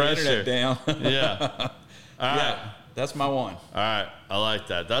shut the internet down. Yeah. All right. That's my one. All right. I like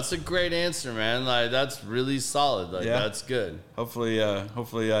that. That's a great answer, man. Like, that's really solid. Like, that's good. Hopefully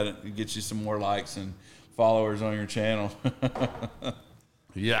I get you some more likes and followers on your channel.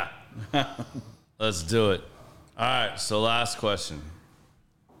 Yeah. Let's do it. All right. So last question.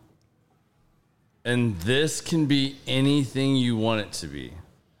 And this can be anything you want it to be.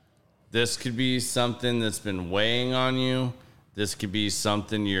 This could be something that's been weighing on you. This could be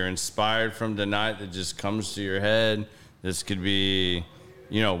something you're inspired from tonight that just comes to your head. This could be,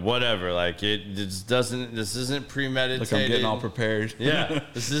 whatever. Like, this isn't premeditated. Look, I'm getting all prepared. Yeah.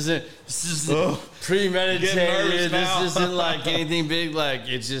 This isn't premeditated. This isn't like anything big. Like,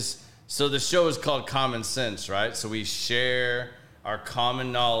 it's just, so the show is called Common Sense, right? So we share our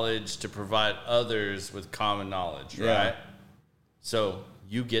common knowledge to provide others with common knowledge, right? Yeah. So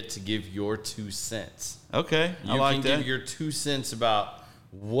you get to give your 2 cents. Okay, I like that. You can give your 2 cents about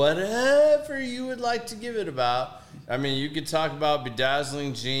whatever you would like to give it about. I mean, you could talk about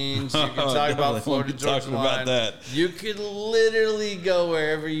bedazzling jeans. You could talk about Florida Georgia Line. About that. You could literally go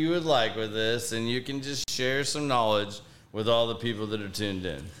wherever you would like with this, and you can just share some knowledge with all the people that are tuned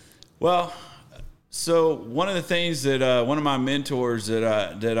in. Well, so one of the things that one of my mentors that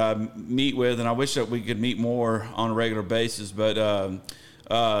I meet with, and I wish that we could meet more on a regular basis, but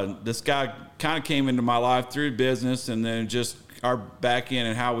this guy kind of came into my life through business, and then just our back end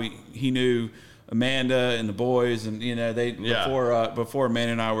and how he knew Amanda and the boys, and before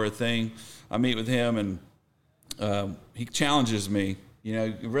Amanda and I were a thing. I meet with him, and he challenges me. He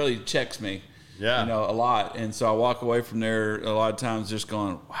really checks me. Yeah. A lot, and so I walk away from there a lot of times just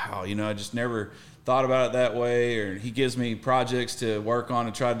going, wow, I just never thought about it that way. Or he gives me projects to work on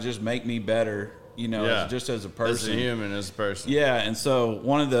and try to just make me better. Just as a person, as a human, as a person. Yeah, and so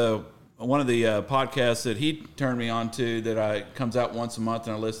one of the podcasts that he turned me on to that comes out once a month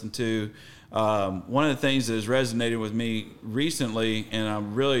and I listen to. One of the things that has resonated with me recently, and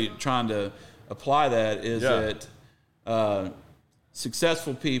I'm really trying to apply that, is that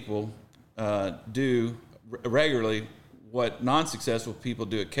successful people do regularly what non-successful people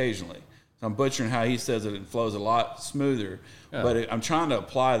do occasionally. So I'm butchering how he says it flows a lot smoother, but I'm trying to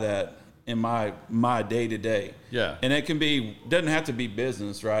apply that in my day-to-day. Yeah. And it doesn't have to be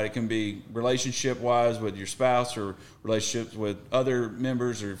business, right? It can be relationship-wise with your spouse or relationships with other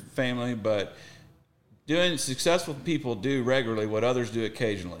members or family, but successful people do regularly what others do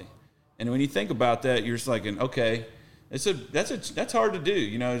occasionally. And when you think about that, you're just like, okay, that's hard to do.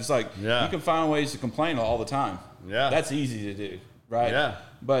 You know, it's like you can find ways to complain all the time. Yeah. That's easy to do, right? Yeah.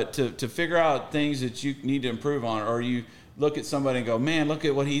 But to figure out things that you need to improve on, or you look at somebody and go, man, look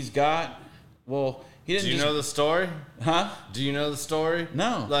at what he's got. Well, he didn't. Do you know the story? Huh? Do you know the story?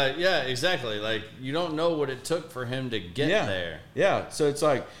 No. Like, yeah, exactly. Like, you don't know what it took for him to get there. Yeah. So it's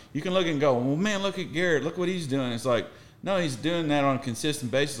like you can look and go, well, man, look at Garrett. Look what he's doing. It's like, no, he's doing that on a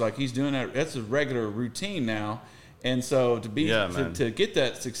consistent basis. Like he's doing that. That's a regular routine now. And so to get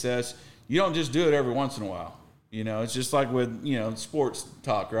that success, you don't just do it every once in a while. You know, it's just like with, sports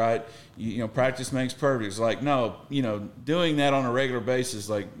talk, right? Practice makes perfect. It's like, no, doing that on a regular basis,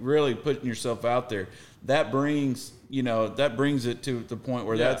 like really putting yourself out there, that brings it to the point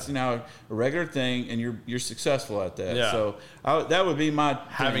where that's now a regular thing and you're successful at that. Yeah. So that would be my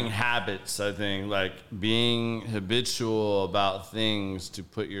having habits, I think, like being habitual about things to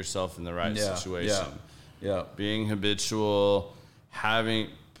put yourself in the right situation. Yeah. Being habitual,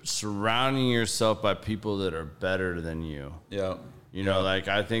 surrounding yourself by people that are better than you. Yeah. Like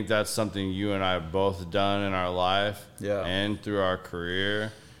I think that's something you and I have both done in our life and through our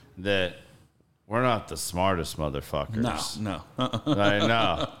career, that we're not the smartest motherfuckers. No. Like,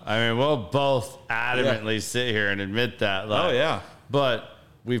 no. I mean, we'll both adamantly sit here and admit that. Like, but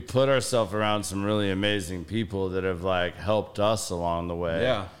we've put ourselves around some really amazing people that have like helped us along the way.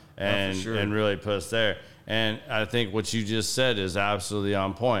 Yeah. And really put us there. And I think what you just said is absolutely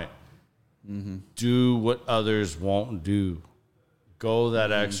on point. Mm-hmm. Do what others won't do. Go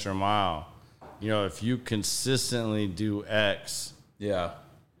that extra mile. If you consistently do X,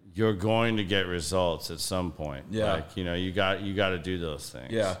 you're going to get results at some point. Yeah. Like, you got to do those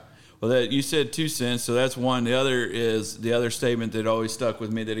things. Yeah. Well, you said 2 cents, so that's one. The other statement that always stuck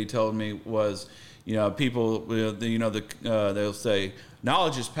with me that he told me was, people, they'll say,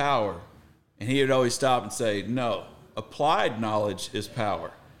 knowledge is power. And he would always stop and say, no, applied knowledge is power.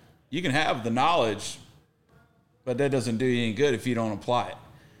 You can have the knowledge, but that doesn't do you any good if you don't apply it.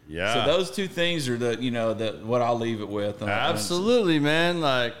 Yeah. So those two things are what I'll leave it with. Absolutely, man.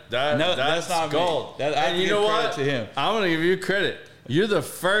 Like that's not gold. And you know what? To him. I'm going to give you credit. You're the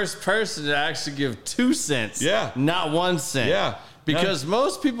first person to actually give 2 cents. Yeah. Not 1 cent. Yeah. Because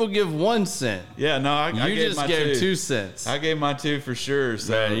most people give 1 cent. Yeah, no, I gave just gave 2 cents. I gave my 2 for sure.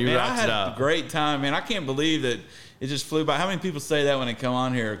 So, man, I had a great time, man. I can't believe that it just flew by. How many people say that when they come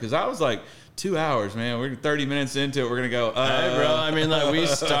on here? Because I was like, 2 hours, man. We're 30 minutes into it. We're gonna go. Hey, bro. I mean, like we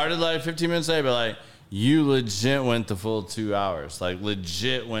started like 15 minutes late, but like you legit went the full 2 hours. Like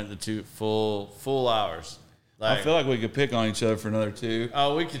legit went the 2 full hours. Like, I feel like we could pick on each other for another 2.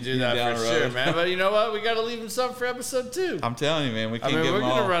 Oh, we could do that for sure, man. But you know what? We got to leave them something for episode 2. I'm telling you, man. We're going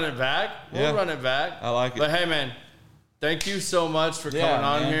to run it back. We'll run it back. I like it. But hey, man, thank you so much for coming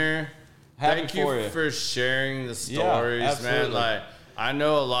on here. Thank you for sharing the stories, man. Like, I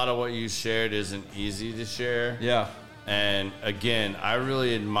know a lot of what you shared isn't easy to share. Yeah. And again, I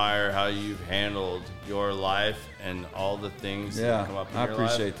really admire how you've handled your life and all the things that come up in your life. I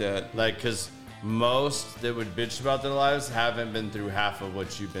appreciate that. Like, because most that would bitch about their lives haven't been through half of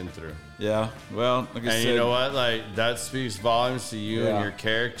what you've been through. Yeah. Well, like I said, you know what? Like, that speaks volumes to you and your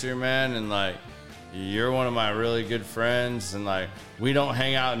character, man. And like, you're one of my really good friends. And like, we don't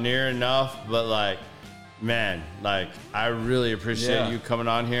hang out near enough, but like, man, like, I really appreciate you coming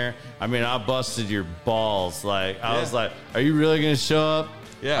on here. I mean, I busted your balls. Like, I was like, are you really going to show up?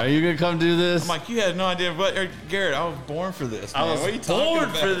 Yeah. Are you going to come do this? I'm like, you had no idea. But Garrett, I was born for this, man. I was what are you talking born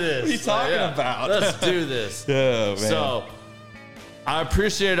about? for this. What are you talking about? Let's do this. Man. So, I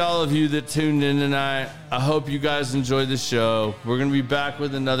appreciate all of you that tuned in tonight. I hope you guys enjoyed the show. We're going to be back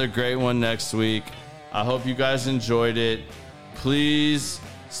with another great one next week. I hope you guys enjoyed it. Please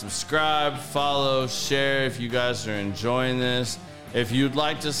subscribe, follow, share if you guys are enjoying this. If you'd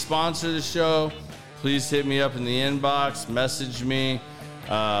like to sponsor the show, please hit me up in the inbox, message me.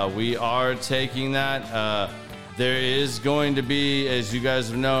 We are taking that. There is going to be, as you guys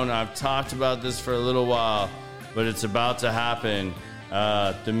have known, I've talked about this for a little while, but it's about to happen.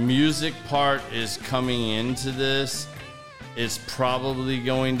 The music part is coming into this. It's probably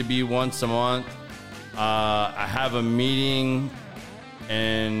going to be once a month. I have a meeting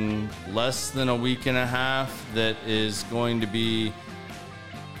in less than a week and a half that is going to be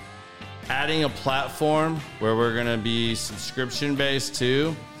adding a platform where we're going to be subscription based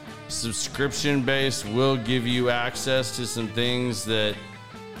too. Subscription based will give you access to some things that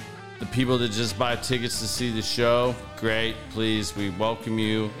the people that just buy tickets to see the show, great, please, we welcome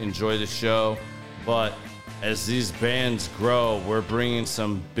you, enjoy the show. But as these bands grow, we're bringing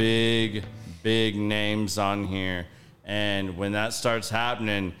some big names on here. And when that starts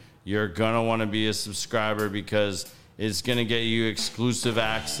happening, you're going to want to be a subscriber because it's going to get you exclusive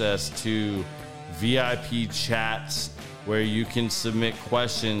access to VIP chats where you can submit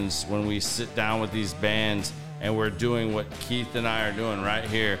questions when we sit down with these bands and we're doing what Keith and I are doing right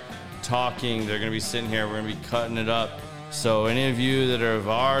here, talking. They're going to be sitting here. We're going to be cutting it up. So any of you that are of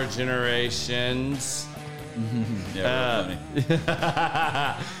our generations, any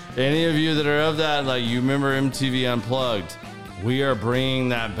of you that are of that, like you remember MTV Unplugged, we are bringing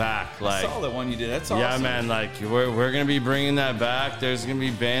that back. Like, I saw that one you did. That's awesome. Yeah, man. Like we're gonna be bringing that back. There's gonna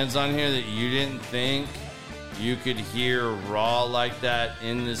be bands on here that you didn't think you could hear raw like that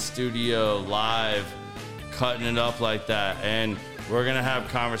in the studio live, cutting it up like that. And we're gonna have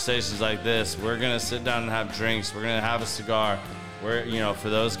conversations like this. We're gonna sit down and have drinks. We're gonna have a cigar. We're for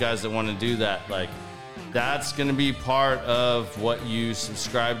those guys that want to do that, like that's gonna be part of what you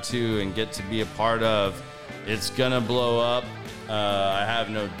subscribe to and get to be a part of. It's gonna blow up. I have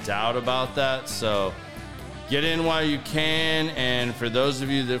no doubt about that. So get in while you can. And for those of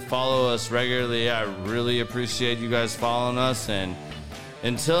you that follow us regularly, I really appreciate you guys following us. And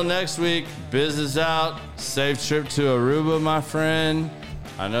until next week, biz is out. Safe trip to Aruba, my friend.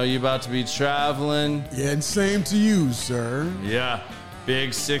 I know you're about to be traveling. Yeah, and same to you, sir. Yeah. Big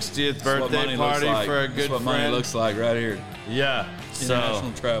 60th birthday party for a good That's what friend. Money looks like right here. Yeah.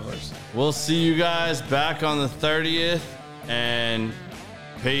 International travelers. We'll see you guys back on the 30th. And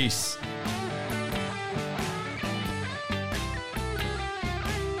peace.